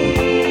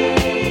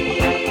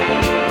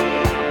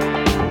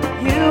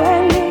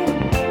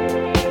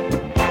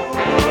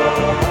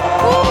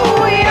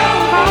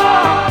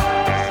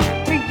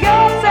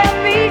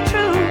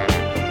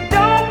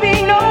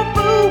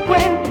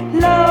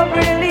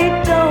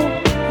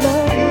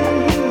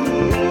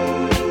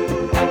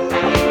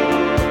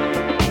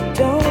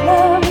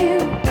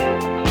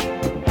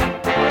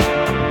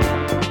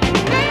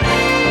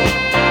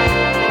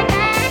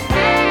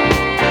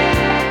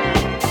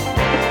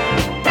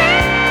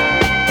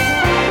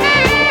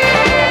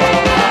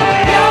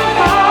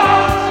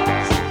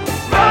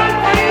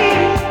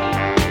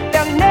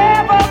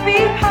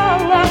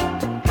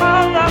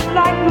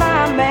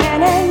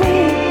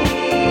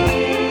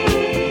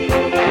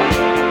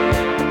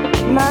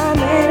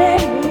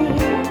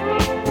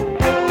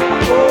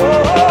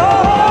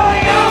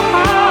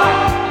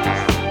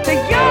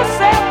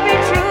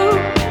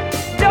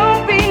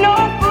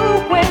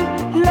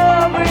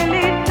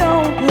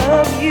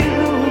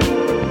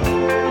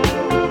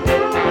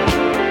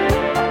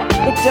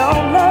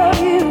 don't love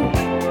you.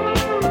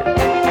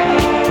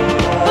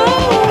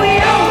 Ooh,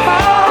 young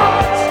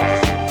hearts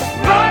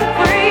run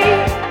free.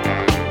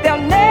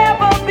 They'll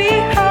never be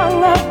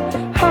hung up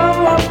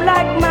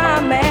like my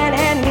man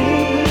and me.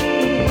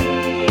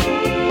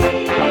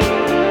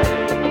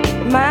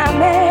 My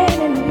man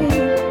and me.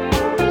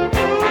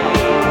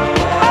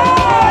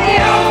 Oh,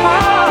 young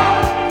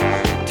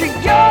heart, to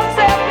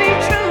yourself be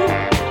true.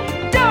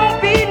 Don't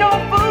be no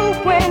fool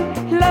when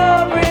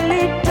love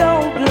really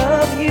don't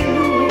love you.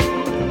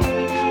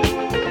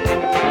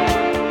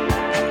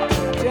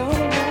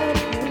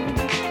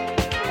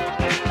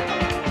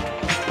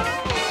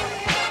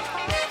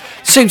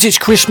 Seems it's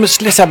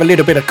Christmas, let's have a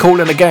little bit of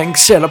Kool and the Gang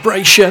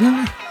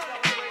celebration.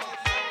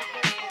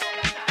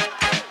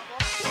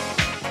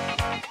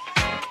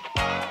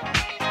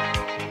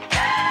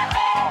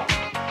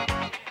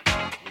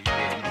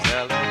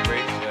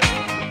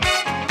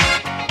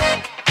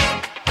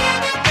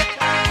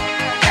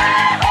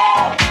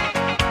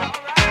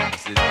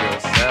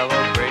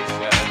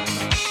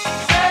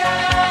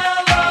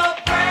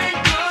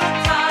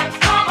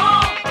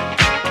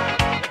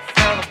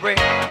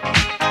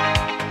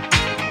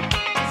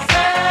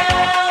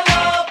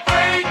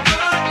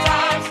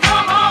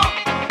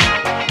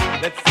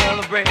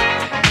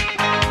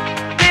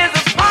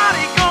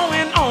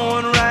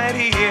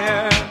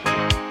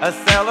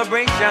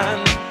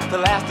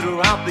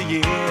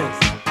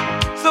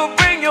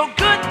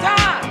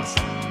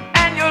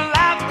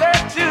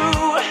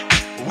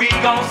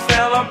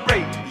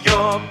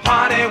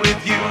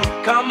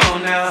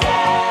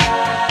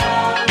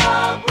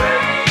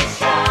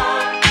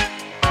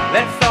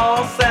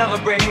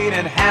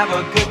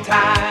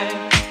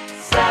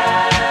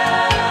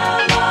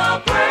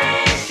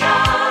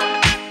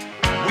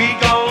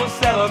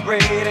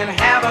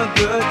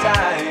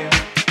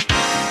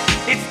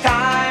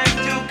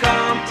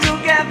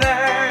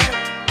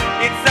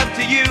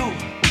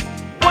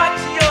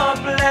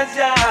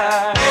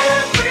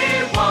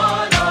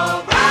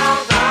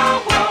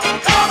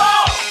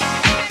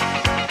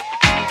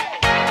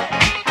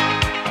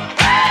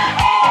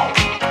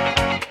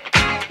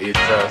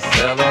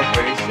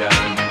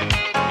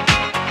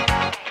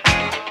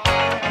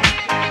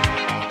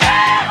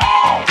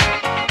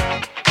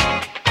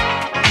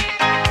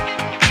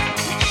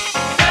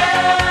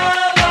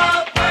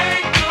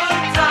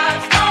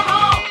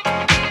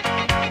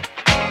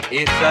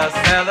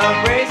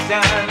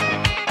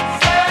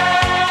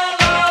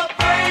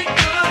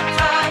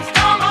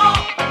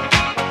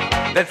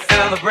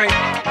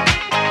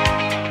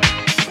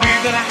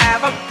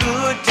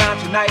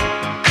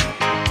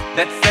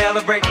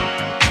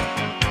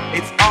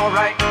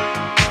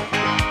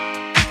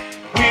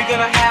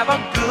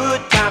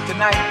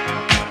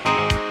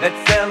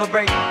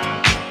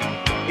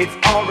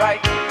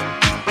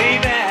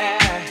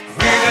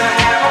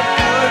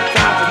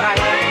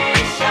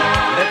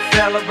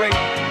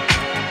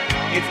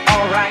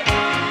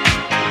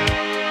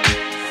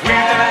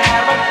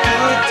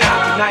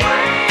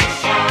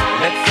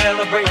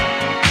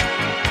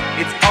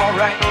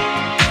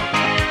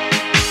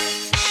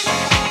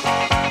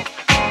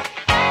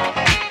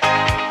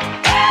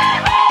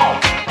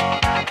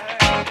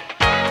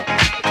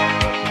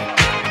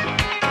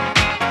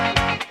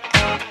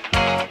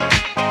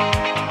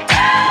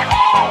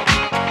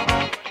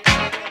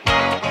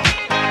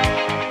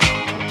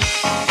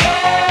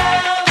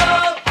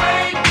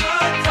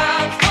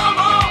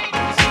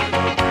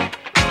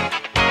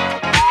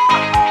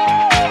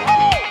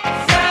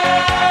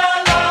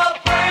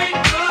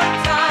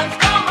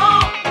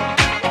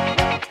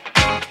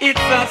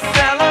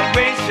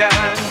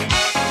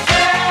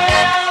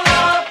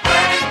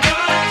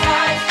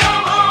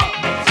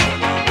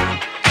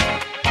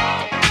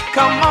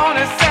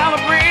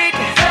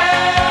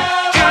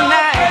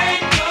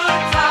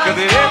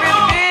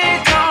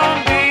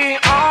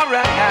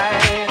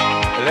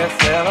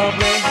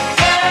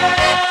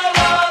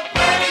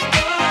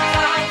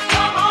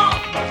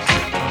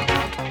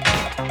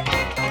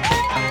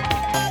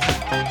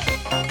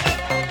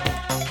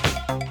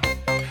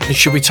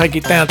 Should we take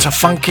it down to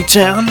Funky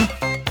Town?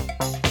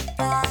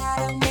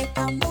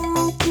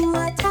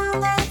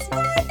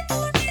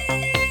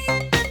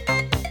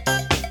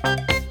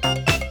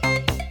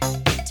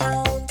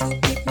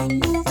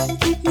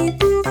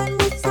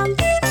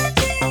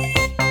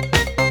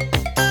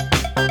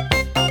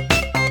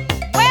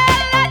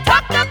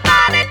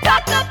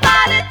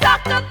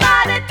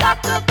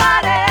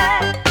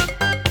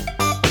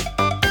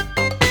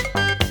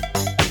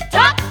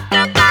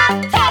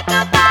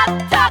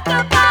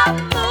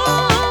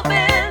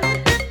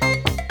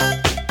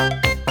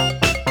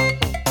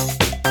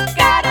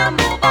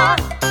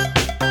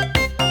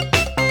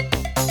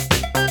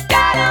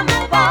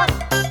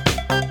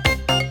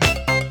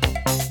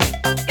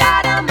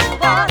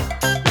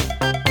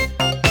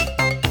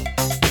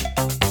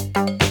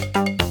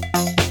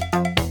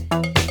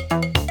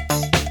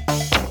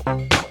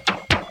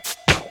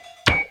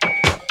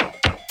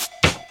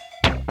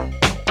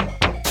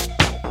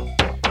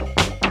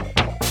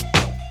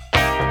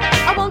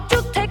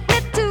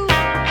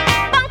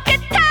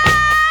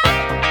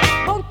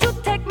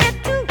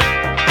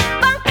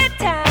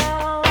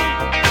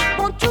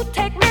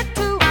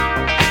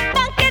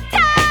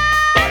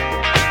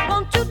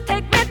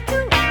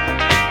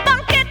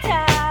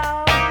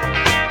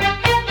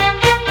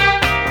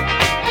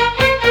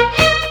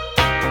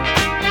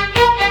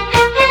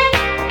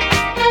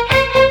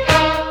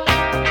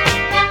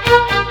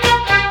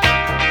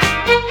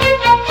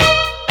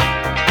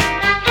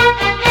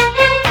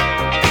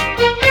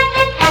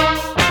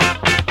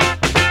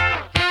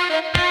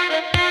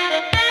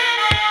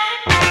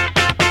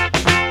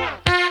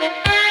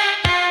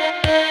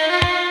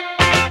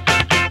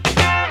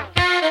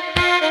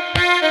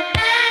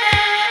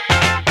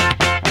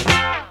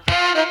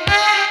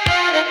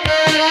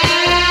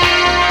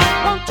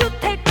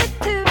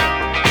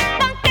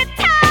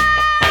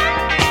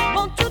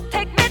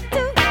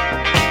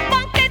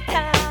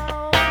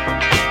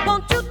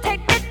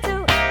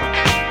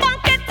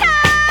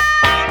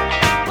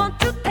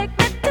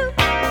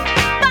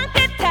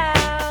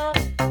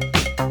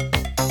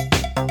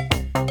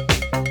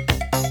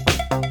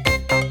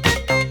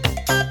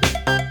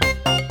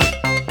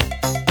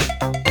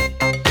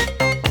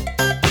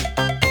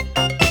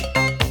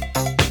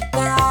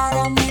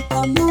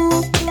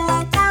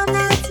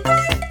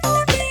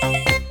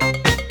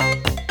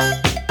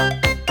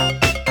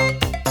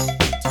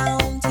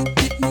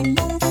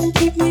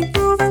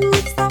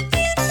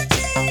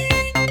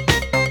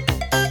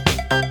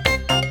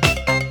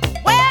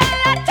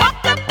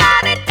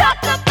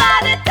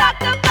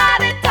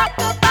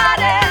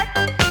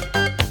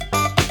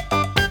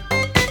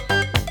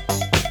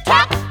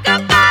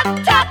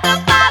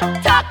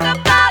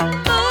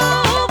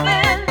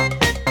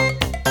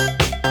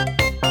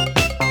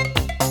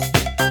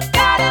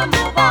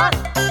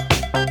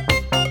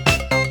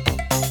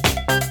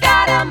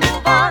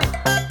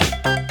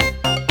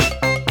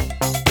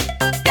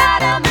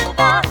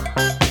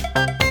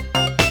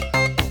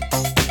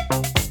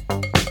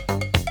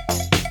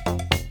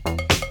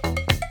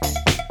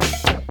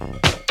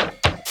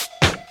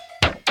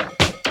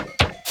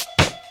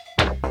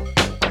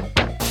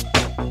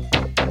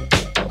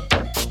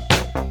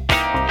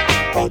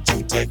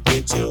 take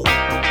me to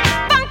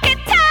Funky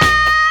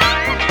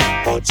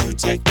Town? Won't you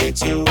take me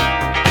to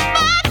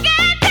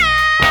Funky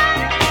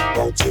Town?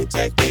 Won't you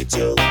take me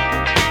to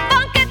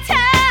Funky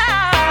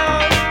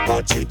Town?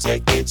 Won't you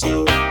take me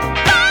to Funky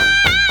Town?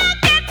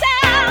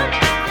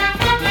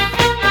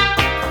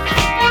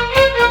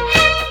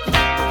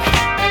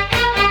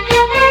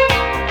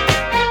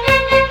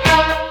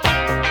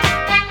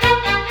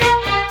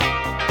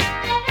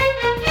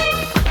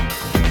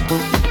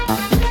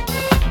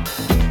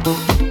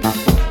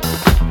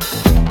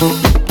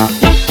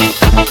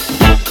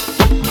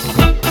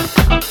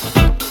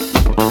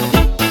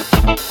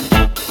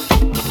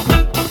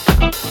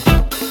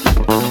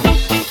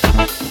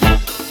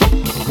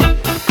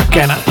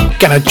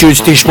 Gonna juice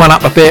this one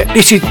up a bit.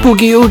 This is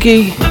Boogie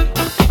Oogie.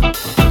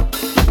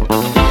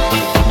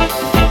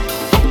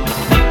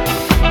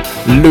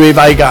 Louis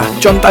Vega,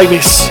 John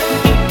Davis.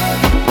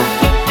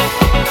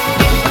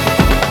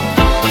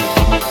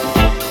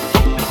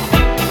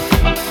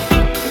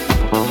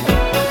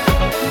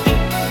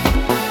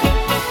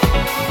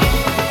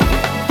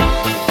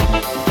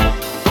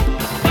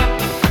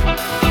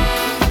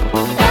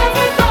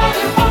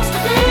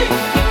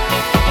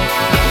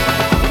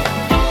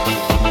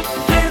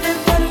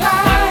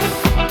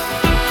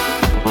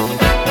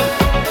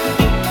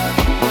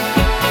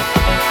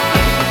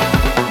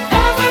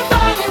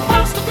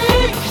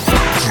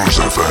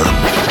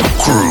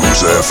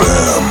 Cruise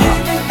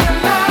FM.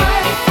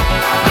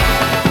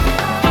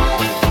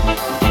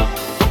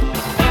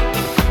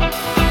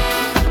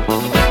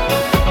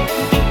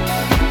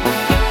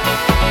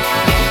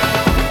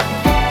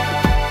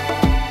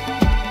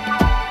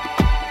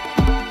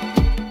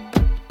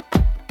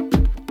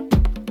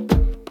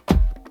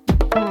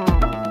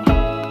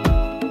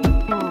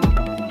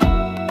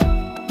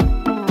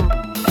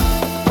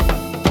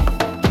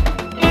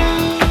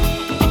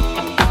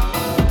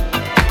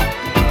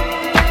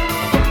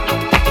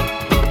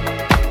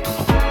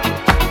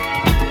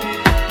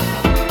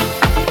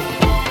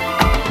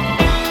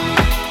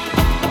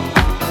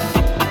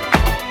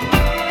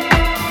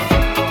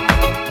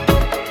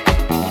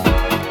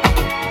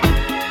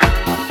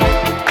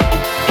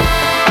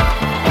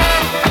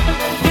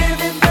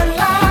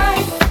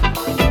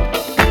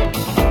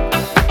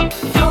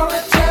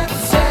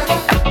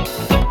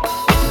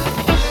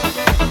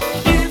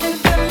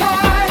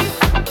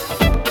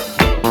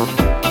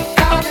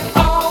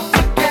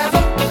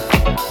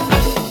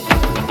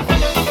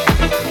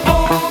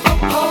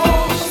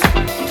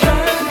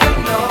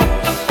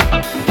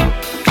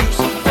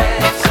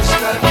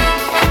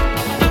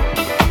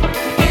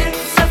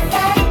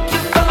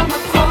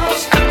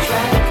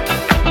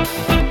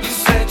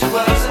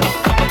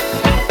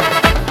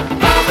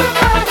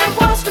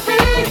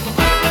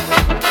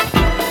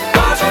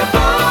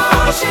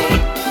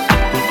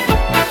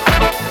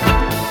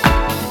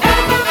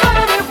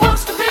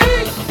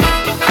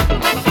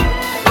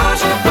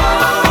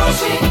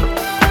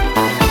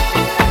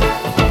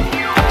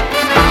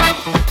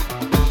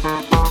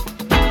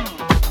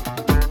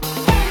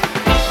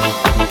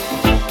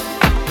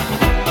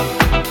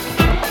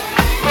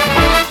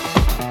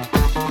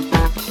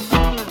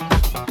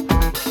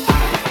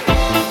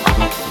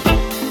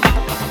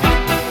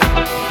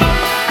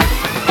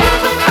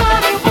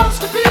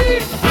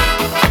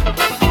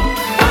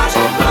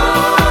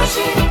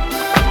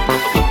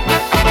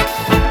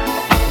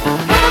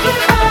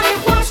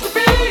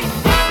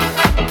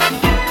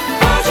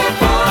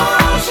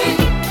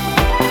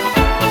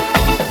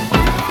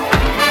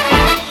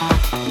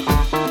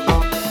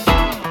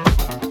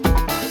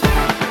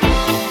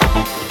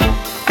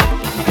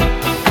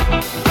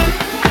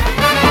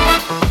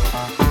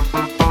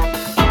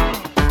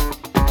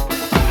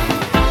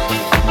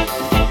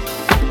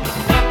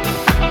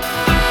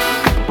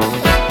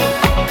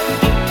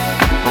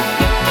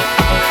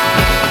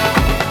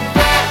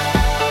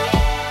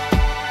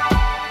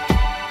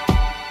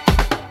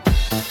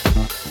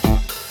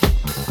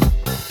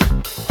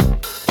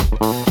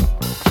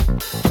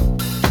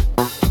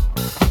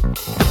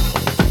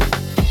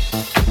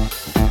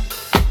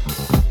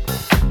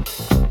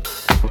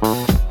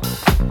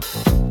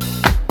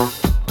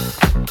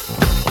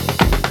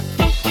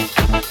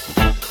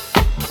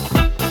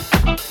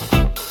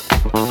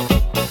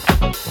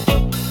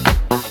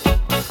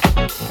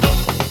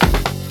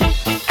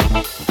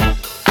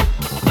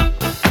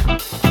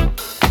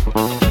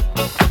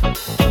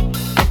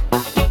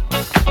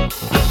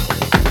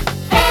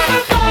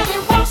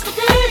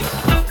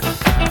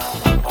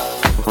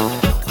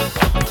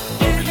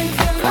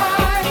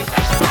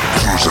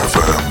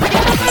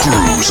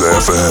 Cruise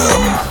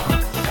FM.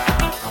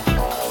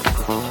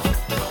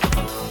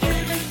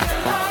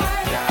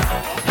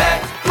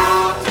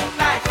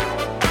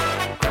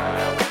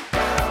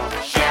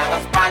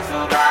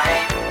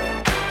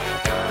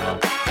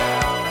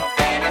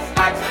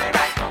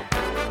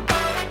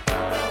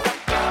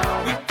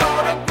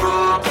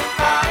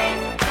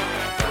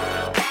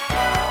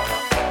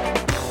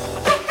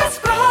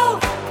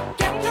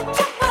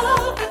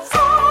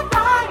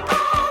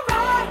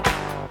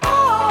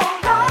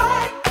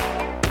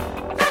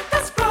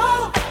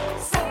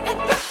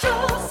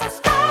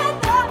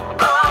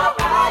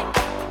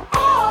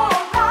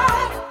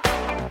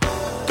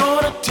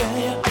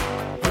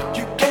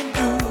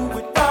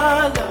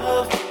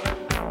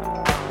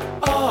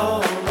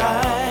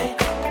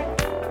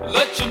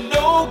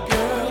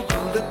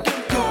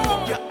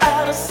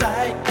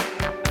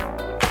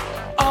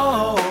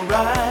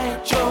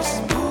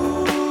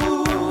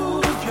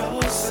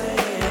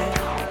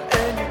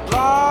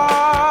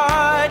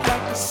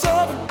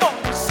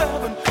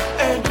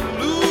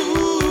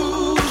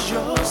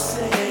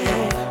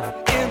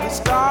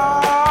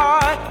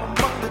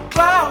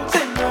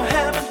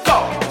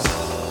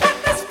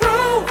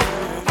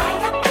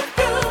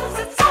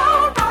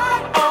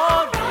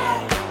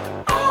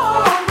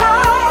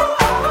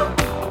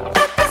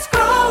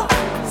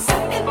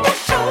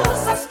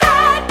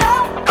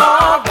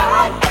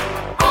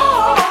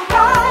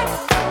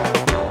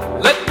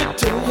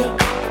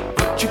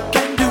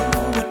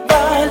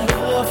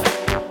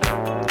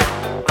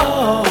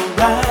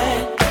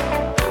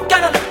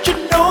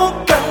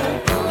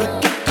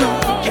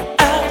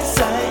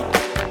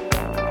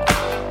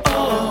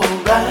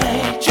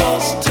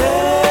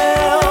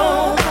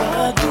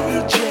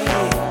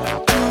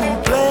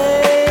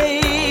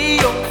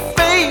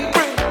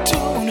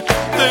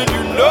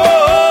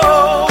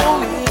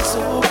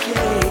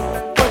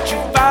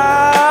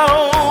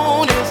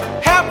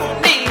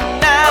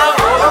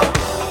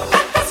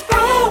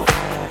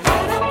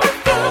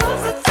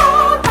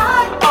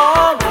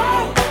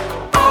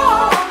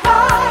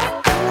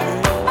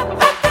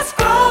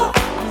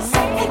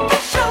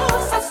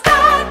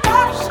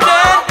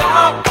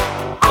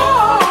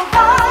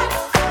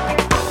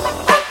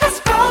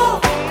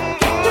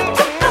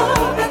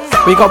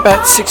 We've got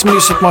about 6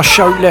 minutes of my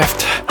show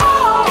left.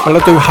 Well,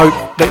 I do hope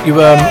that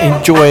you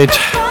enjoyed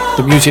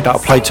the music that I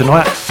played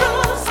tonight.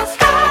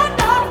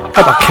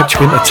 Hope I kept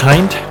you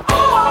entertained.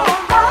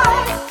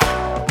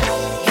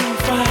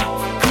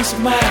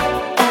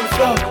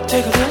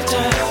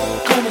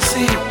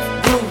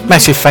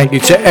 Massive thank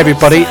you to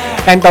everybody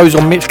and those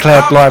on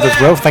Mixcloud Live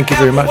as well. Thank you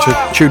very much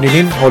for tuning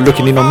in or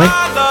looking in on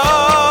me.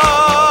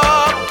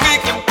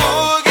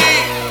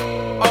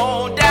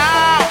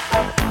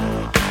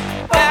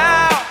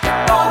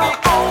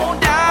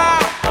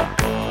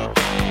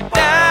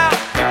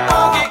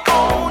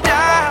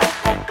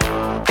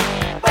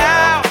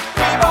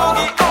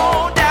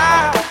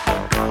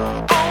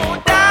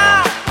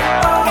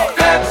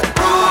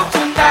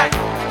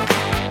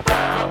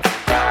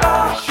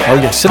 Oh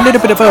yes, a little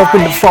bit of Earth,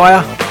 Wind and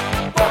Fire.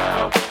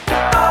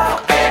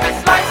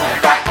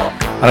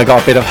 And I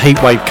got a bit of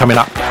Heatwave coming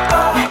up.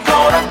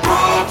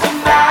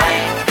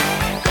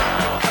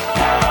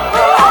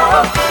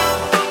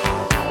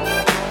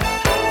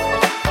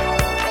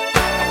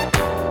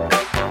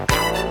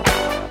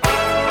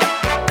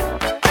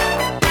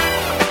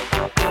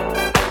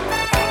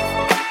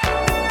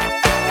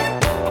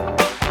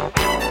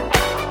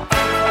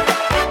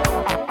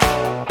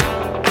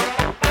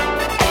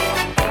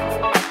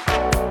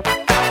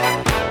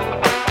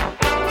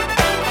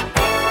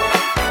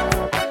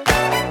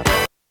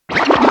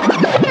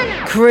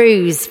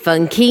 Cruise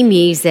Funky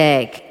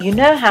Music. You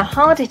know how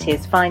hard it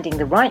is finding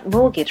the right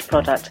mortgage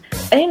product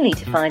only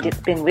to find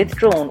it's been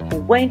withdrawn or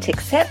won't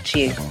accept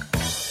you?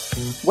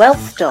 Well,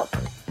 stop.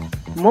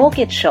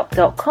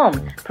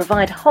 MortgageShop.com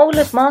provide whole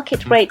of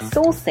market rate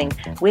sourcing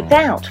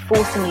without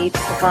forcing you to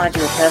provide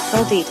your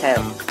personal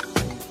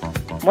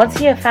details. Once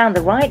you have found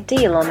the right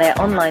deal on their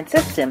online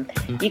system,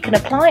 you can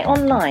apply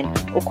online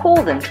or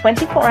call them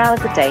 24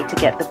 hours a day to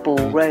get the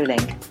ball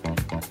rolling.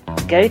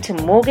 Go to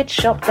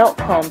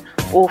MortgageShop.com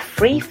or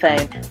free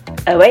phone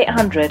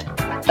 0800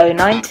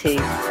 092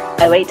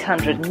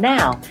 0800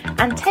 now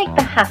and take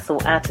the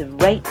hassle out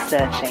of rate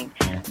searching.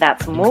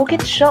 That's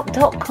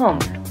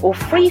MortgageShop.com or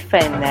free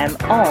phone them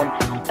on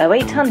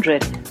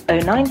 0800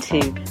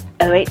 092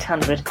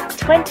 0800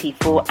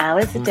 24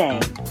 hours a day.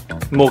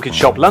 Mortgage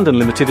Shop London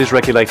Limited is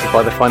regulated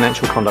by the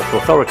Financial Conduct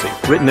Authority.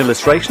 Written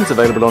illustrations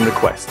available on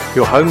request.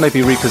 Your home may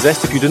be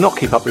repossessed if you do not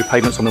keep up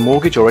repayments on a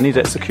mortgage or any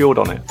debt secured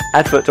on it.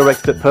 Advert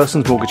directed at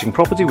persons mortgaging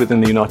property within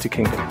the United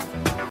Kingdom.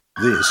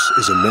 This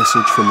is a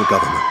message from the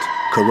government.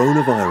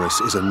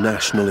 Coronavirus is a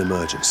national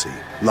emergency,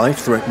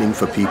 life-threatening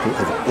for people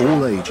of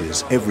all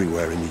ages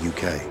everywhere in the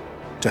UK.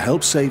 To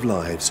help save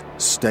lives,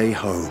 stay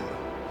home.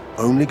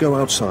 Only go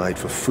outside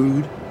for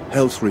food,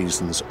 health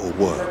reasons or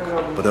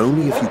work, but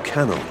only if you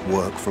cannot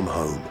work from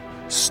home.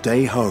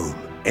 Stay home.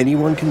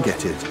 Anyone can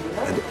get it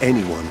and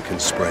anyone can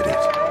spread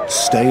it.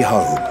 Stay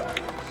home.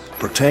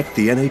 Protect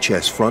the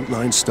NHS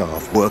frontline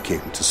staff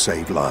working to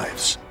save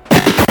lives.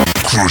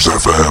 Cruise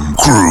FM,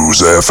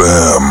 Cruise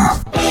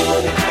FM.